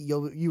me,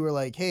 you were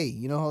like, hey,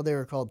 you know how they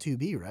were called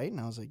 2B, right? And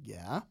I was like,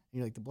 yeah. And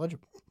you're like,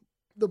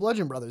 the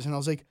Bludgeon Brothers. And I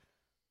was like,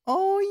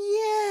 oh,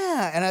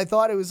 yeah. And I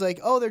thought it was like,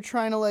 oh, they're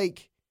trying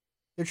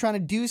to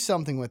do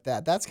something with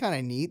that. That's kind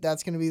of neat.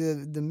 That's going to be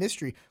the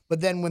mystery. But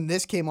then when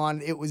this came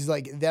on, it was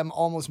like them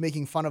almost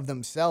making fun of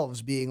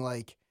themselves, being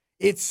like,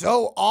 it's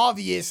so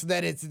obvious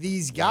that it's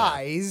these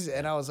guys.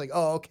 And I was like,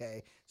 oh,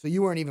 okay. So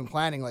you weren't even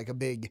planning like a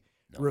big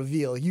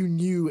reveal. You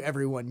knew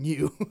everyone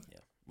knew.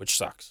 Which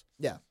sucks.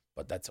 Yeah.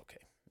 But that's okay.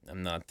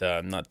 I'm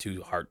not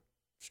too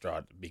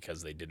heart-distraught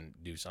because they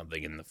didn't do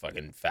something in the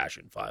fucking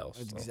fashion files.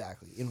 So.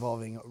 Exactly.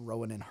 Involving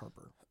Rowan and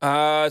Harper.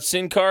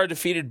 Sin Cara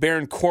defeated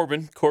Baron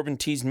Corbin. Corbin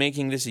teased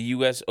making this a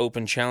U.S.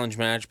 Open challenge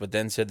match, but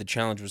then said the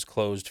challenge was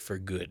closed for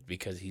good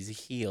because he's a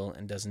heel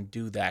and doesn't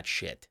do that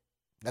shit.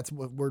 That's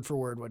word for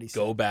word what he said.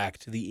 Go back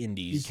to the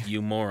indies,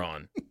 you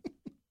moron.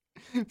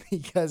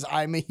 Because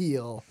I'm a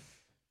heel.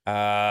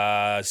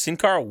 Sin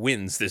Cara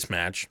wins this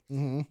match.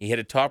 Mm-hmm. He hit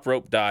a top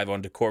rope dive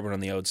onto Corbin on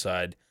the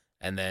outside,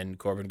 and then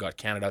Corbin got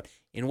counted out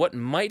in what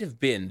might have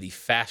been the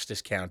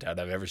fastest count out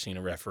I've ever seen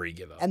a referee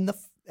give out. And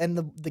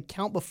the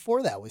count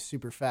before that was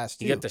super fast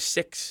too. He got the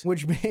 6.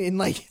 Which in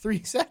like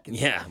 3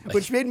 seconds. Yeah.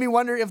 Which made me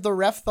wonder if the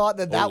ref thought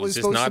that Oh, was is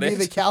this supposed to not be it?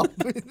 the count.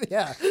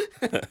 Yeah.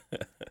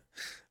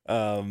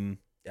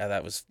 Yeah,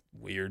 that was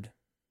weird.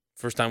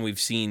 First time we've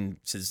seen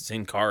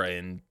Sin Cara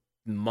in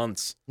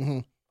months,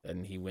 Mhm.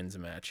 and he wins a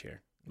match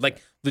here.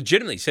 Like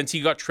legitimately, since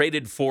he got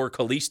traded for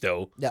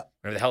Kalisto, Yeah.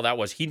 whatever the hell that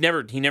was, he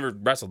never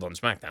wrestled on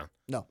SmackDown.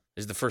 No.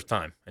 This is the first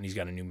time, and he's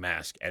got a new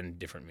mask and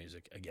different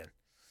music again.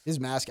 His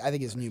mask, I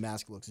think his new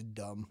mask looks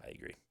dumb. I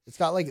agree. It's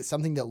got like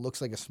something that looks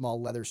like a small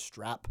leather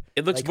strap.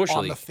 It looks like,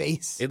 bushily. on the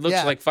face. It looks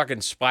Yeah. like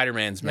fucking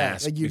Spider-Man's Yeah,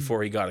 mask like you-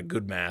 before he got a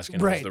good mask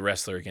and was Right. the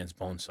wrestler against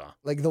Bonesaw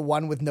like the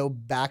one with no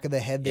back of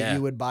the head that Yeah.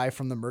 you would buy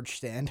from the merch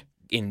stand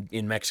in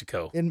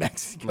Mexico. in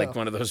Mexico. Like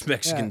one of those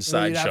Mexican where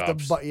side you'd have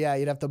shops. To,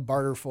 you'd have to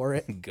barter for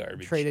it.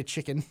 Garbage. Trade a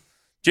chicken.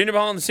 Jinder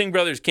Mahal and the Singh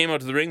brothers came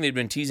out to the ring. They'd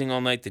been teasing all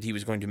night that he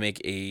was going to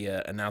make a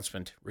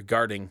announcement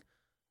regarding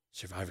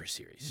Survivor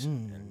Series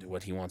and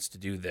what he wants to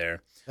do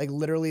there. Like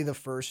literally the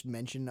first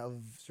mention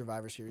of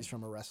Survivor Series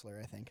from a wrestler,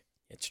 I think.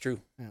 It's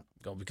true. Yeah.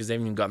 Go, because they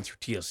haven't even gotten through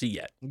TLC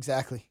yet.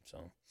 Exactly.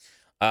 So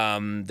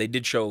they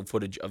did show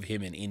footage of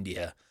him in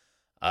India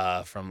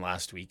from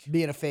last week.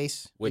 Being a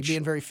face. Which-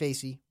 being very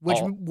facey. Which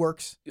all-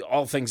 works.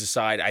 All things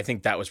aside, I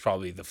think that was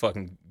probably the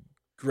fucking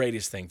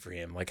greatest thing for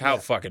him. Like, how Yeah.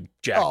 fucking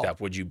jacked Oh,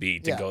 up would you be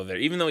to yeah. go there?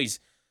 Even though he's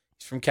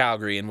from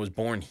Calgary and was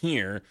born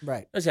here,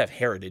 Right. does have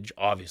heritage,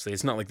 obviously.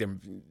 It's not like they're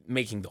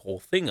making the whole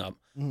thing up,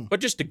 Mhm. but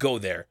just to go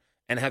there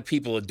and have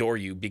people adore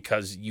you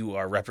because you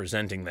are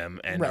representing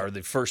them and Right. are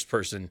the first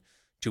person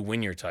to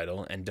win your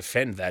title and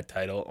defend that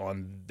title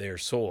on their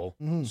soil.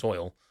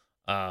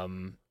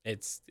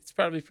 It's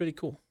probably pretty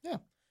cool. Yeah.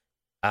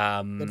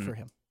 Um, Good for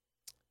him.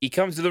 He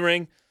comes to the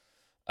ring,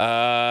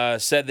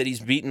 said that he's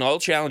beaten all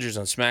challengers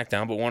on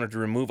SmackDown, but wanted to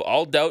remove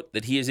all doubt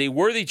that he is a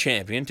worthy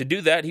champion. To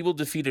do that, he will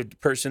defeat a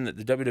person that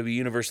the WWE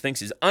Universe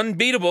thinks is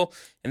unbeatable,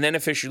 and then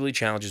officially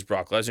challenges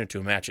Brock Lesnar to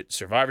a match at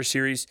Survivor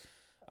Series.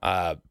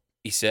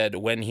 He said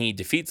when he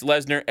defeats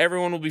Lesnar,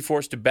 everyone will be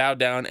forced to bow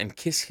down and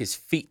kiss his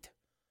feet.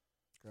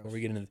 Before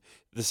we get into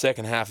the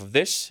second half of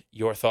this,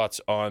 your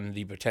thoughts on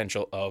the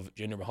potential of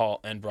Jinder Mahal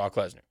and Brock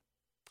Lesnar?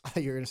 I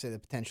thought you were going to say the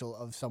potential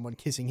of someone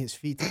kissing his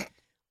feet.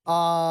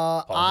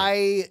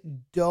 I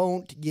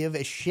don't give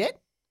a shit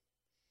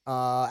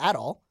at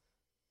all.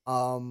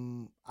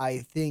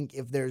 I think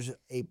if there's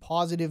a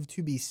positive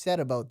to be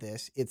said about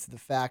this, it's the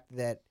fact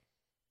that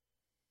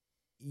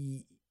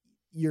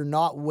you're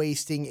not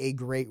wasting a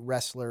great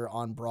wrestler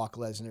on Brock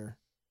Lesnar,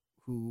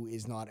 who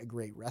is not a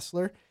great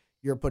wrestler.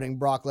 You're putting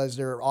Brock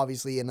Lesnar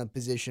obviously in a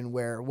position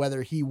where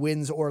whether he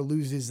wins or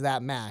loses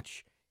that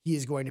match, he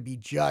is going to be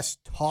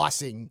just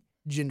tossing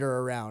Jinder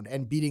around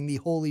and beating the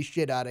holy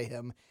shit out of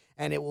him.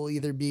 And it will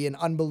either be an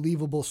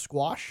unbelievable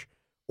squash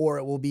or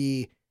it will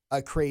be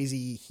a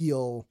crazy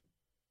heel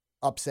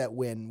upset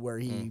win where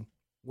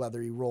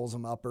whether he rolls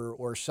him up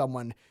or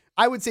someone.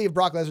 I would say if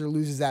Brock Lesnar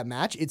loses that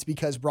match, it's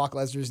because Brock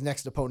Lesnar's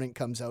next opponent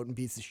comes out and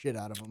beats the shit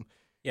out of him.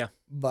 Yeah.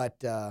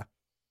 But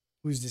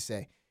who's to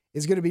say?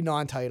 It's going to be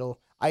non-title.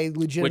 I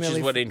legitimately... Which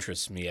is what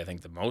interests me, I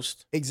think, the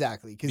most.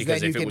 Exactly, because Because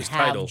then if you it can was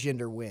have title-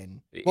 Jinder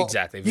win.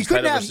 Exactly, if You it's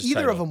couldn't title have versus either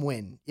of title. them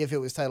win if it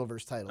was title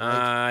versus title. Like,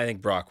 I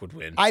think Brock would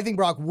win. I think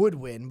Brock would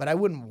win, but I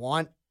wouldn't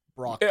want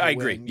Brock to I win.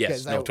 agree. Yes,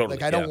 because no,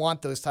 totally, I don't yeah.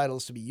 want those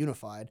titles to be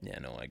unified. Yeah,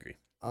 no, I agree.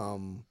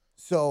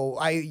 So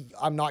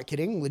I'm not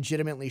kidding.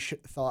 Legitimately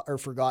thought or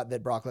forgot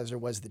that Brock Lesnar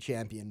was the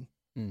champion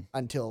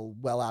until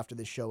well after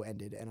the show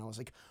ended, and I was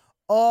like,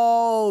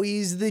 "Oh,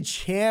 he's the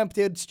champ.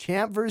 It's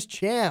champ versus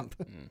champ."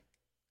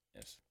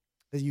 Yes.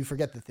 You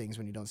forget the things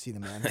when you don't see the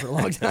man for a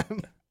long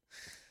time.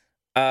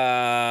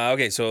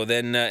 Okay, so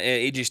then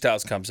AJ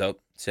Styles comes out,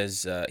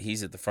 says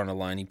he's at the front of the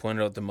line. He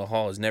pointed out that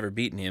Mahal has never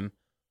beaten him.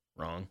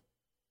 Wrong.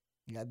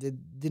 Yeah,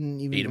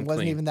 wasn't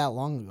clean. even that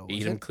long ago. Beat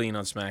Was him it? clean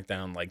on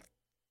SmackDown like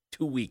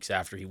 2 weeks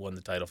after he won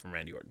the title from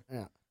Randy Orton.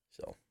 Yeah.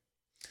 So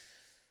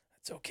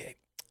that's okay.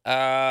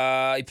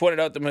 He pointed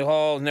out that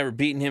Mahal has never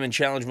beaten him and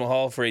challenged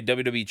Mahal for a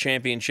WWE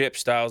Championship.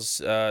 Styles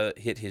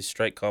hit his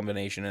strike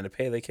combination and a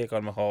Pele kick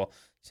on Mahal,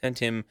 sent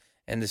him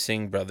and the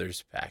Singh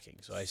brothers packing.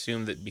 So I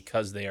assume that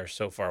because they are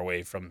so far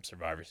away from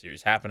Survivor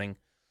Series happening,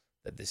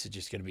 that this is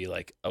just going to be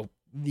like a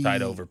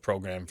tied over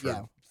program for 3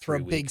 for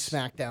a weeks. big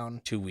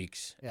SmackDown. 2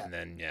 weeks, Yeah. and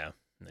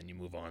then you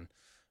move on.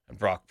 And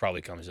Brock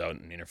probably comes out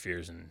and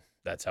interferes, and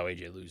that's how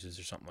AJ loses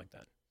or something like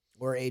that.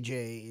 Or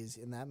AJ is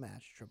in that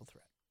match, triple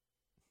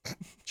threat.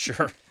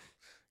 Sure.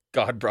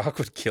 God, Brock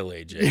would kill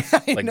AJ.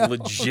 I Like, know.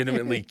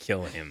 legitimately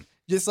kill him.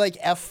 Just like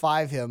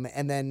F5 him,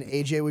 and then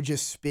AJ would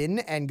just spin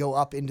and go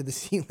up into the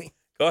ceiling.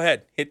 Go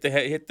ahead. Hit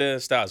the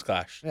Styles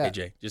Clash, Yeah.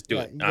 AJ. Just do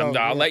Yeah, it. go, I'll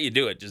yeah. let you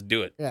do it. Just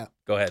do it. Yeah.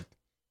 Go ahead.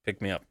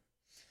 Pick me up.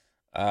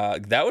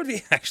 That would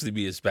actually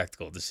be a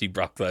spectacle to see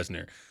Brock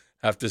Lesnar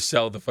have to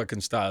sell the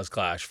fucking Styles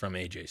Clash from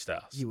AJ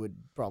Styles. He would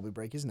probably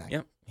break his neck.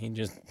 Yep. He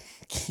just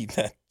keep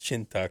that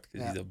chin tucked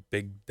because Yeah. he's a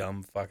big,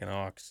 dumb fucking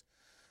ox.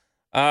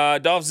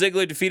 Dolph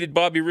Ziggler defeated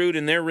Bobby Roode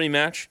in their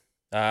rematch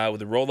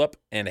with a roll-up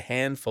and a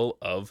handful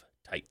of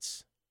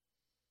tights.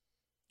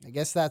 I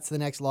guess that's the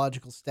next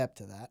logical step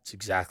to that. That's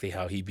exactly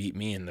how he beat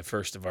me in the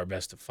first of our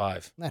best of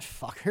 5. That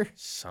fucker.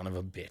 Son of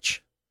a bitch.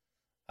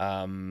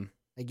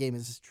 That game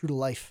is true to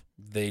life.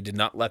 They did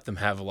not let them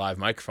have a live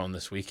microphone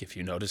this week, if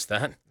you noticed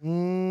that.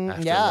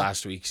 After Yeah.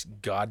 last week's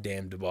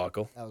goddamn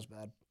debacle. That was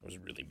bad. It was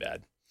really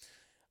bad.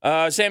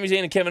 Sami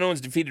Zayn and Kevin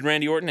Owens defeated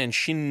Randy Orton and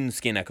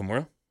Shinsuke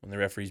Nakamura. When the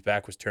referee's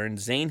back was turned,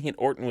 Zayn hit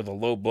Orton with a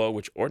low blow,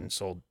 which Orton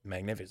sold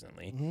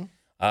magnificently. Mm-hmm.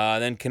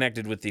 Then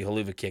connected with the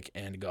Haluva kick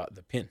and got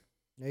the pin.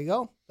 There you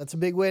go. That's a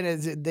big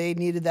win. They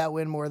needed that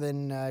win more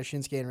than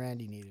Shinsuke and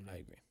Randy needed I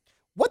it. agree.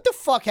 What the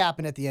fuck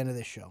happened at the end of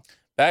this show?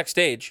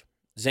 Backstage,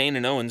 Zayn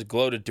and Owens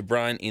gloated to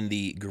Bryan in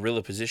the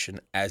gorilla position,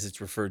 as it's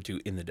referred to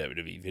in the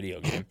WWE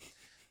video game,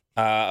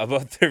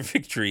 about their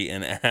victory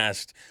and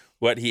asked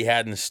what he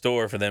had in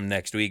store for them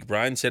next week.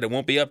 Bryan said it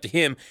won't be up to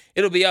him.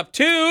 It'll be up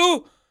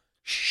to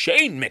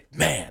Shane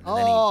McMahon. And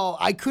then he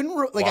I couldn't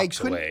walks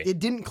away. It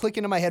didn't click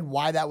into my head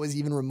why that was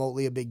even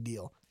remotely a big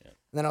deal. Yeah.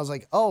 And then I was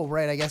like, oh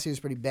right, I guess he was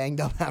pretty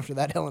banged up after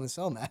that Hell in a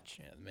Cell match.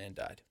 Yeah, the man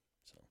died.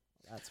 So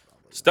That's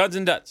probably studs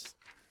and duds.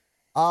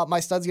 my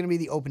stud's gonna be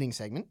the opening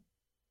segment.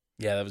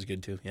 Yeah, that was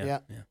good too. Yeah.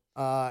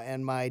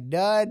 And my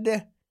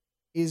dud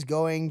is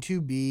going to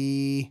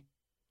be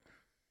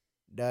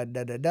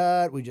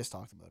dud. We just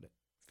talked about it.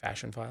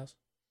 Fashion Files.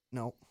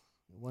 No.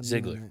 It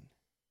wasn't Ziggler. doing it.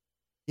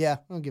 Yeah,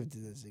 I'll give it to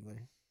the Ziggler.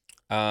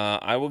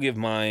 I will give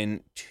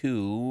mine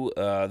to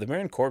the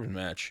Baron Corbin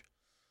match.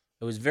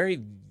 It was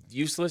very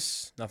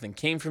useless. Nothing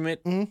came from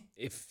it. Mhm.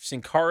 If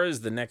Sin Cara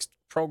is the next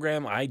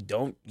program, I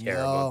don't care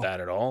about No. that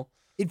at all.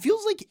 It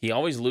feels like He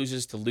always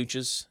loses to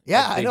Luchas.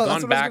 yeah, I They've know.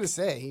 That's gone what I back was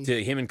gonna say.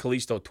 to him and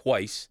Kalisto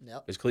twice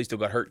Yep. because Kalisto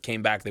got hurt,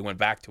 came back, they went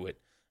back to it,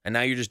 and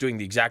now you're just doing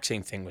the exact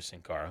same thing with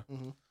Sin Cara.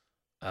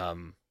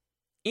 Mhm.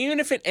 Even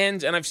if it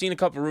ends, and I've seen a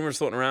couple rumors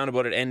floating around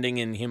about it ending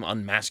in him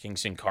unmasking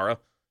Sin Cara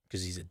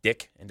because he's a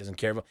dick and doesn't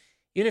care about.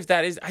 Even if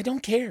that is, I don't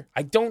care.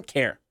 I don't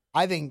care.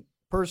 I think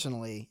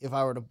personally, if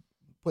I were to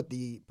put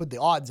the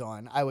odds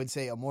on, I would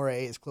say Amore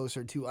is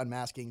closer to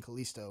unmasking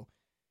Kalisto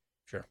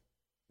Sure.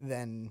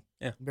 than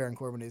Yeah. Baron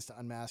Corbin is to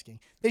unmasking.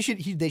 They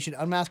should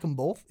unmask them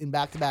both in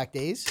back-to-back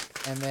days,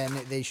 and then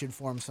they should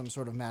form some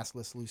sort of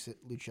maskless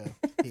lucha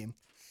team.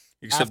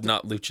 Except After-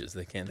 not Luchas.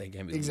 They can't be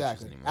the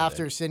Exactly. Luchas anymore.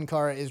 After Sin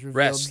Cara is revealed,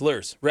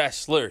 Wrestlers.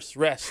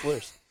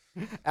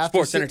 after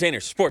Sports Sin-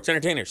 entertainers.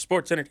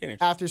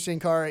 After Sin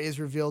Cara is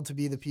revealed to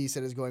be the piece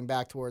that is going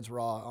back towards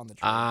Raw on the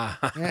train.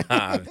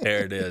 Ah,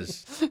 there it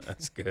is.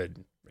 That's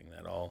good. Bring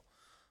that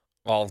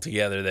all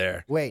together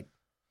there. Wait,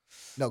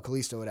 no,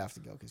 Kalisto would have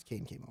to go because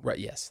Kane came over. Right,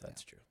 yes,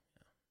 that's true.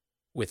 Yeah.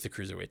 With the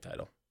Cruiserweight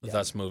title. With Yeah.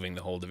 us moving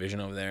the whole division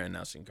over there, and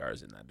now Sin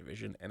Cara's in that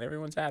division, and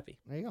everyone's happy.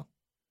 There you go.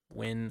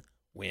 Win,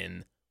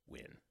 win,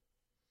 win.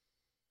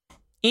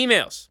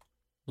 Emails.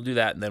 We'll do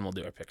that, and then we'll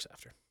do our picks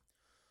after.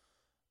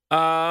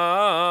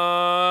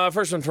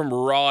 First one from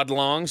Rod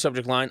Long,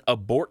 subject line,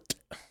 abort.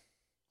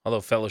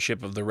 Hello,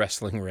 Fellowship of the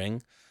Wrestling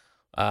Ring.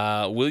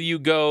 Will you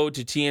go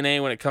to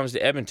TNA when it comes to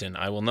Edmonton?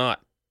 I will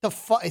not. The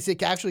fuck is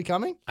it actually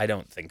coming? I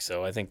don't think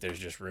so. I think there's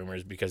just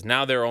rumors because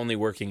now they're only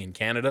working in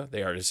Canada.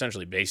 They are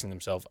essentially basing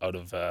themselves out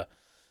of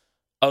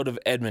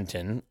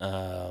Edmonton.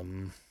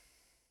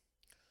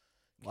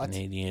 What?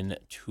 Canadian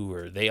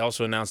tour. They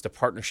also announced a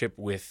partnership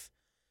with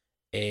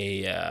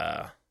a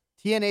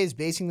TNA is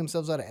basing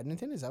themselves out of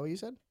Edmonton. Is that what you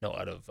said?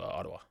 out of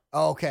Ottawa.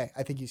 Oh, okay.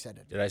 I think you said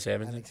it. Did I say I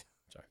Edmonton? think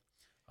so.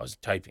 I was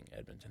typing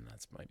Edmonton.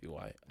 That might be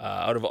why.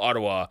 Out of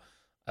Ottawa,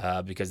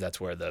 because that's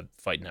where the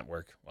Fight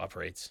Network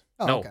operates.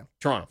 Oh, no, okay.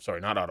 Toronto.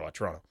 Sorry, not Ottawa.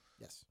 Toronto.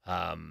 Yes.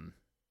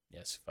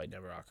 Yes, Fight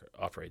Network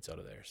operates out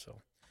of there.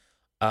 So,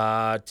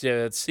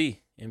 let's see.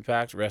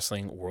 Impact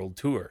Wrestling World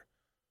Tour.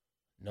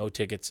 No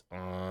tickets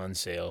on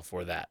sale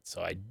for that.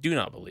 So I do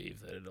not believe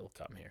that it'll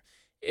come here.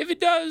 If it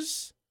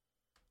does,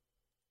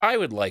 I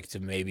would like to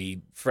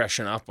maybe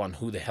freshen up on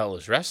who the hell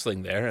is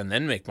wrestling there and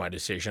then make my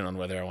decision on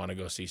whether I want to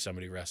go see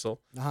somebody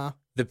wrestle. Uh-huh.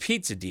 The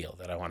pizza deal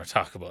that I want to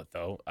talk about,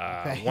 though.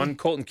 Okay. One,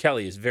 Colton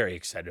Kelly is very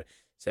excited.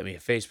 Sent me a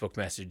Facebook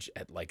message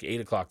at like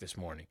 8 o'clock this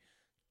morning.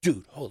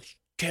 Dude, holy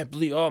can't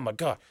believe, oh my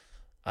God.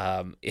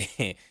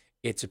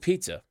 It's a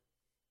pizza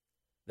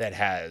that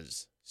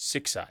has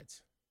 6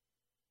 sides,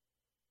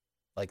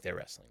 like their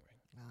wrestling ring.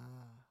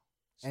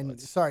 So And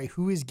it's, sorry,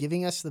 who is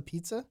giving us the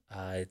pizza?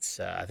 I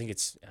think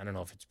it's, I don't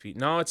know if it's pizza.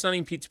 No, it's not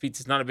even pizza.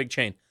 It's not a big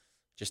chain.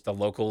 Just a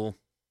local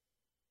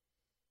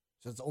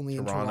So it's only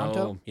in Toronto.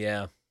 Toronto?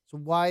 Yeah. So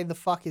why the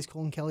fuck is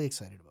Colin Kelly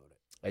excited about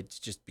it? It's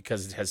just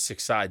because it has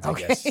 6 sides, I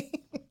Okay. guess.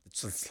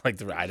 It's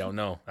like I don't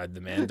know. The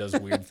man does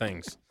weird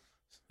things.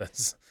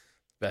 That's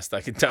Best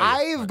I can tell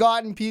you. I've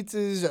gotten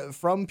pizzas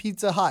from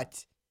Pizza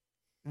Hut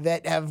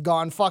that have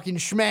gone fucking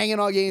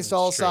schmanging against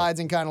all true. sides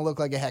and kind of look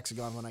like a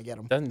hexagon when I get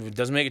them.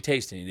 Doesn't make it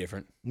taste any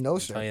different. No, I'll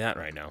sir. tell you that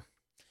right now.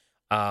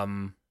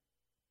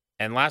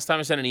 And last time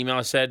I sent an email,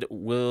 I said,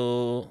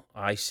 will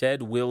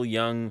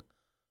Young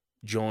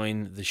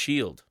join the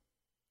Shield?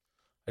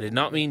 I did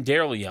not mean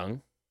Daryl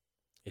Young.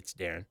 It's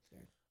Darren.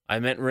 I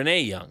meant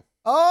Renee Young.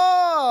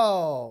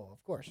 Oh,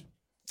 of course.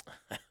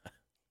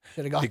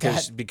 Should have got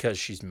that. Because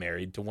she's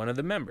married to one of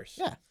the members.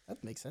 Yeah,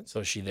 that makes sense. So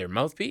is she their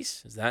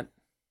mouthpiece? Is that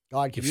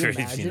God, can you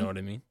imagine? if you know what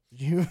I mean?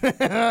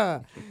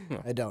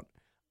 I don't.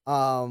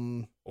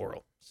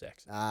 Oral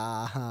sex.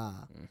 Uh-huh.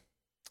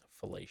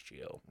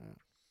 Fellatio.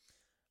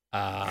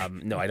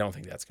 No, I don't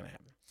think that's going to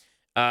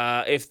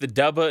happen. If the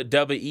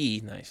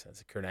WWE, nice,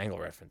 that's a Kurt Angle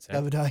reference. Eh?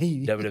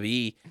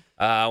 WWE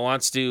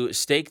wants to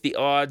stake the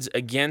odds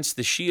against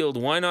the Shield,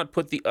 why not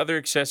put the other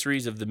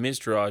accessories of the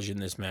Miztourage in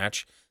this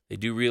match? They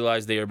do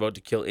realize they are about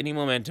to kill any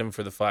momentum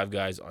for the five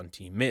guys on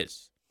Team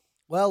Miz.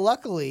 Well,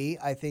 luckily,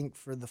 I think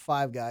for the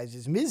five guys,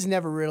 is Miz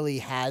never really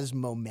has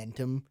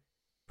momentum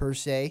per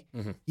se.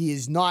 Mhm. He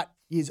is not.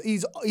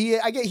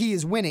 I get he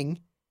is winning,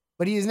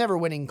 but he is never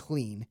winning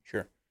clean.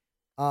 Sure.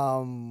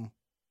 Well,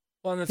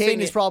 Well, and the Kane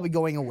thing is probably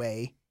going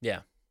away.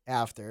 Yeah.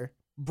 After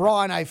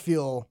Braun, I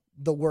feel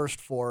the worst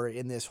for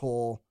in this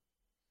whole.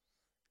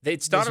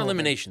 It's This not whole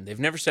elimination. They've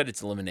never said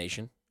it's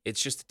elimination.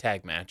 It's just a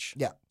tag match.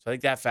 Yeah. So I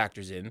think that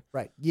factors in.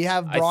 Right. You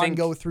have I Braun think-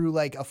 go through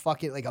like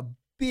a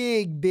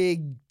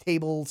big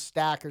table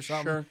stack or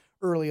something Sure.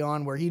 early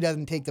on where he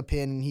doesn't take the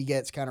pin and he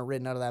gets kind of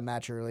ridden out of that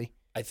match early.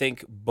 I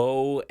think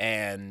Bo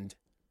and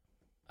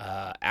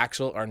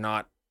Axel are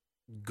not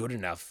good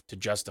enough to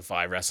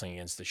justify wrestling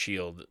against the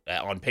Shield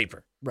on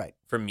paper Right.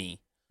 for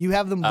me. You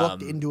have them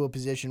booked Um, into a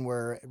position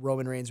where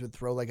Roman Reigns would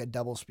throw like a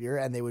double spear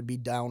and they would be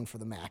down for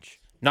the match.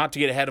 Not to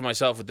get ahead of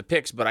myself with the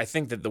picks, but I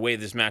think that the way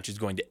this match is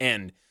going to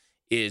end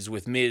is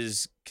with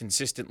Miz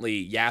consistently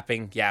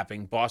yapping,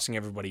 bossing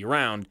everybody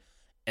around,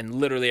 and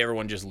literally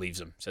everyone just leaves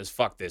him. Says,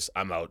 fuck this,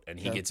 I'm out. And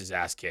he Sure. gets his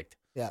ass kicked.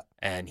 Yeah.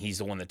 And he's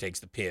the one that takes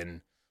the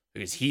pin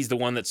because he's the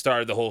one that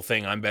started the whole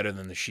thing. I'm better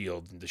than the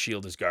Shield. The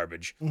Shield is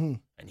garbage. Mm-hmm.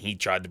 And he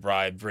tried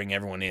to bring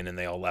everyone in, and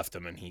they all left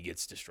him, and he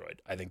gets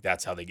destroyed. I think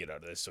that's how they get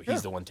out of this. So Sure.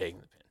 he's the one taking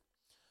the pin.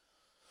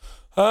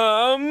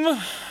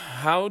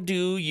 How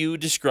do you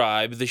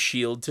describe the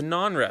Shield to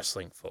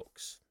non-wrestling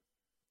folks?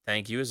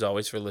 Thank you, as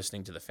always, for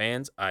listening to the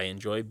fans. I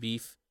enjoy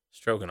beef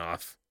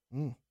stroganoff.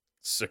 Mm.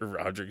 Sir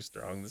Roderick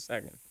Strong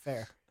II.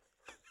 Fair.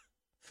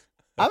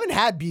 I haven't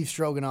had beef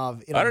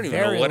stroganoff in I a don't even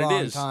know very what it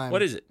long is. time.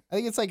 What is it? I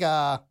think it's like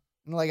a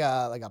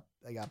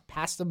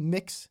pasta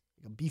mix,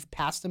 like a beef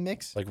pasta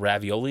mix. Like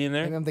ravioli in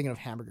Maybe there? I'm thinking of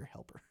Hamburger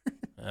Helper.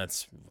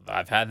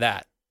 I've had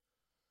that.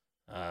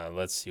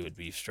 Let's see what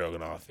beef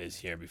stroganoff is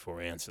here before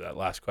we answer that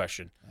last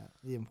question. Yeah,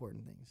 the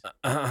important things.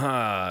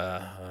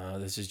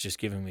 This is just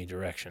giving me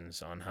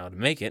directions on how to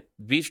make it.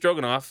 Beef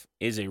stroganoff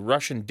is a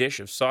Russian dish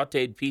of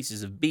sautéed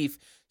pieces of beef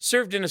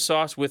served in a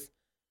sauce with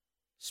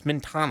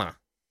smetana.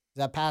 Is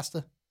that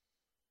pasta?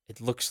 It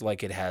looks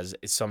like it has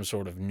some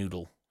sort of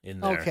noodle in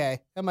there. Okay,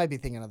 I might be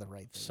thinking of the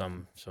right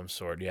thing. Some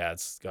sort. Yeah,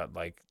 it's got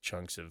like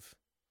chunks of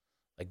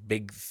like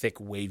big, thick,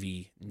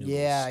 wavy noodles.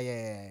 Yeah.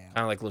 Kind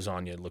of like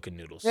lasagna looking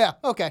noodles. Yeah,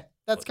 okay.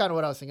 That's kind of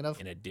what I was thinking of.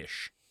 In a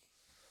dish.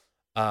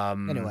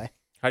 Anyway.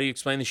 How do you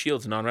explain the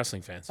Shield to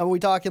non-wrestling fans? Are we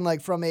talking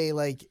like from a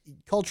like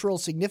cultural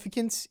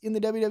significance in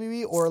the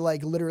WWE or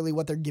like literally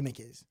what their gimmick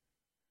is?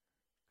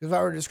 If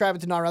I were to describe it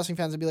to non-wrestling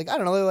fans, I'd be like, I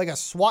don't know, they're like a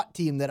SWAT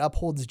team that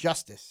upholds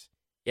justice.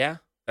 Yeah,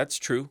 that's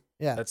true.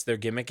 Yeah. That's their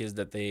gimmick, is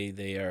that they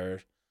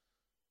are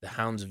the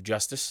hounds of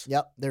justice.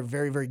 Yep. They're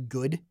very, very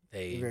good.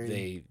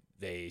 They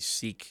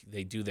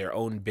they do their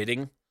own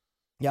bidding.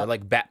 Yep. They're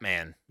like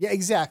Batman. Yeah,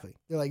 exactly.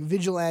 They're like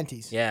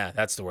vigilantes. Yeah,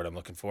 that's the word I'm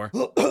looking for.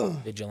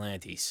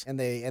 Vigilantes. And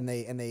they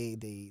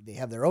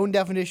have their own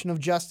definition of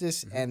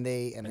justice and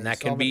they that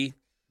can be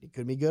it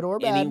could be good or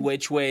bad. any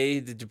which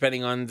way,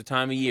 depending on the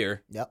time of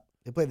year. Yep.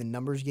 They play the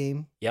numbers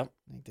game. Yep.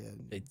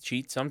 Like They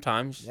cheat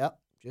sometimes. yep.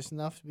 Just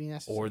enough to be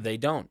necessary. Or they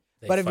don't.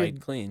 They But if fight you're-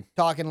 clean.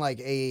 Talking like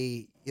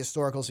a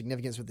historical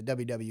significance with the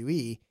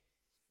WWE,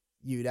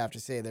 you'd have to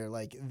say they're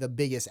like the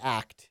biggest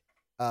act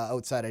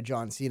outside of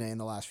John Cena in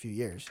the last few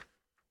years.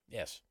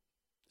 Yes,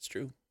 it's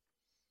true.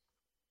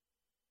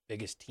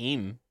 Biggest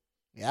team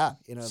Yeah,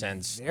 in a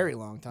since very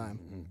long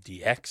time.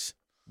 DX,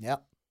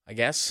 Yep, I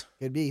guess.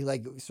 could be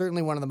like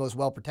certainly one of the most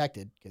well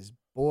protected because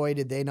boy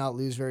did they not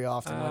lose very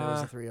often when it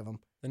was the three of them.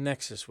 The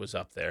Nexus was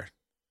up there.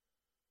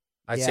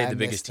 I'd Yeah, say I the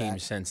biggest missed team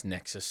that. since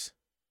Nexus.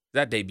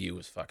 That debut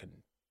was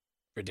fucking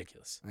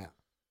ridiculous. Yeah.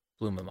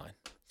 Blew my mind.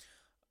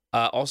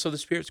 Also, the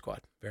Spirit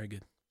Squad. Very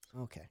good.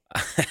 Okay,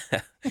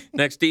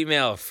 Next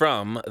email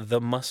from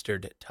the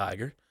Mustard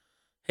Tiger.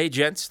 Hey,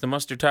 gents, the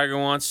Mustard Tiger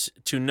wants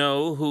to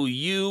know who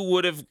you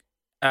would have,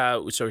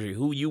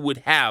 who you would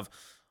have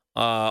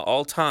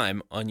all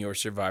time on your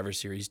Survivor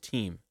Series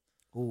team.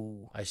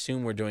 ooh, I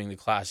assume we're doing the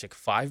classic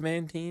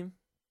 5-man team.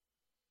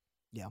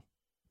 Yeah.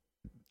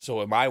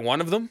 So am I one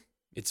of them?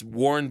 It's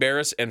Warren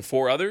Barris and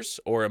 4 others,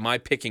 or am I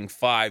picking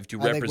 5 to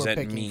I think we're represent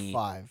picking me?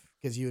 5.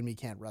 because you and me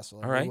can't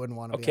wrestle. All right. We wouldn't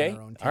want to be Okay. on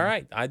our own team. All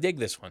right. I dig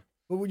this one.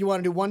 Well, you want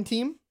to do one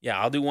team? Yeah,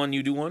 I'll do one.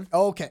 You do one.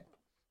 Okay.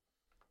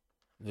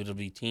 It'll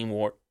be Team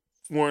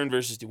Warren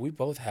versus. We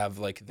both have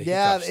like the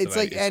Yeah, hiccups it's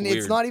tonight. like, and weird.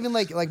 it's not even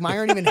like mine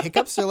aren't even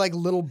hiccups. They're like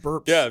little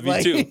burps. Yeah, me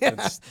Like, too. yeah.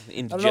 It's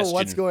I don't know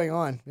what's going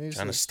on. Maybe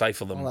Trying to just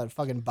stifle them. all that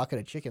fucking bucket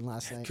of chicken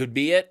last night. Could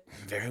be it.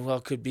 Very well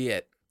could be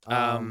it.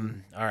 All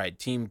Um, right,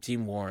 Team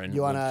Warren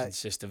you will wanna-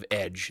 consist of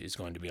Edge is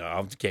going to be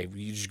on. Okay,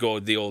 you just go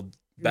with the old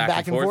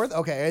back and forth.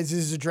 Okay, is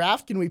this a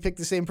draft? Can we pick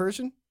the same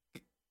person?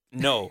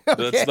 No,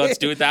 Okay. let's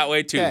do it that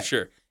way too. Okay.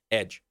 Sure,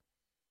 Edge.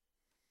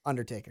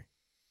 Undertaker.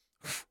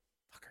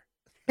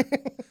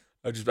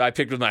 I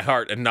picked with my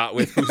heart and not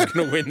with who's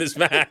going to win this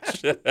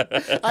match.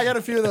 I got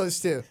a few of those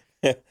too.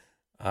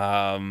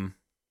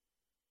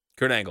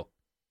 Kurt Angle.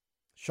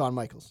 Shawn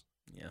Michaels.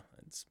 Yeah,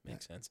 that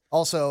makes sense.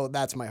 Also,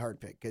 that's my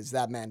heart pick because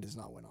that man does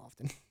not win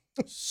often.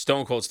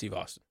 Stone Cold Steve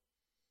Austin.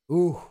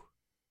 Ooh.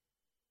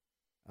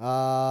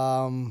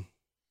 I'm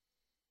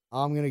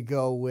gonna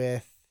go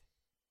with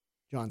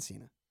John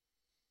Cena.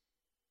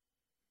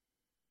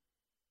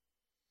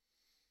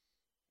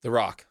 The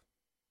Rock.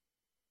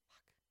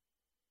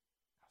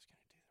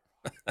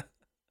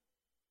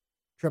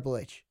 Triple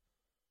H.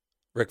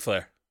 Ric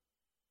Flair.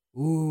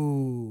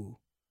 Ooh.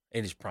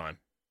 In his prime.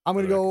 I'm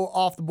gonna go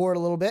off the board a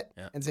little bit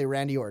Yeah. and say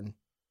Randy Orton.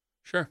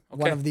 Sure.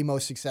 Okay. One of the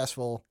most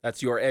successful.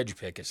 That's your edge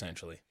pick,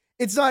 essentially.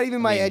 It's not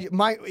even my mean, edge.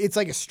 It's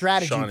like a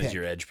strategy Sean pick. is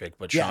your edge pick,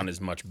 but Yeah. Sean is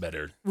much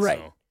better. Right.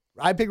 So.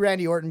 I picked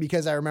Randy Orton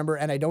because I remember,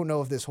 and I don't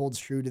know if this holds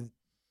true to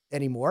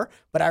anymore,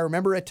 but I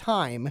remember a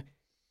time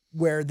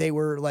where they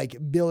were like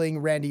billing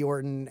Randy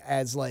Orton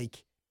as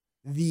like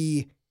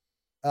the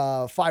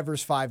 5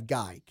 vs. 5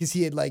 guy because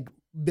he had like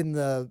been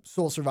the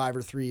sole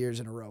survivor 3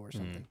 years in a row or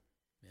something.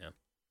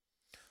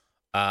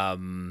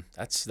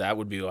 That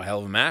would be a hell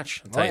of a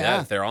match. I'll tell you yeah.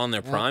 that. If they're on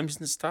their Yeah. primes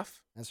and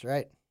stuff. That's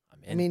right.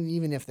 I'm in. I mean,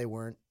 even if they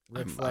weren't,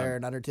 Ric I'm- Flair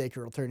and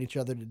Undertaker will turn each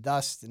other to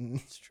dust. And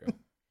It's true.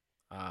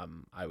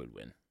 I would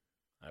win.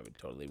 I would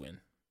totally win.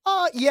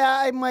 yeah,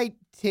 I might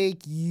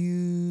take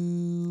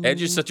you.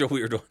 Edge is such a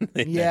weird one.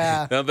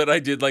 Yeah. Now that I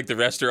did like the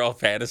rest are all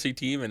fantasy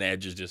team, and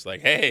Edge is just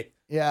like, hey,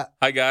 Yeah,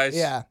 hi guys.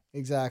 yeah,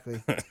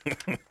 exactly.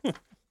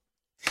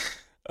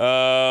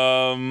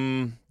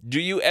 Do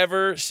you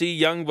ever see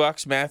Young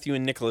Bucks, Matthew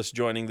and Nicholas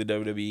joining the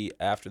WWE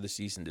after the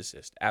cease and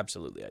desist?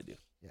 Absolutely, I do.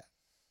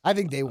 I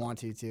think they want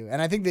to too,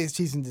 and I think the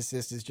cease and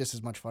desist is just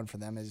as much fun for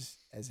them as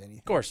anything.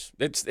 Of course,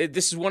 this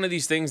is one of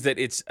these things that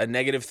it's a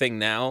negative thing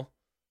now,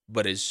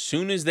 but as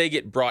soon as they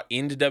get brought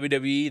into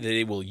WWE,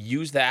 they will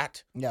use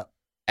that Yeah,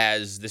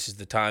 as this is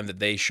the time that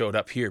they showed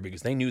up here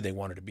because they knew they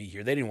wanted to be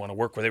here. They didn't want to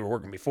work where they were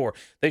working before.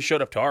 They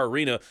showed up to our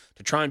arena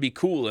to try and be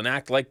cool and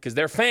act like because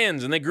they're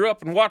fans and they grew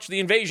up and watched the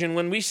invasion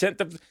when we sent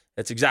them.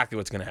 That's exactly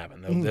what's going to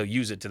happen. They'll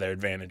use it to their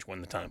advantage when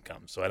the time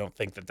comes. So I don't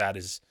think that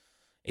is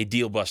a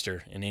deal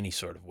buster in any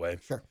sort of way.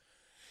 sure.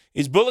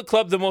 Is Bullet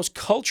Club the most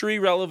culturally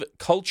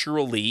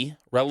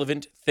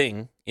relevant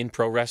thing in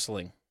pro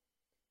wrestling?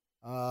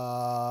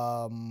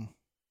 John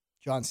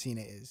Cena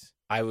is.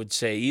 I would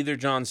say either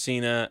John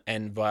Cena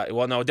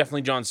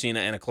definitely John Cena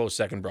and a close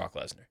second, Brock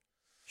Lesnar.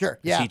 Sure.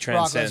 Yeah, He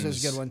Brock transcends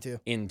Lesnar's a good one too.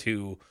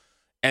 into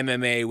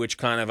MMA, which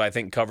kind of I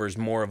think covers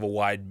more of a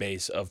wide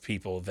base of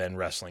people than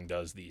wrestling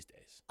does these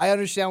days. I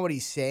understand what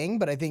he's saying,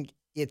 but I think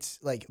it's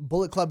like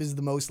Bullet Club is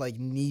the most like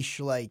niche.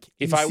 Like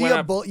If you I see went a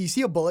up- you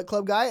see a Bullet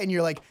Club guy, and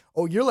you're like,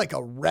 oh, you're like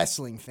a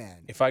wrestling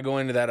fan. If I go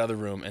into that other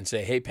room and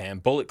say, "Hey Pam,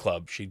 Bullet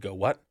Club," she'd go,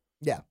 "What?"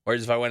 Yeah,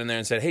 Whereas if I went in there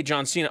and said, "Hey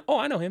John Cena," "Oh,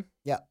 I know him.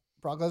 yeah.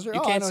 Brock Lesnar. You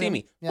Oh, I can't know see him.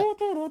 me." Yeah.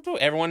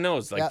 Everyone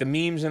knows, like Yeah. the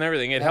memes and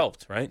everything. It Yeah.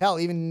 helped, right? Hell,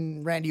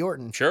 even Randy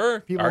Orton. Sure.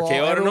 People, RKO out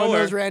of everyone nowhere.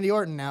 knows Randy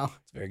Orton now.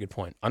 That's a very good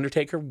point.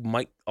 Undertaker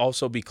might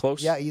also be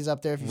close. Yeah, he's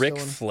up there. If he's Ric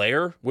still in.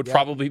 Flair would Yeah.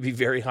 probably be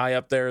very high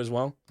up there as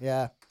well.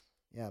 Yeah,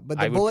 yeah. But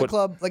I the would Bullet put-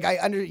 Club, like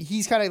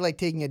he's kind of like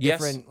taking a Yes.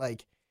 different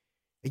like.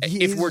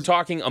 If we're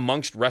talking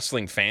amongst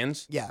wrestling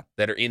fans yeah,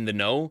 that are in the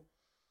know,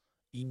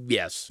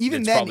 yes,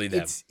 even it's then, probably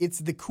them. it's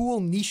the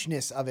cool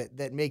nicheness of it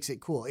that makes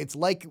it cool. It's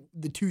like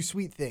the Too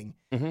Sweet thing,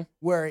 Mhm.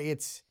 where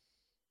it's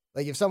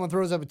like if someone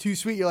throws up a Too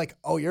Sweet, you're like,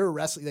 oh, you're a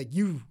wrestling, like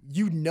you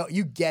know,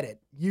 you get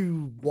it,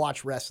 you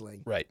watch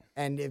wrestling, Right.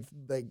 and if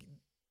like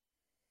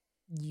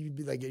you'd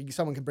be like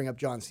someone could bring up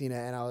John Cena,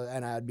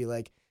 and I'd be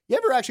like, you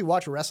ever actually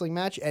watch a wrestling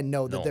match and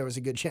know that No. there was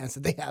a good chance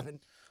that they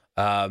haven't?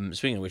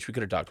 Speaking of which, we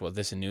could have talked about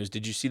this in news.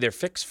 Did you see their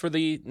fix for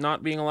the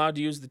not being allowed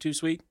to use the Too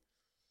Sweet?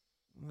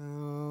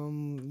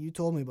 You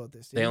told me about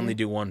this. They didn't only you?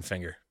 do one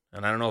finger.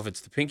 And I don't know if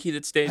it's the pinky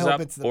that stays I hope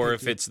up it's the or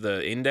if pinky. it's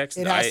the index.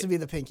 It has to be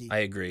the pinky. I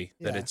agree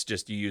that Yeah. it's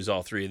just you use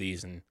all three of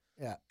these and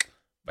Yeah.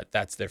 But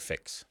that's their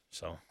fix.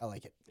 So I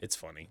like it. it's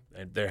funny.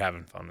 They're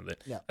having fun with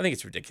it. Yeah. I think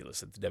it's ridiculous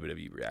that the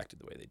WWE reacted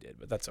the way they did,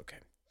 but that's okay.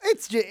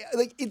 It's just,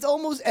 like it's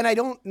almost, and I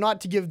don't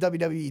not to give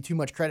WWE too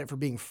much credit for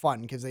being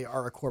fun because they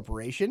are a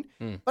corporation,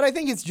 but I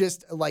think it's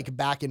just like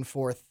back and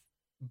forth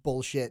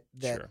bullshit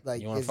that Sure.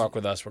 like You want to is- fuck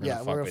with us, we're yeah,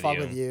 gonna we're gonna fuck fuck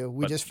with with you. you.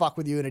 We But- just fuck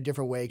with you in a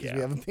different way because we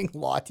Yeah. have a big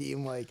law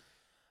team. Like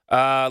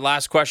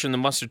Last question the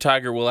Mustard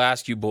Tiger will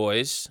ask you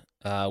boys.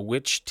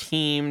 Which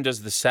team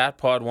does the Sat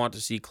Pod want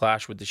to see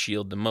clash with the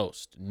Shield the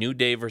most? New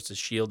Day versus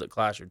Shield at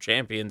Clash of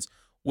Champions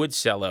would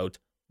sell out.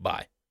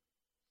 Bye.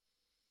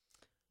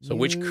 So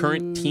which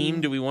current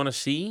team do we want to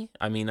see?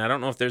 I mean, I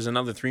don't know if there's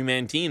another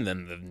 3-man team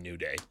than the New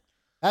Day.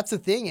 That's the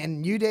thing,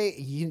 and New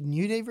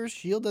Day versus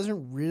Shield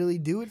doesn't really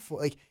do it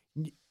for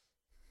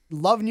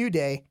love New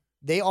Day.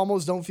 They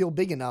almost don't feel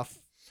big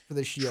enough for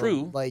the Shield.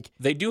 True.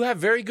 They do have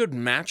very good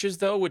matches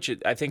though, which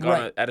I think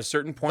Right. at a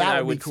certain point That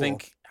I would be would cool.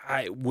 think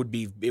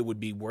it would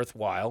be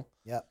worthwhile.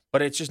 Yeah.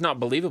 But it's just not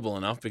believable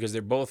enough because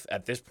they're both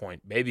at this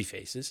point baby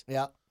faces.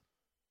 Yeah.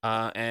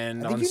 And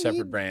I think on you separate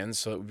need- brands,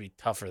 so it would be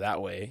tougher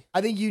that way.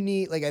 I think you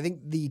need I think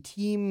the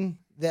team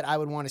that I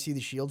would want to see the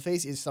Shield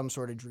face is some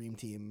sort of dream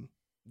team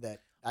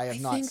that I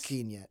have not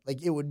seen yet.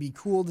 It would be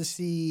cool to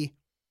see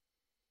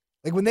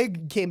when they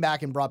came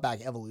back and brought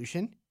back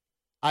Evolution,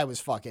 I was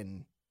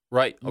fucking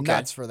Right. Okay.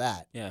 nuts for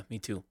that. Yeah, me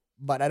too.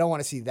 But I don't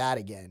want to see that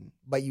again.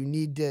 But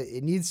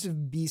it needs to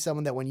be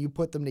someone that when you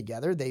put them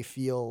together, they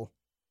feel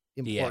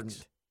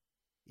important.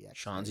 Yeah,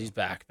 Shanzi's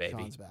back, baby.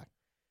 Sean's back.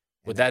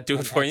 Would that do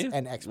it for you?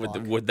 And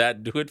X-Pac. Would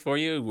that do it for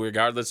you,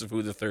 regardless of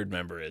who the third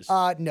member is?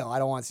 No, I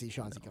don't want to see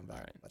Shanzi come All back.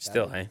 right. But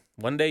Still, hey,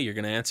 one day you're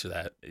going to answer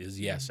that is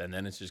yes, and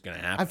then it's just going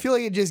to happen. I feel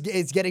like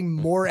it's getting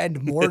more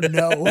and more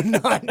no,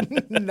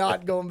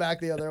 not going back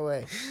the other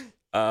way.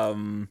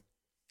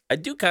 I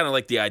do kind of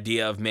like the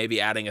idea of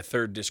maybe adding a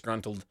third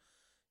disgruntled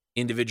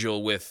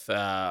individual with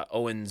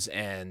Owens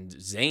and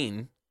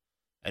Zayn,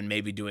 and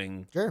maybe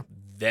doing Sure.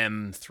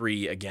 them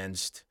 3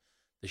 against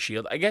the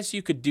Shield. I guess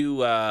you could do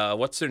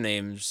what's their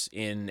names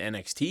in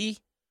NXT.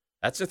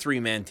 That's a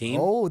 3-man team.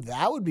 Oh,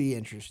 that would be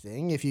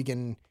interesting if you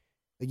can.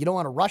 You don't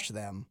want to rush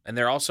them. And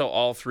they're also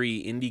all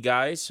 3 indie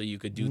guys, so you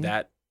could do Mhm.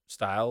 that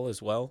style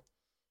as well.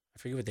 I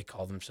forget what they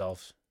call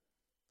themselves.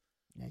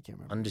 Yeah, I can't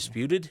remember.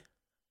 Undisputed?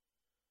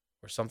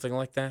 Or something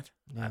like that?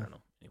 Yeah. I don't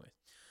know. Anyways.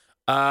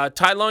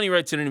 Ty Loney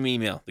writes in an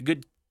email. The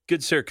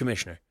good sir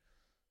commissioner.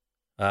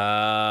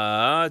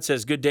 It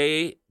says, "Good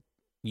day,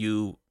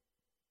 you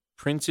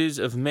princes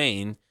of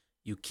Maine,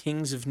 you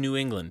kings of New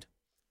England.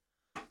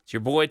 It's your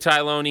boy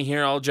Ty Loney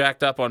here, all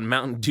jacked up on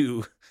Mountain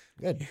Dew.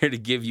 Good. Here to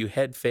give you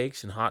head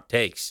fakes and hot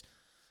takes.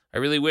 I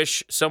really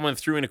wish someone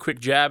threw in a quick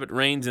jab at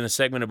Reigns in a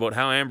segment about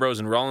how Ambrose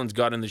and Rollins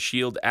got in the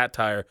Shield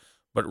attire,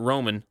 but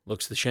Roman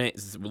looks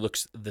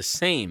the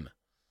same.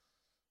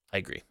 I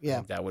agree. Yeah. I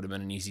think that would have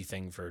been an easy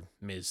thing for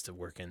Miz to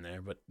work in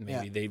there, but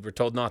maybe Yeah. they were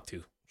told not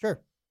to.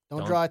 Sure.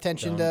 Don't draw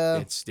attention to.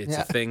 It's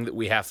yeah. a thing that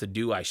we have to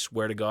do. I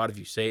swear to God, if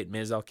you say it,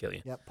 Miz, I'll kill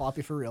you. Yep,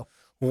 Poppy for real.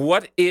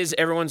 What is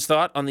everyone's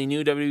thought on the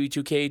new WWE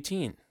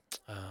 2K18?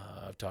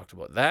 I've talked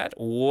about that.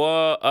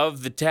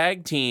 Of the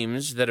tag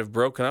teams that have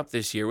broken up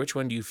this year, which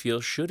one do you feel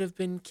should have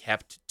been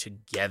kept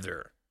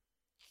together?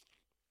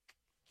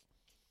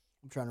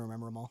 I'm trying to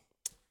remember them all.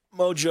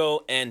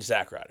 Mojo and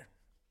Zack Ryder.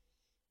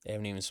 They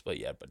haven't even split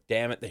yet, but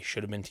damn it, they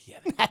should have been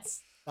together.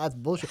 That's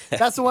bullshit.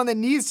 That's the one that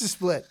needs to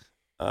split.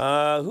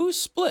 Who's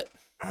split?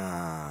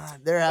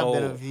 There have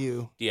been a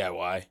few.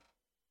 DIY.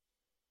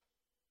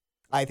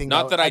 I think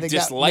Not that I think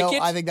dislike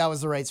it. I think that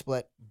was the right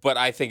split. But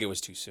I think it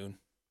was too soon.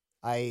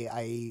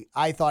 I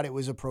thought it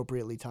was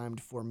appropriately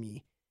timed for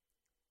me.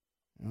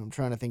 I'm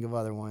trying to think of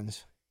other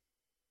ones.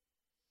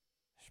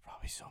 There's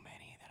probably so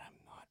many that I'm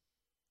not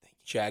thinking.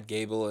 Chad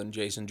Gable and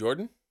Jason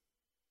Jordan?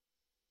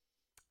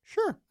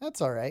 Sure,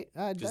 that's all right.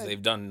 Because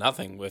they've done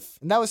nothing with,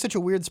 And that was such a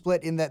weird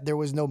split in that there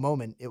was no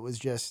moment. It was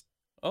just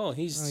he's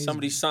he's-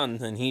 somebody's son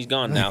and he's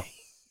gone now.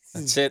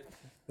 That's it.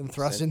 been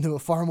thrust into a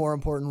far more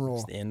important role.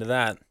 That's the end of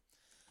that.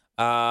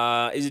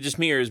 Is it just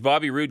me or is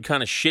Bobby Roode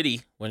kind of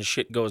shitty when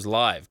shit goes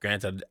live?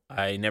 Granted,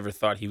 I never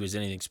thought he was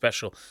anything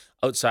special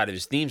outside of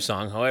his theme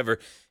song. However,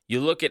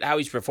 you look at how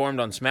he's performed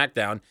on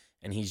SmackDown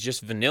and he's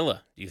just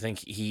vanilla. Do you think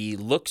he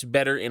looks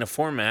better in a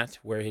format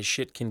where his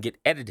shit can get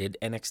edited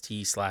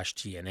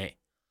NXT/TNA?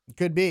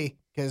 Could be,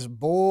 because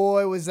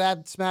boy, was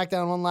that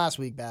SmackDown one last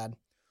week bad.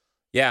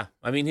 Yeah,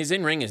 I mean, his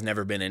in-ring has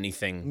never been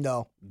anything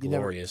No, you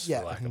never- glorious, for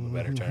lack of a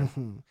better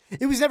term.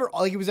 It was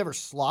never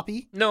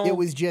sloppy. No. It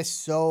was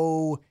just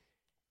so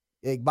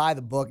by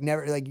the book.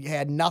 Never he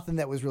had nothing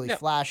that was really No.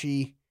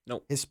 flashy.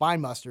 Nope. His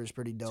spine buster is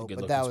pretty dope,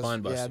 good-looking but that was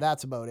spine buster.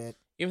 that's about it.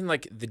 Even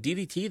like the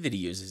DDT that he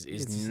uses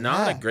is It's-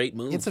 not a yeah, great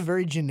move. It's a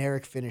very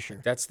generic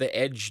finisher. That's the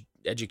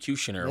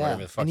executioner or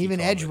whatever the fuck and he even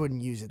called Edge it.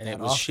 wouldn't use it. And that it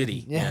was often.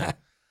 shitty. Yeah.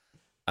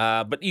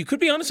 But you could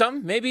be onto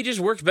something. Maybe he just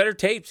works better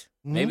taped.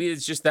 Mhm. Maybe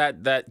it's just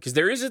that because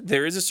there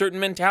is a certain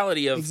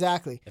mentality of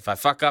Exactly. if I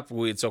fuck up,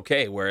 it's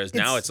okay. Whereas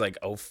now It's- it's like,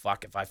 oh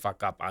fuck, if I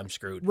fuck up, I'm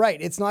screwed. Right.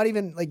 It's not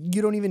even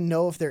you don't even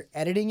know if they're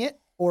editing it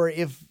or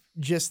if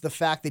just the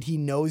fact that he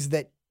knows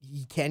that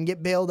he can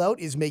get bailed out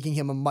is making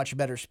him a much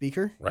better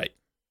speaker. Right.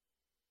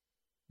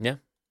 Yeah,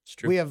 it's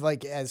true. We have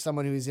as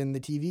someone who's in the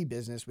TV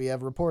business, we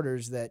have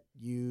reporters that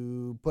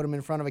you put them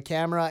in front of a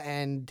camera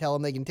and tell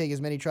them they can take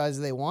as many tries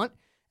as they want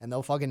and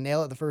they'll fucking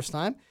nail it the first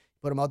time.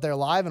 Put them out there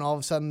live and all of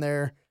a sudden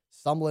they're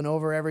stumbling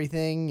over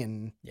everything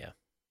and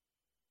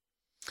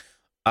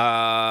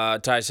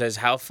Ty says,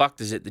 how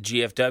fucked is it the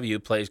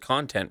GFW plays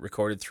content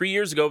recorded 3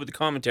 years ago, but the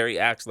commentary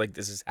acts like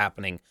this is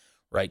happening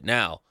right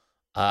now?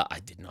 I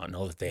did not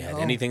know that they had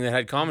anything that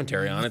had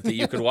commentary on it that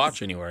you could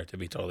watch anywhere, to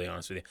be totally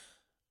honest with you.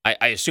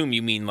 I assume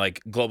you mean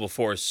like Global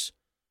Force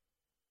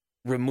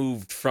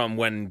removed from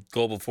when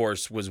Global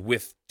Force was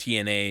with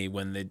TNA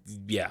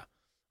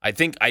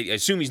I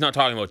assume he's not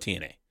talking about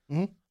TNA.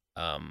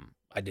 Mm-hmm.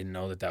 I didn't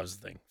know that was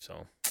the thing.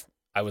 So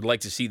I would like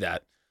to see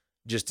that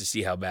just to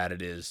see how bad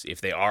it is if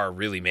they are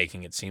really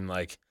making it seem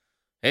like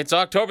it's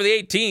October the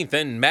 18th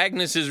and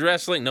Magnus is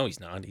wrestling. No, he's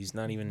not. He's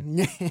not even.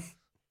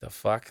 The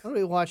fuck? What do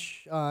we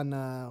watch on?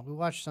 We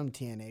watched some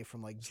TNA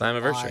from like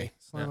Slammiversary.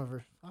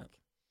 Slammiversary. Yeah.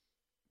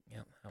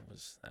 Yeah, that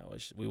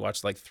was. We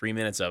watched like 3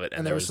 minutes of it,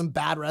 And there was some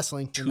bad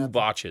wrestling. 2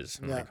 botches.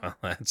 I'm like, oh,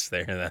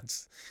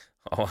 that's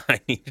all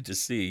I needed to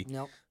see.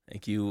 Nope.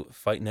 Thank you,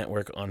 Fight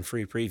Network on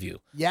free preview.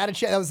 Yeah,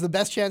 that was the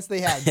best chance they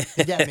had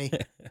to get me.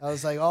 I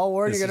was like, "Oh,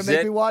 Warren, you're This gonna is make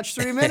it? me watch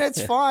 3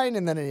 minutes, fine."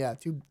 And then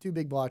two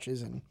big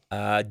botches. And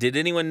Did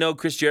anyone know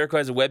Chris Jericho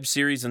has a web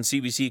series on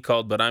CBC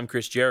called "But I'm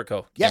Chris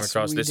Jericho"? Yes, Came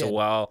across we this a did.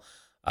 while.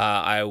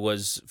 I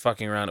was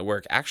fucking around at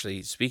work.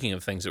 Actually, speaking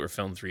of things that were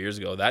filmed 3 years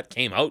ago, that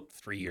came out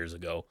 3 years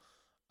ago.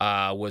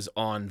 Was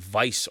on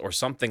Vice or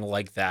something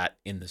like that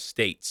in the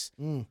States.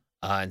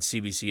 And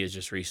CBC has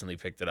just recently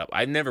picked it up.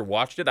 I've never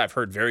watched it. I've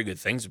heard very good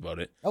things about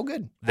it. oh,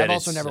 good. That I've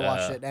also it's, never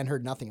watched it and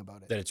heard nothing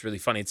about it. That it's really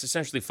funny. It's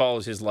essentially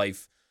follows his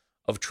life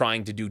of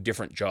trying to do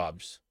different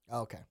jobs.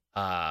 Okay.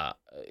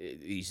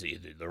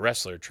 The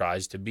wrestler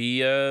tries to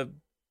be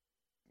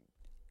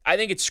I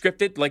think it's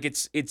scripted, like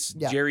it's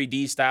Jerry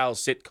D style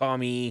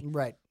sitcom-y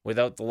Right.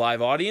 without the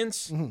live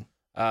audience. Mhm.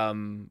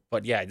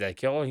 But yeah,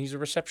 like, oh, he's a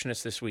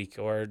receptionist this week,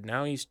 or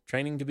now he's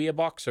training to be a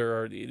boxer,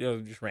 or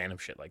just random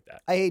shit like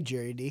that. I hate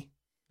Jerry D.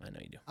 I know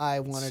you do.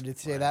 I wanted to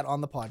say that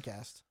on the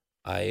podcast.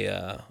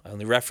 I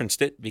only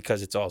referenced it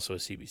because it's also a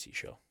CBC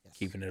show, Yes.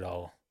 keeping it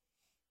all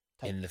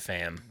Tight. in the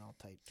fam. And all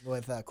tight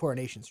with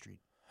Coronation Street.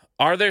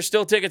 Are there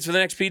still tickets for the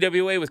next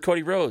PWA with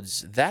Cody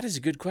Rhodes? That is a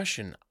good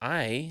question.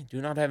 I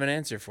do not have an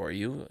answer for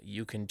you.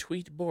 You can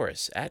tweet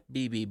Boris at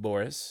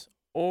BBBoris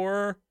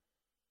or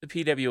the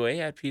PWA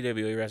at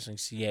PWA Wrestling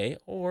CA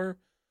or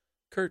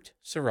Kurt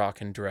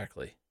Sorokin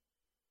directly.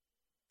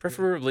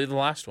 Preferably the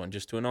last one,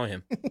 just to annoy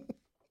him.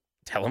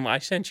 Tell him I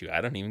sent you.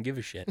 I don't even give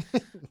a shit.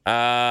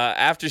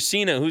 After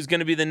Cena, who's going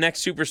to be the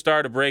next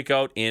superstar to break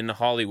out in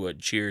Hollywood?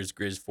 Cheers,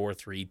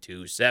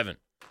 Grizz4327.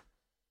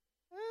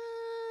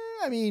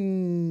 I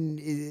mean,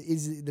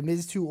 is the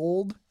Miz too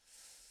old?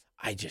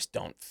 I just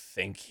don't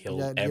think he'll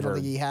You don't ever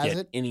think he has get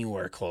it?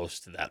 anywhere close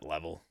to that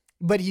level.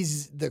 But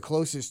he's the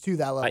closest to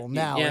that level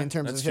now yeah, in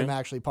terms of that's him true.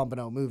 actually pumping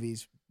out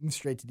movies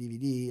straight to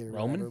DVD or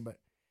Roman? whatever. But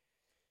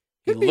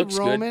He could be looks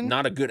Roman. good.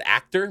 Not a good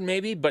actor,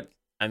 maybe, but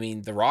I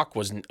mean, The Rock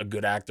wasn't a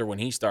good actor when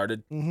he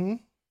started. Mm-hmm.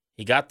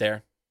 He got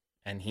there,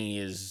 and he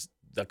is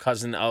the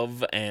cousin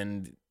of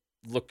and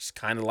looks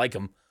kind of like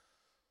him.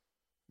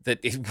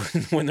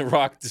 When The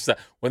Rock,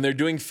 when they're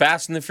doing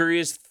Fast and the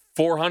Furious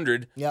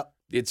 400, Yep.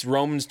 it's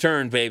Roman's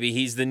turn, baby.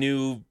 He's the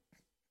new,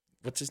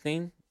 what's his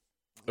name?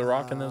 The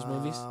Rock in those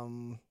movies?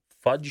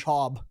 Fudge?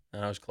 Hob. No,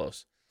 that was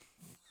close.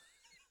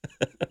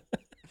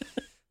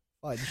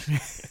 Fudge.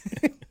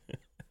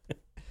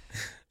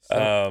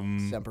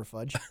 Semper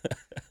Fudge.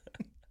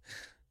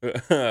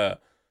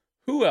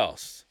 Who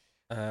else?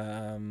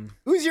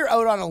 Who's your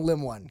out on a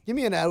limb one? Give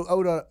me an out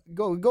on,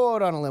 go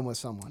out on a limb with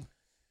someone.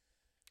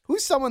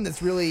 Who's someone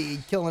that's really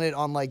killing it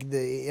on like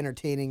the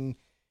entertaining?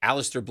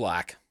 Aleister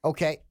Black.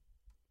 Okay,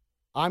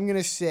 I'm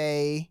gonna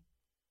say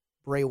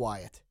Bray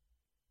Wyatt.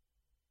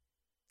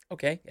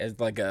 Okay, as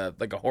like a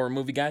horror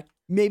movie guy.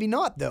 Maybe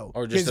not though,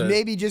 Or just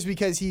because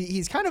because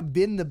he's kind of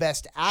been the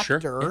best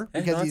actor Sure.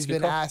 Yeah, because no, he's that's a good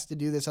been call. asked to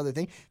do this other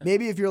thing.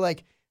 Maybe if you're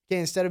like, okay,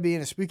 instead of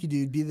being a spooky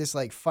dude, be this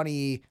like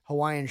funny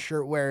Hawaiian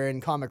shirt wearing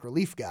comic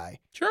relief guy.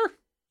 Sure,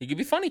 he could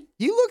be funny, of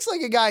He looks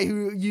like a guy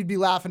who you'd be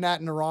laughing at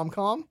in a rom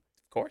com.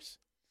 course.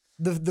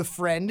 The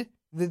friend,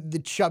 the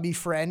chubby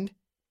friend.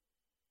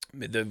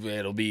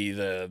 It'll be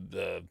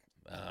the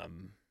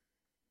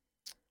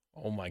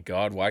oh my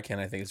God, why can't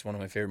I think it's one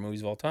of my favorite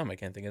movies of all time? I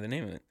can't think of the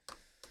name of it.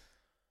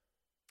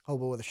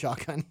 Hobo with a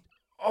shotgun.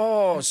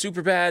 Oh,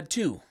 Superbad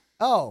 2.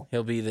 Oh,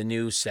 He'll be the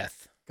new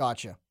Seth.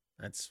 gotcha.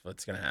 That's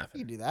what's gonna You can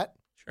happen. do that.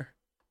 Sure.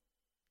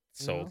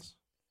 Who Sold. else?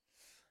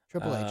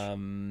 Triple H.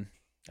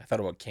 I thought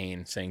about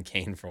Kane, saying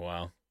Kane for a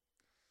while.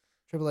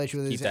 Triple H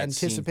with keep his that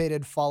scene.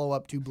 anticipated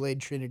follow-up to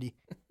Blade Trinity.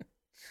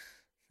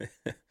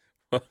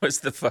 What was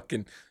the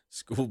fucking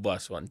school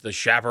bus one? The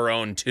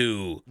Chaperone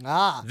 2.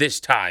 Ah, This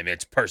time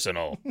it's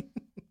personal.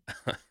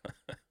 I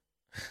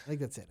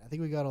think that's it. I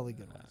think we got all the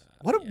good ones.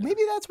 What? yeah.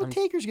 Maybe that's what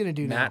Taker's gonna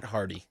do Matt now.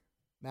 Hardy.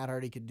 Matt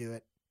Hardy could do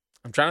it.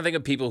 I'm trying to think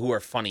of people who are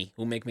funny,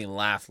 who make me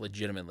laugh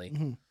legitimately.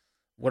 Mhm.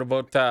 What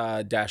about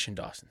Dash and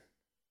Dawson?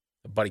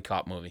 The buddy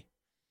cop movie.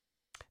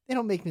 They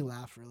don't make me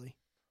laugh really.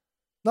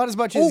 Not as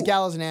much as Ooh,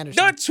 Gallows and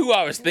Anderson. That's who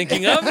I was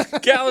thinking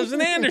of. Gallows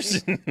and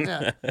Anderson.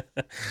 Yeah.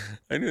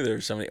 I knew there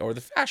was somebody. Or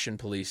the Fashion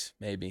Police,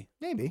 maybe.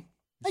 Maybe.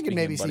 I Speaking could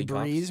maybe of see buddy cops.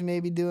 Breeze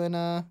maybe doing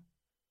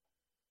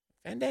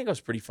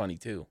Fandango's pretty funny,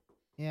 too.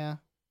 Yeah.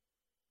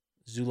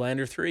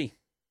 Zoolander 3.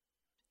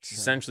 It's Sure.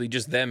 essentially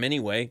just them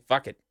anyway.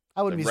 Fuck it.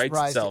 I wouldn't It be writes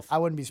surprised. itself. I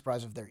wouldn't be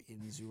surprised if they're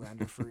in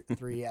Zoolander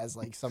 3 as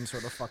like some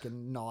sort of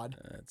fucking nod.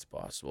 That's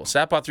possible.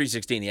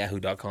 Satpot316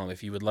 yahoo.com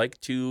if you would like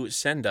to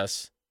send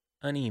us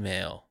an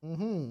email.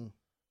 Mm-hmm.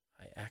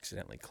 I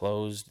accidentally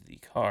closed the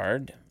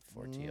card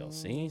for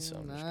TLC, so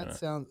I'm just going That to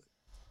sounds.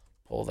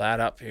 pull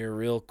that up here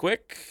real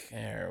quick.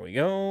 There we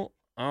go.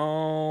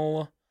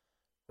 All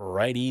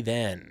righty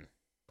then.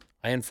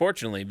 I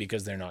unfortunately,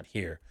 because they're not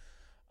here,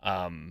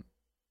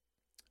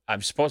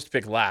 I'm supposed to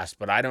pick last,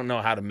 but I don't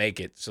know how to make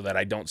it so that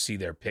I don't see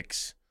their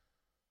picks.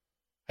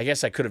 I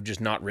guess I could have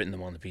just not written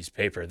them on the piece of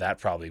paper. That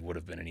probably would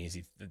have been an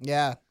easy.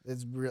 Yeah,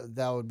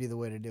 that would be the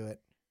way to do it.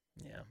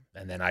 Yeah,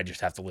 and then I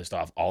just have to list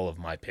off all of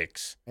my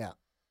picks. Yeah.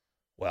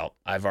 Well,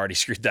 I've already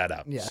screwed that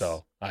up, Yes.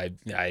 so I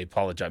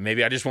apologize.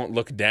 Maybe I just won't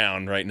look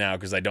down right now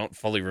because I don't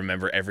fully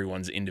remember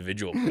everyone's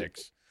individual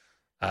picks.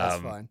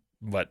 That's fine.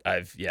 But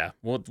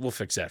we'll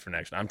fix that for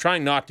next time. I'm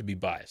trying not to be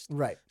biased,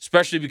 Right.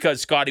 especially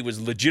because Scotty was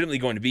legitimately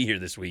going to be here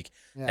this week,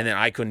 Yeah. and then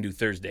I couldn't do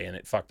Thursday, and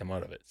it fucked him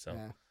out of it. So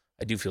Yeah.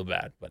 I do feel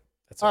bad, but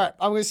that's All right.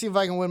 I'm going to see if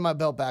I can win my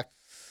belt back.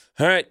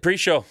 All right,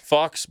 pre-show,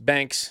 Fox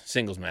Banks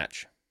singles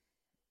match.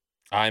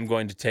 I'm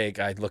going to take.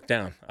 I look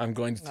down. I'm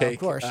going to take. Of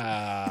course.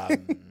 I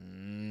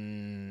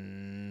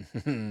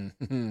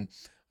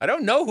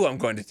don't know who I'm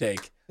going to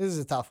take. This is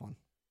a tough one.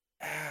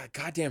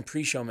 Goddamn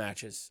pre-show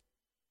matches.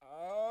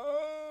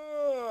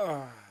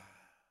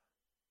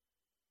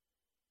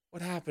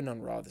 What happened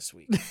on Raw this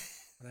week?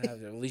 What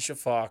happened? Alicia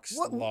Fox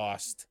What-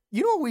 lost.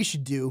 You know what we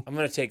should do? I'm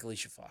going to take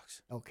Alicia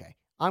Fox. Okay.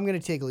 I'm going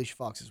to take Alicia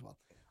Fox as well.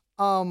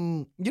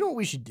 You know what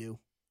we should do?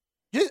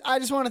 I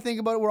just want to think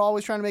about it. We're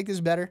always trying to make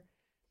this better.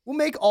 We'll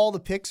make all the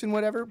picks and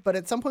whatever, but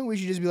at some point we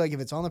should just be like, if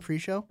it's on the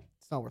pre-show,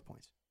 it's not worth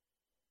points.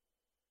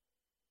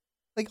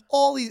 Like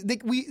all these,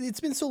 it's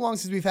been so long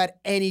since we've had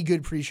any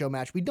good pre-show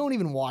match. We don't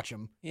even watch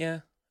them. Yeah,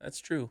 that's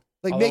true.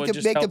 Like Although make it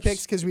the just helps-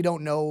 picks because we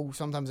don't know.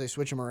 Sometimes they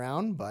switch them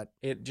around, but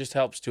It just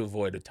helps to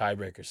avoid a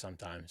tiebreaker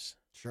sometimes.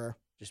 sure.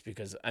 Just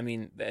because, I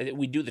mean,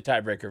 we do the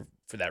tiebreaker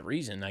for that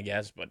reason, I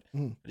guess, but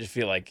Mhm. I just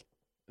feel like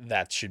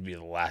that should be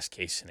the last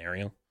case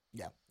scenario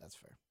Yeah, that's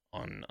fair.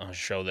 on a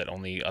show that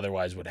only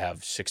otherwise would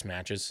have 6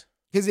 matches.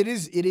 Because it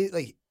is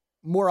like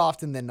more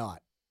often than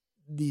not,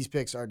 these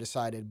picks are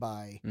decided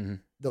by Mm-hmm.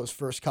 those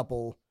first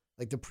couple,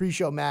 like the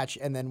pre-show match,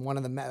 and then one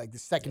of the like the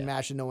second Yeah.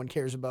 match that no one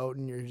cares about,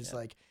 and you're just Yeah.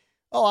 like,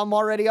 oh, I'm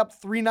already up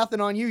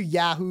 3-0 on you,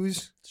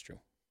 yahoos. It's true.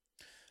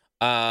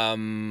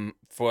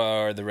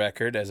 For the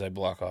record, as I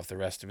block off the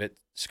rest of it,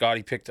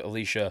 Scotty picked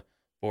Alicia,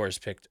 Boris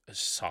picked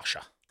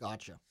Sasha.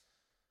 Gotcha.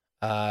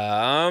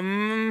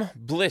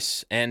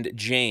 Bliss and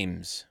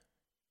James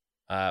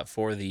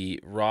for the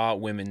Raw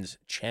Women's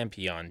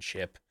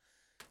Championship.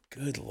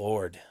 Good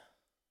Lord.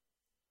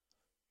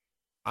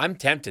 I'm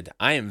tempted.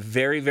 I am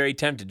very, very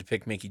tempted to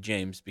pick Mickie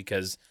James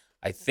because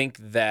I think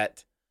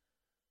that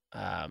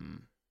I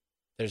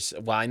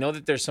know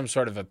that there's some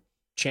sort of a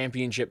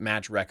championship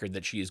match record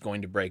that she is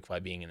going to break by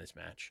being in this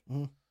match.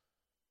 Mhm.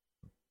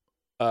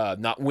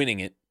 Not winning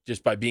it,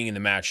 just by being in the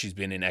match, she's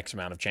been in X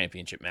amount of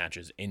championship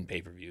matches in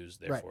pay-per-views,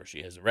 therefore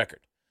she has a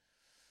record.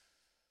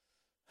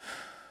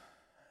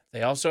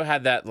 They also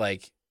had that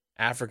like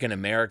African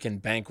American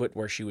banquet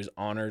where she was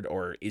honored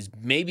or is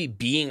maybe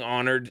being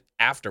honored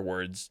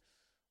afterwards,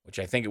 which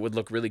I think it would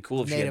look really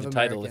cool if she had Native the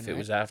title American, if it right?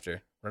 was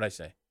after. What did I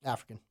say?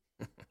 African.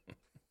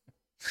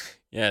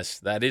 Yes,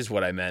 that is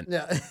what I meant.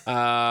 Yeah.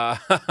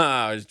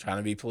 I was trying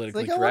to be It's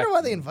politically like, I correct. wonder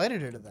why they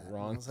invited her to that.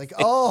 Wrong. I was like,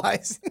 oh, I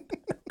see.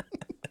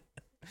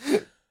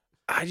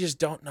 I just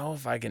don't know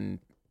if I can.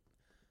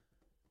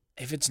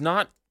 If it's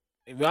not,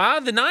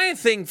 the Nia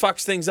thing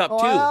fucks things up too.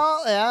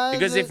 Well, yeah.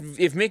 Because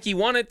if Mickie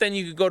won it, then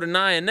you could go to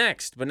Nia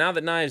next. But now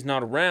that Nia's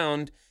not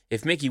around,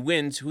 if Mickie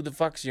wins, who the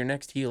fuck's your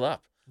next heel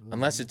up?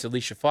 Unless it's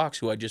Alicia Fox,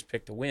 who I just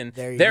picked to win.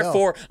 There you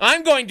Therefore,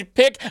 I'm going to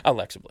pick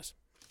Alexa Bliss.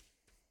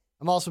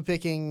 I'm also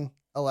picking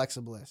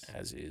Alexa Bliss.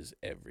 As is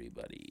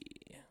everybody.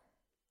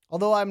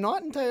 Although I'm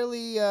not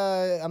entirely,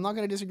 I'm not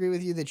going to disagree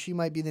with you that she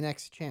might be the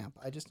next champ.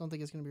 I just don't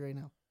think it's going to be right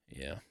now.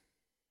 Yeah,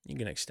 you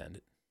can extend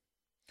it.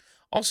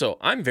 Also,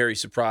 I'm very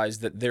surprised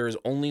that there is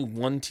only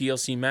one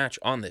TLC match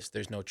on this.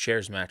 There's no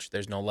chairs match.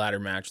 There's no ladder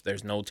match.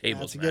 There's no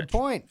tables That's a match. good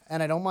point,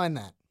 and I don't mind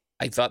that.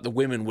 I thought the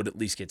women would at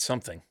least get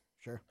something.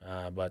 Sure.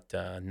 But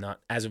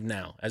not as of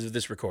now. As of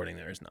this recording,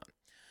 there is not.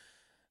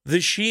 The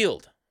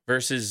Shield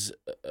versus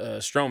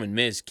Strowman,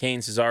 Miz,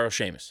 Kane, Cesaro,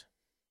 Sheamus.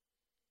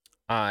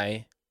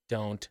 I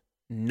don't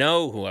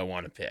know who I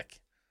want to pick.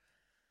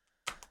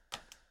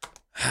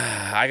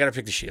 I got to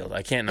pick the Shield.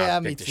 I can't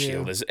not me pick the too.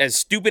 Shield. As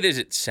stupid as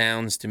it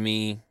sounds to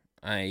me,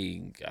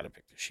 I got to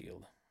pick the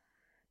Shield.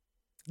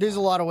 There's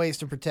a lot of ways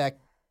to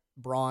protect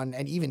Braun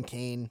and even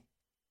Kane,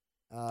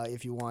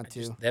 if you want to.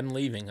 Just them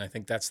leaving, I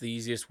think that's the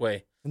easiest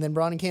way. And then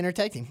Braun and Kane are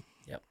tag team.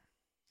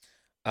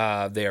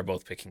 Yep. They are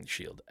both picking the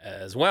Shield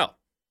as well.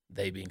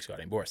 They being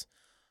Scotty and Boris.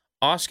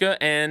 Asuka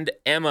and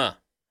Emma.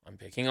 I'm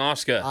picking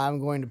Asuka. I'm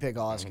going to pick I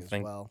Asuka don't as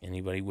think well.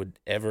 anybody would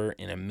ever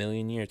in a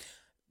million years.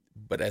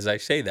 But as I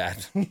say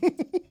that,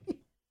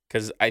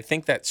 because I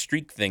think that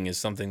streak thing is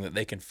something that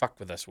they can fuck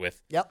with us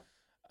with. Yep.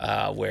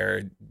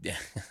 Where,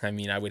 I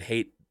mean, I would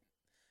hate,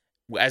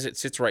 as it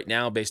sits right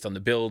now, based on the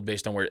build,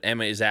 based on where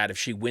Emma is at, if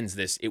she wins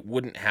this, it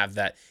wouldn't have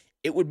that.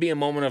 It would be a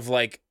moment of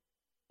like,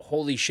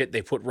 holy shit,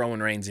 they put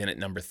Roman Reigns in at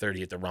number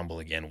 30 at the Rumble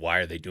again. Why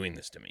are they doing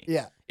this to me?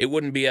 Yeah. It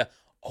wouldn't be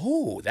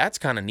oh, that's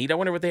kind of neat. I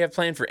wonder what they have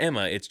planned for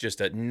Emma. It's just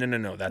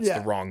no, that's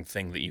the wrong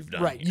thing that you've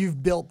done. Right. Here.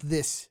 You've built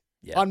this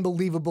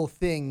unbelievable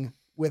thing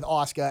with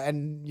Asuka,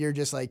 and you're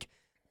just like,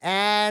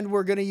 and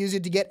we're going to use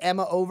it to get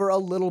Emma over a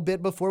little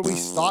bit before we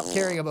stop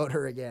caring about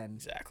her again.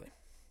 Exactly.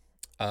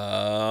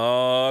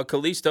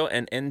 Kalisto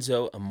and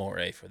Enzo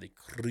Amore for the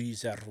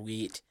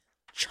Cruiserweight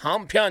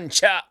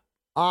Championship.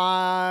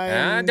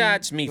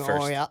 That's me first.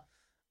 Oh, yeah.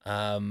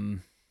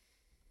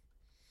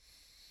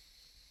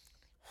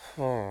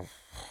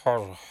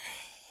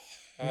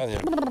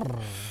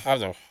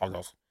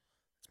 It's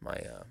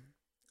my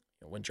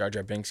when Jar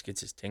Jar Binks gets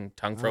his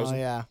tongue frozen. Oh,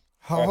 yeah.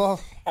 I'm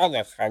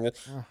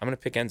gonna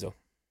pick Enzo.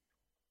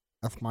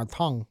 That's my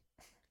tongue.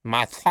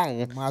 My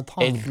tongue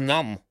is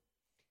numb.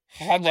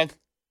 They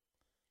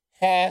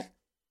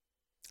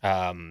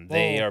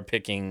are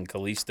picking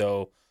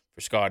Kalisto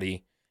for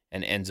Scotty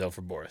and Enzo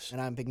for Boris.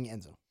 And I'm picking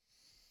Enzo.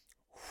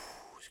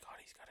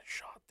 Scotty's got a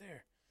shot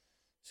there.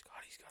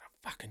 Scotty's got a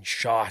fucking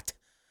shot.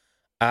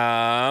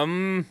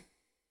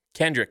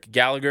 Kendrick,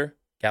 Gallagher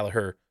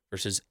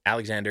versus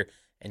Alexander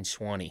and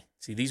Swanee.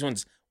 See, these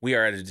ones, we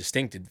are at a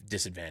distinct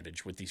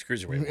disadvantage with these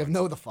cruiserweight We have ones.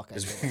 no the fuck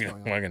idea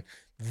what's going on.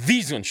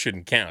 These ones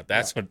shouldn't count.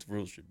 That's what the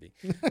rules should be.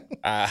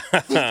 I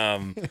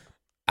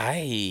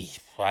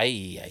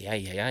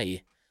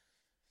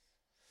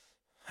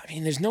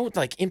mean, there's no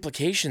like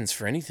implications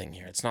for anything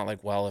here. It's not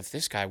like, well, if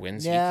this guy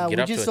wins, he can get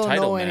up to a we just don't know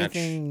title match.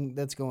 anything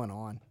that's going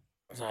on.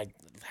 So I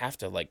have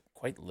to like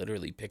quite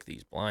literally pick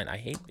these blind. I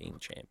hate being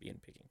champion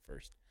picking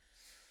first.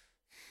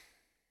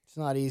 It's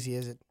not easy,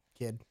 is it,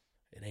 kid?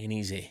 It ain't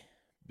easy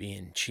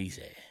being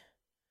cheesy.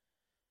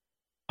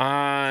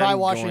 Try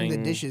washing the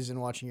dishes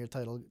and watching your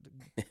title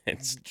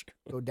It's true.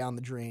 go down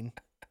the drain.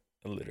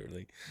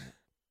 Literally.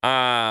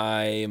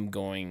 I am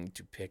going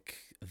to pick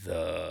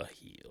the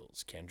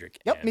heels, Kendrick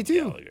and me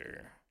too.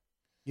 Gallagher.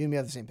 You and me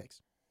have the same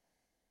picks.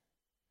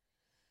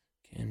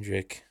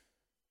 Kendrick.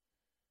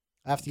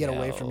 I have to get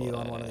away from you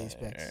on one of these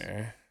picks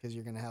Gallagher. because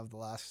you're going to have the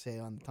last say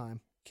on the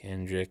time.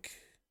 Kendrick.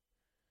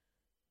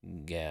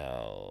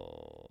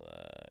 Gallagher.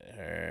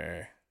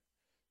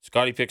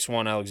 Scotty picks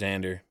one,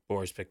 Alexander.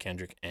 Boris picked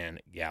Kendrick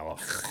and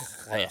Gallagher.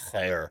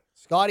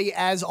 Scotty,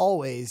 as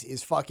always,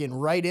 is fucking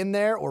right in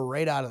there or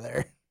right out of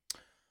there.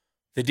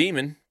 The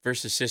Demon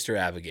versus Sister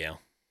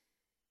Abigail.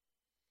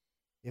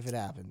 If it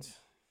happens.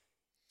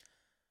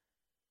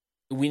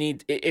 We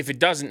need, if it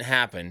doesn't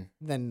happen,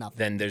 Then nothing.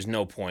 then there's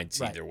no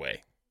points Right. either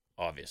way,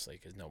 obviously,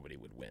 because nobody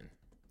would win.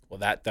 Well,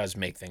 that does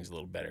make things a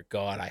little better.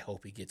 God, I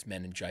hope he gets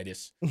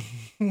meningitis.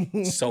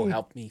 So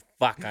help me.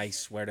 Fuck, I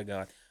swear to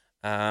God.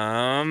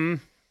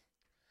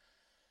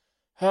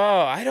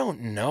 Oh, I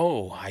don't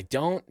know. I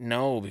don't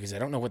know because I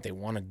don't know what they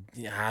want to.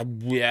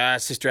 Yeah,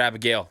 Sister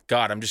Abigail.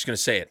 God, I'm just gonna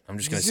say it. I'm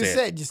just gonna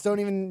say it. Just don't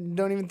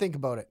even think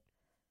about it.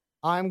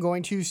 I'm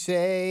going to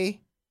say,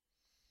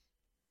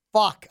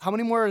 fuck. How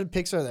many more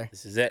picks are there?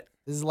 This is it.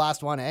 This is the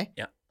last one, eh?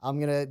 Yeah.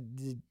 I'm gonna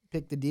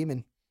pick the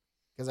Demon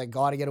because I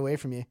gotta get away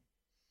from you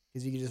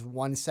because you can just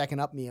 1 second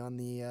up me on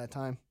the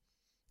time.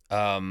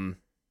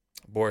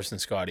 Boris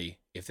and Scotty,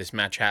 if this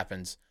match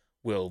happens,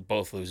 will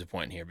both lose a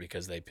point here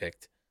because they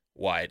picked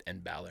Wyatt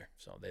and Balor,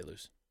 so they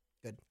lose.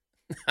 Good.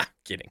 I'm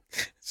kidding.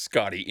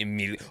 Scotty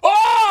immediately.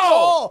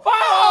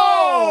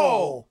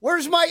 Oh!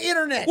 Where's my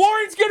internet?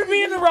 Warren's gonna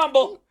be in the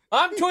Rumble.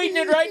 I'm tweeting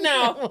it right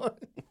now.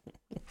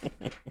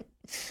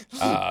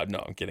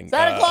 No, I'm kidding.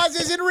 Santa Claus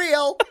isn't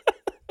real.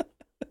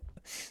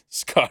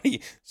 Scotty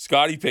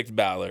picked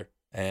Balor,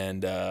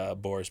 and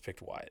Boris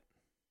picked Wyatt,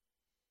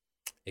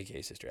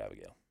 aka Sister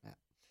Abigail. Yeah.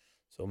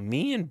 So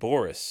me and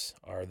Boris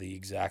are the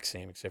exact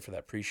same, except for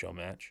that pre-show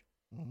match.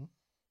 Mhm.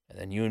 And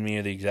then you and me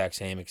are the exact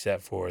same,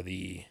 except for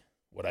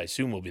what I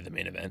assume will be the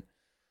main event.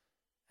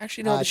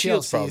 Actually, no, the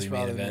Shield's TLC probably is the main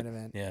probably the event. main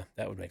event. Yeah,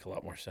 that would make a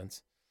lot more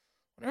sense.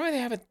 I wonder why they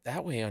have it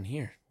that way on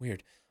here.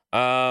 Weird.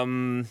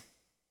 And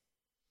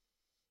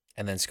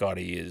then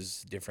Scotty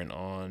is different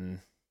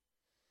on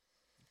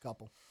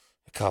Couple.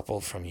 a couple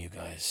from you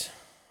guys.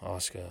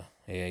 Asuka.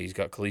 Yeah, he's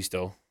got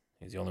Kalisto.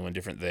 He's the only one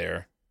different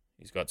there.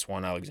 He's got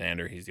Swan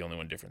Alexander. He's the only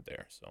one different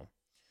there. So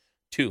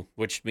 2,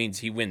 which means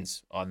he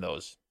wins on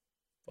those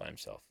by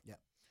himself. Yeah.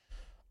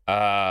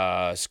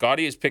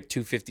 Scotty has picked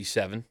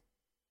 257.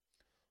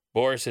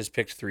 Boris has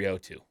picked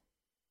 302.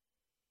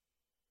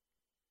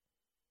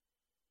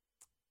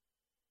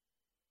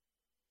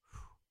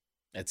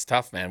 It's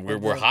tough, man.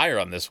 We're higher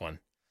on this one.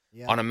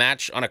 Yeah.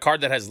 On a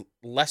card that has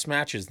less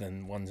matches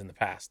than ones in the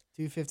past.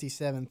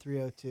 257,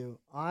 302.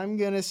 I'm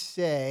gonna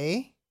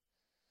say.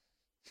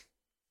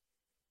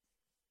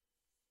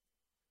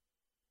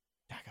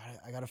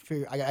 I gotta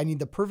figure. I need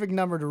the perfect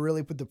number to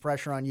really put the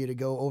pressure on you to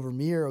go over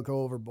me or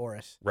go over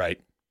Boris. Right.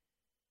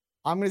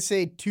 I'm gonna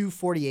say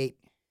 248.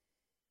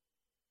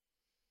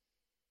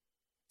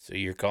 So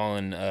you're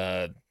calling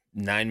a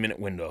 9-minute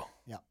window.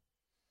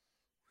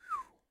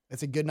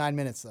 It's a good 9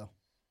 minutes, though.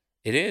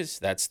 It is.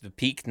 That's the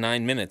peak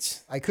 9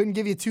 minutes. I couldn't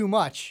give you too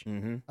much.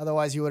 Mm-hmm.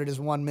 Otherwise, you would have just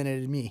 1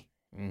 minute me.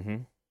 Mm-hmm.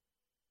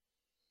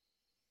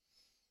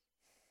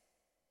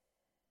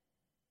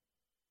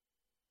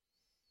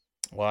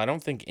 Well, I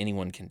don't think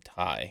anyone can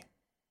tie,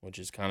 which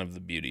is kind of the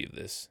beauty of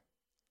this.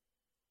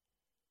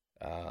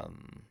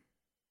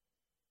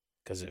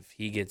 Because if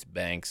he gets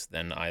Banks,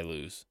 then I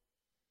lose.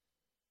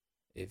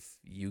 If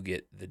you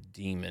get the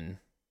Demon,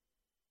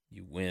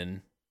 you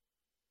win.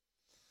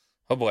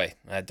 Oh boy,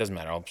 that doesn't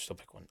matter. I'll still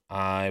pick one.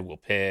 I will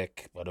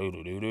pick. The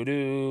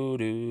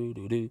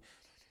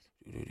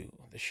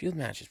Shield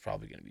match is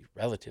probably going to be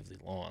relatively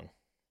long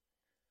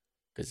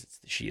because it's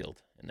the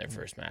Shield in their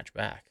first match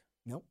back.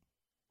 Nope.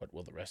 What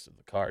will the rest of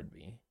the card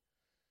be?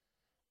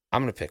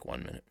 I'm going to pick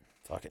 1 minute.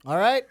 Fuck it. All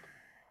right.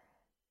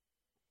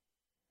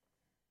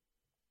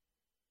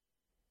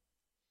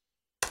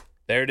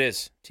 There it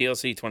is.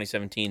 TLC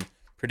 2017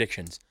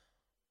 predictions.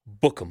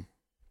 Book them.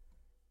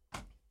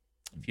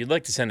 If you'd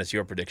like to send us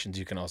your predictions,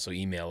 you can also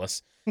email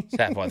us,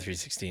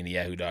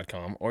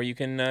 satpod316@yahoo.com, or you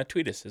can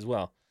tweet us as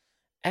well,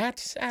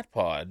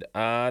 @satpod.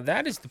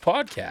 That is the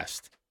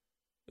podcast.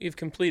 We've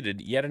completed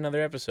yet another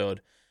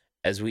episode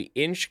as we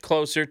inch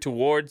closer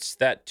towards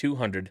that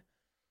 200,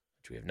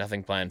 which we have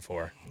nothing planned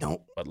for.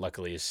 Nope. But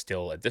luckily is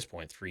still, at this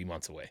point, 3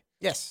 months away.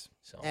 Yes.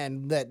 So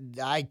And that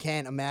I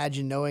can't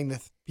imagine, knowing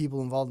the people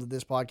involved with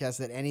this podcast,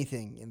 that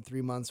anything in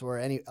 3 months or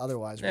any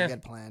otherwise will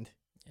get planned.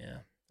 yeah.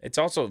 It's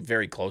also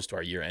very close to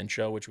our year-end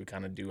show, which we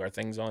kind of do our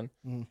things on,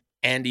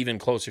 and even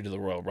closer to the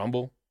Royal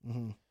Rumble,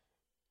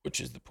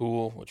 which is the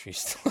pool, which we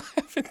still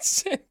haven't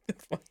sent the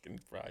fucking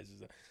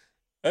prizes.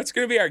 That's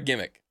going to be our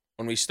gimmick.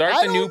 When we start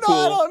the new pool,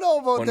 I don't know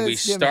about when this we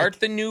gimmick.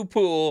 start the new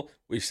pool,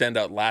 we send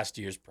out last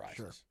year's prizes.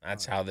 Sure.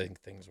 That's All how the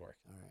things work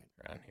All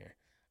right. around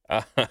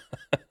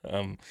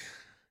here.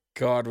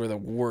 God, we're the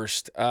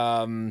worst.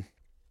 All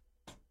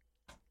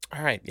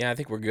right. Yeah, I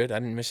think we're good. I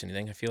didn't miss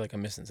anything. I feel like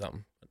I'm missing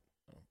something. But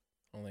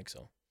I don't think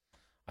so.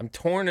 I'm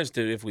torn as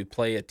to if we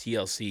play a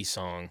TLC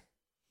song,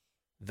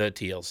 the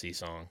TLC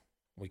song.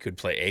 We could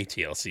play a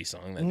TLC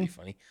song. That'd be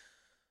funny.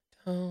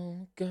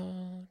 Don't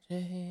go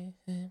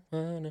chasing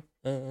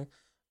waterfalls.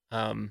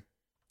 A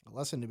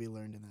lesson to be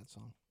learned in that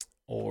song.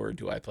 Or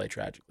do I play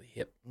Tragically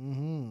Hip?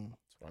 Mm-hmm.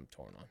 That's what I'm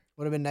torn on.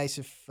 Would have been nice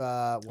if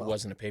It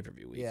wasn't a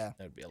pay-per-view week. Yeah.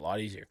 That would be a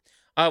lot easier.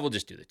 We'll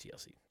just do the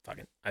TLC. Fuck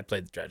it. I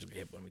played the Tragically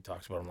Hip when we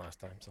talked about him last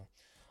time. So,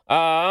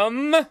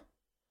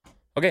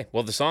 okay.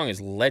 Well, the song is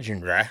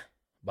Legendary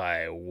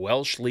by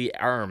Welshly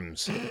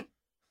Arms.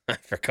 I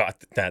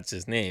forgot that's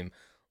his name.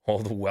 All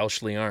the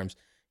Welshly Arms.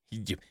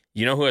 You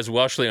know who has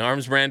Welshly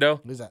Arms,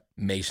 Brando? Who's that?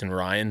 Mason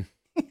Ryan.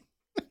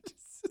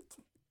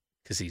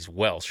 Because he's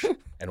Welsh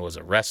and was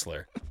a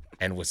wrestler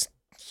and was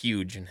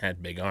huge and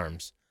had big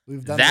arms.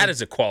 That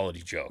is a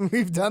quality joke.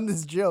 We've done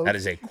this joke. That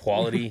is a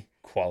quality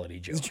joke.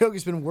 This joke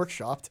has been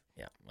workshopped.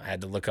 Yeah. I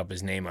had to look up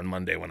his name on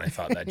Monday when I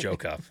thought that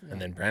joke up. And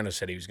then Brando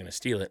said he was going to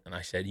steal it. And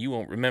I said, you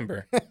won't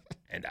remember.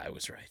 And I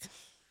was right.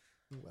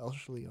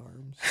 Welshly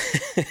Arms.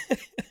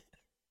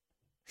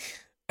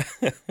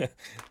 I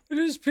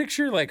just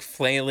picture like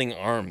flailing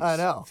arms. I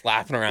know.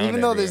 Flapping around.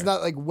 Even though there's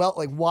everywhere.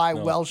 not why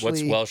No, Welshly.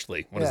 What's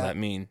Welshly? What does Yeah. that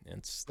mean?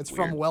 It's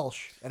From weird.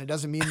 Welsh, and it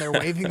doesn't mean they're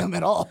waving them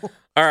at all.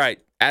 All right.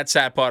 At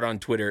Satpod on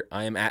Twitter.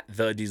 I am at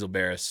the Diesel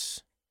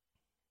Barris.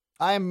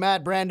 I am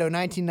Matt Brando,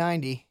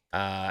 1990.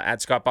 At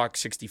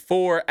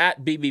ScottBox64,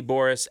 at BB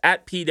Boris,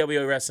 at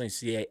PW Wrestling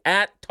CA,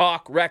 at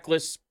Talk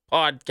Reckless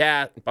Pod.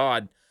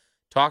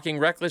 Talking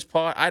Reckless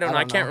Pod. I don't know.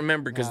 I can't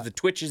remember because Yeah. the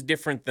Twitch is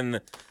different than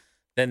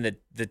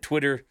the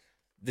Twitter.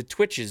 The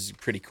Twitch is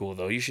pretty cool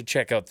though. You should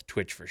check out the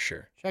Twitch for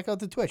sure. Check out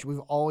the Twitch.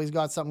 We've always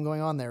got something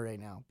going on there right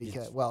now.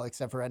 Because well,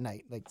 except for at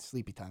night, like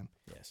sleepy time.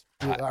 Yes.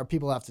 Our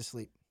people have to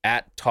sleep.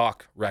 At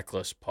Talk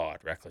Reckless Pod.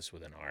 Reckless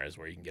with an R is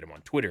where you can get them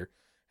on Twitter.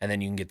 And then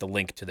you can get the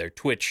link to their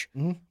Twitch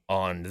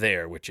on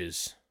there, which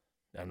is,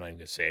 I'm not even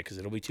going to say it because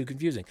it'll be too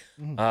confusing.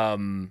 I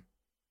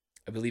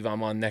believe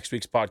I'm on next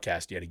week's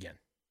podcast yet again.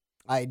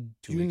 I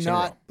 2 do weeks in a row.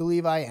 not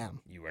believe I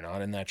am. You were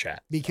not in that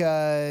chat.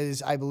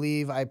 Because I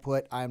believe I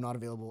put I'm not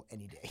available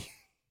any day.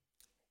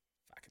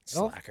 Fucking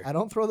slacker. I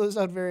don't throw those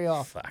out very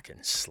often. Fucking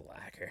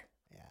slacker.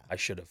 Yeah. I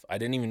should have. I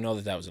didn't even know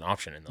that was an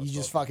option in those. You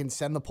just photos. fucking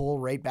send the poll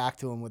right back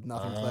to him with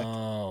nothing clicked.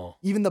 Oh.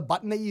 Even the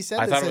button that you said.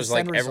 I that thought it says was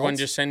like send everyone results,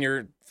 just send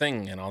your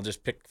thing and I'll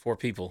just pick 4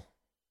 people.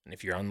 And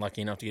if you're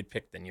unlucky enough to get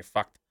picked, then you're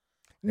fucked.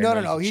 No.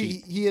 you can He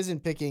cheat. he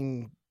isn't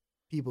picking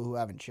people who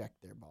haven't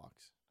checked their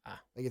box. Ah.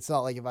 Like it's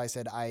not like if I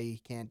said I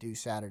can't do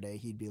Saturday,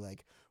 he'd be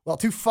like, "Well,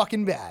 too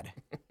fucking bad."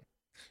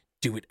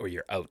 Do it or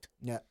you're out.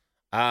 Yeah.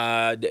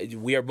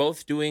 We are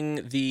both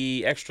doing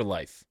the Extra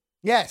Life.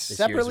 Yes, This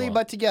year as separately well.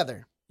 but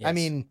together. I Yes.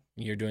 mean,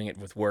 You're doing it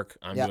with work.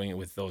 I'm Yeah. doing it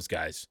with those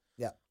guys.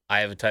 Yeah.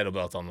 I have a title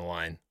belt on the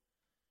line.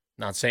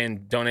 Not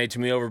saying donate to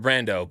me over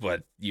Brando,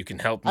 but you can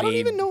help me. I don't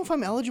even know if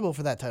I'm eligible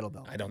for that title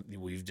belt.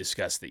 We've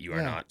discussed that you are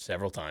Yeah. not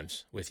several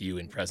times with you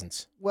in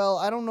presence. Well,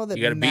 I don't know that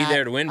You gotta be Matt-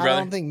 there to win, I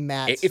brother. don't think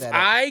Matt If said it.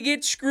 I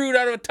get screwed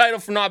out of a title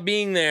for not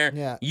being there,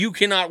 Yeah. you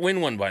cannot win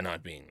one by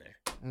not being there.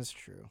 That's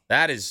true.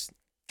 That is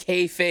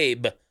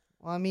kayfabe.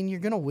 Well, I mean, you're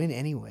gonna win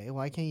anyway.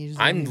 Why can't you just?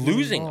 I'm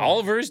losing.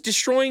 Oliver is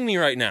destroying me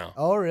right now.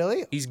 Oh,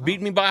 really? He's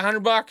beating me by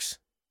 $100.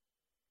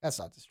 That's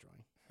not destroying.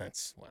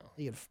 That's, well.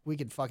 We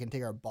could fucking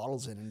take our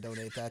bottles in and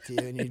donate that to you,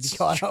 and you'd be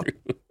caught up.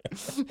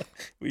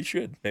 We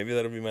should. Maybe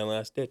that'll be my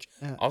last ditch.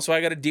 Yeah. Also,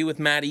 I got to deal with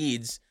Matt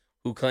Eads,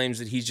 who claims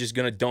that he's just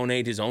going to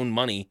donate his own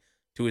money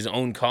to his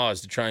own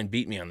cause to try and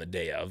beat me on the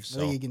day of. I So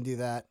think you can do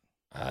that.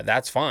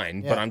 that's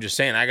fine. Yeah. But I'm just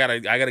saying, I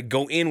gotta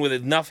go in with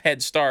enough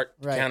head start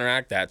to Right.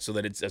 counteract that, so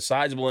that it's a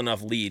sizable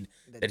enough lead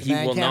that The he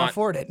man will can't not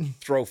afford it.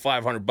 throw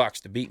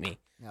 $500 to beat me.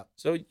 Yep.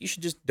 So you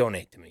should just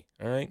donate to me.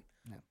 All right.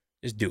 Yep.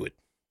 Just do it.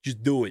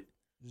 Just do it.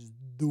 Just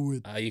do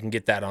it. You can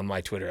get that on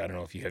my Twitter. I don't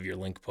know if you have your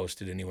link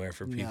posted anywhere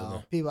for people No,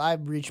 to. people.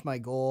 I've reached my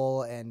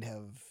goal and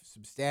have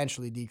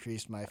substantially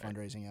decreased my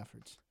fundraising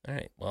efforts. All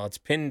right. Well, it's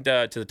pinned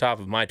to the top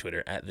of my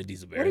Twitter at the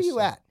Diesel Bears. What are you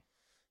at?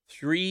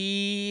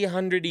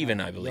 300 even,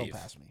 I You'll believe.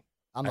 pass me.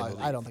 I'm not.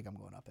 I don't think I'm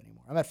going up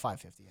anymore. I'm at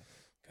 550.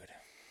 Good.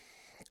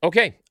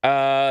 Okay.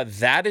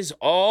 That is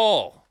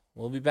all.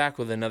 We'll be back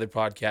with another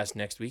podcast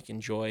next week.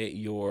 Enjoy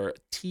your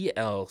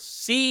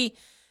TLC.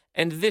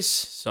 And this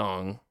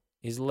song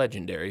is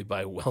Legendary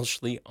by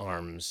Welshly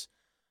Arms.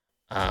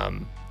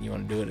 You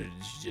want to do it, or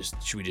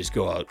should we just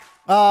go out?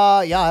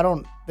 Yeah, I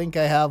don't think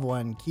I have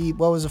one.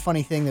 What was the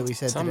funny thing that we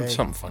said today?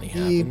 Something funny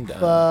Keep,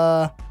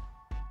 happened.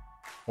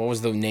 What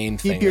was the name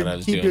thing that I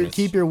was doing?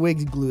 Keep your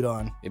wigs glued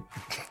on.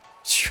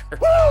 Sure.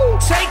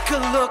 Take a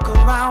look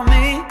around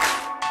me,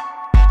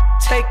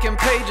 taking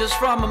pages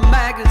from a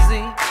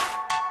magazine.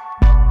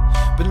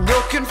 Been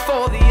looking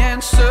for the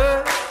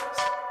answers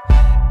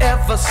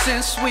ever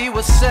since we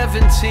were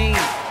 17.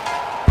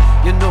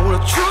 You know the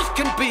truth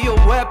can be a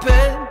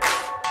weapon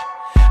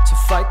to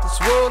fight this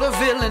world of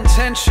ill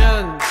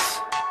intentions.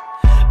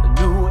 A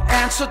new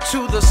answer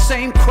to the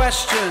same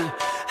question.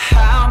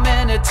 How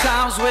many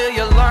times will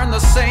you learn the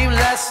same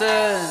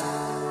lesson?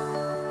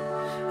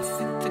 I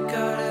think they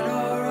got it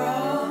all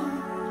wrong.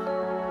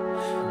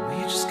 We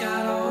just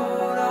gotta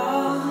hold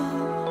on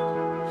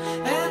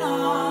and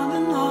on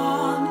and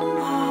on and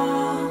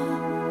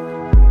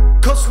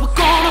on. 'Cause we're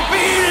gonna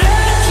be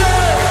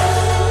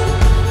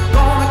legends,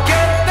 gonna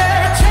get their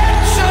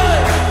attention.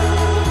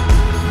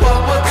 What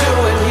we're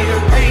doing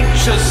here ain't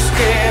just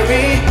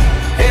scary,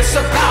 it's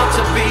about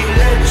to be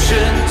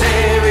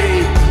legendary.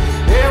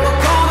 Yeah,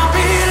 we're gonna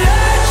be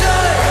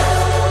legends,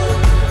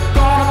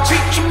 gonna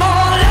teach them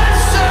all a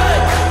lesson.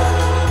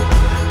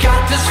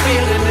 Got this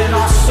feeling in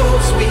our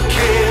souls we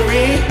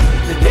carry,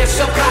 that it's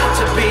about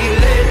to be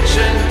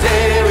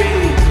legendary.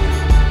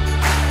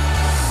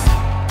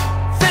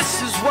 This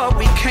is what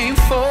we came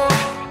for,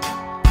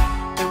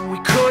 and we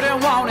couldn't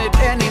want it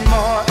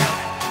anymore.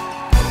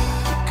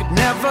 We could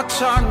never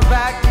turn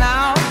back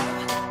now,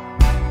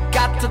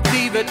 got to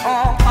leave it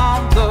all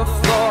on the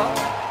floor.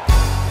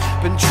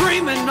 Been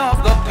dreaming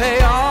of the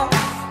payoff,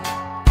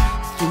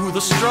 through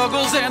the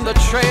struggles and the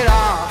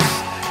trade-offs.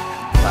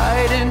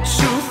 Right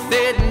into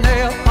thin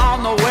nail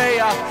on the way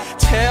up.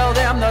 Tell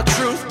them the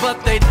truth,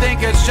 but they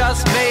think it's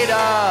just made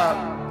up.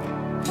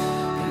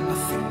 And I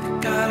think they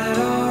got it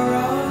all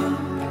wrong,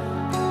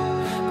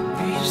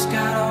 but we just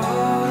gotta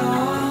hold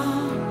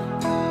on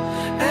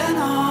and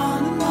on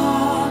and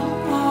on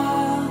and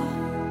on.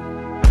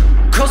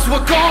 'Cause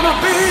we're gonna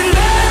be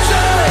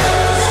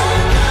legends,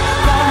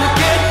 gonna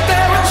get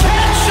their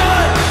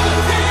attention.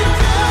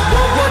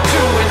 What we're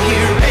doing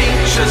here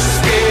ain't just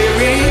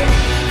scary,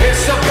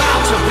 it's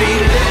about to be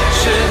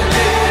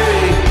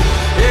legendary.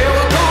 Yeah,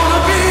 we're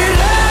gonna be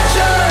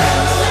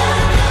legends,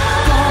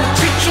 gonna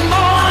teach them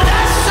all a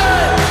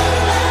lesson.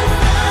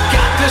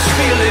 Got this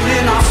feeling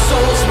in our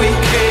souls we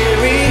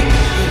carry,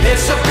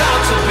 it's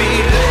about to be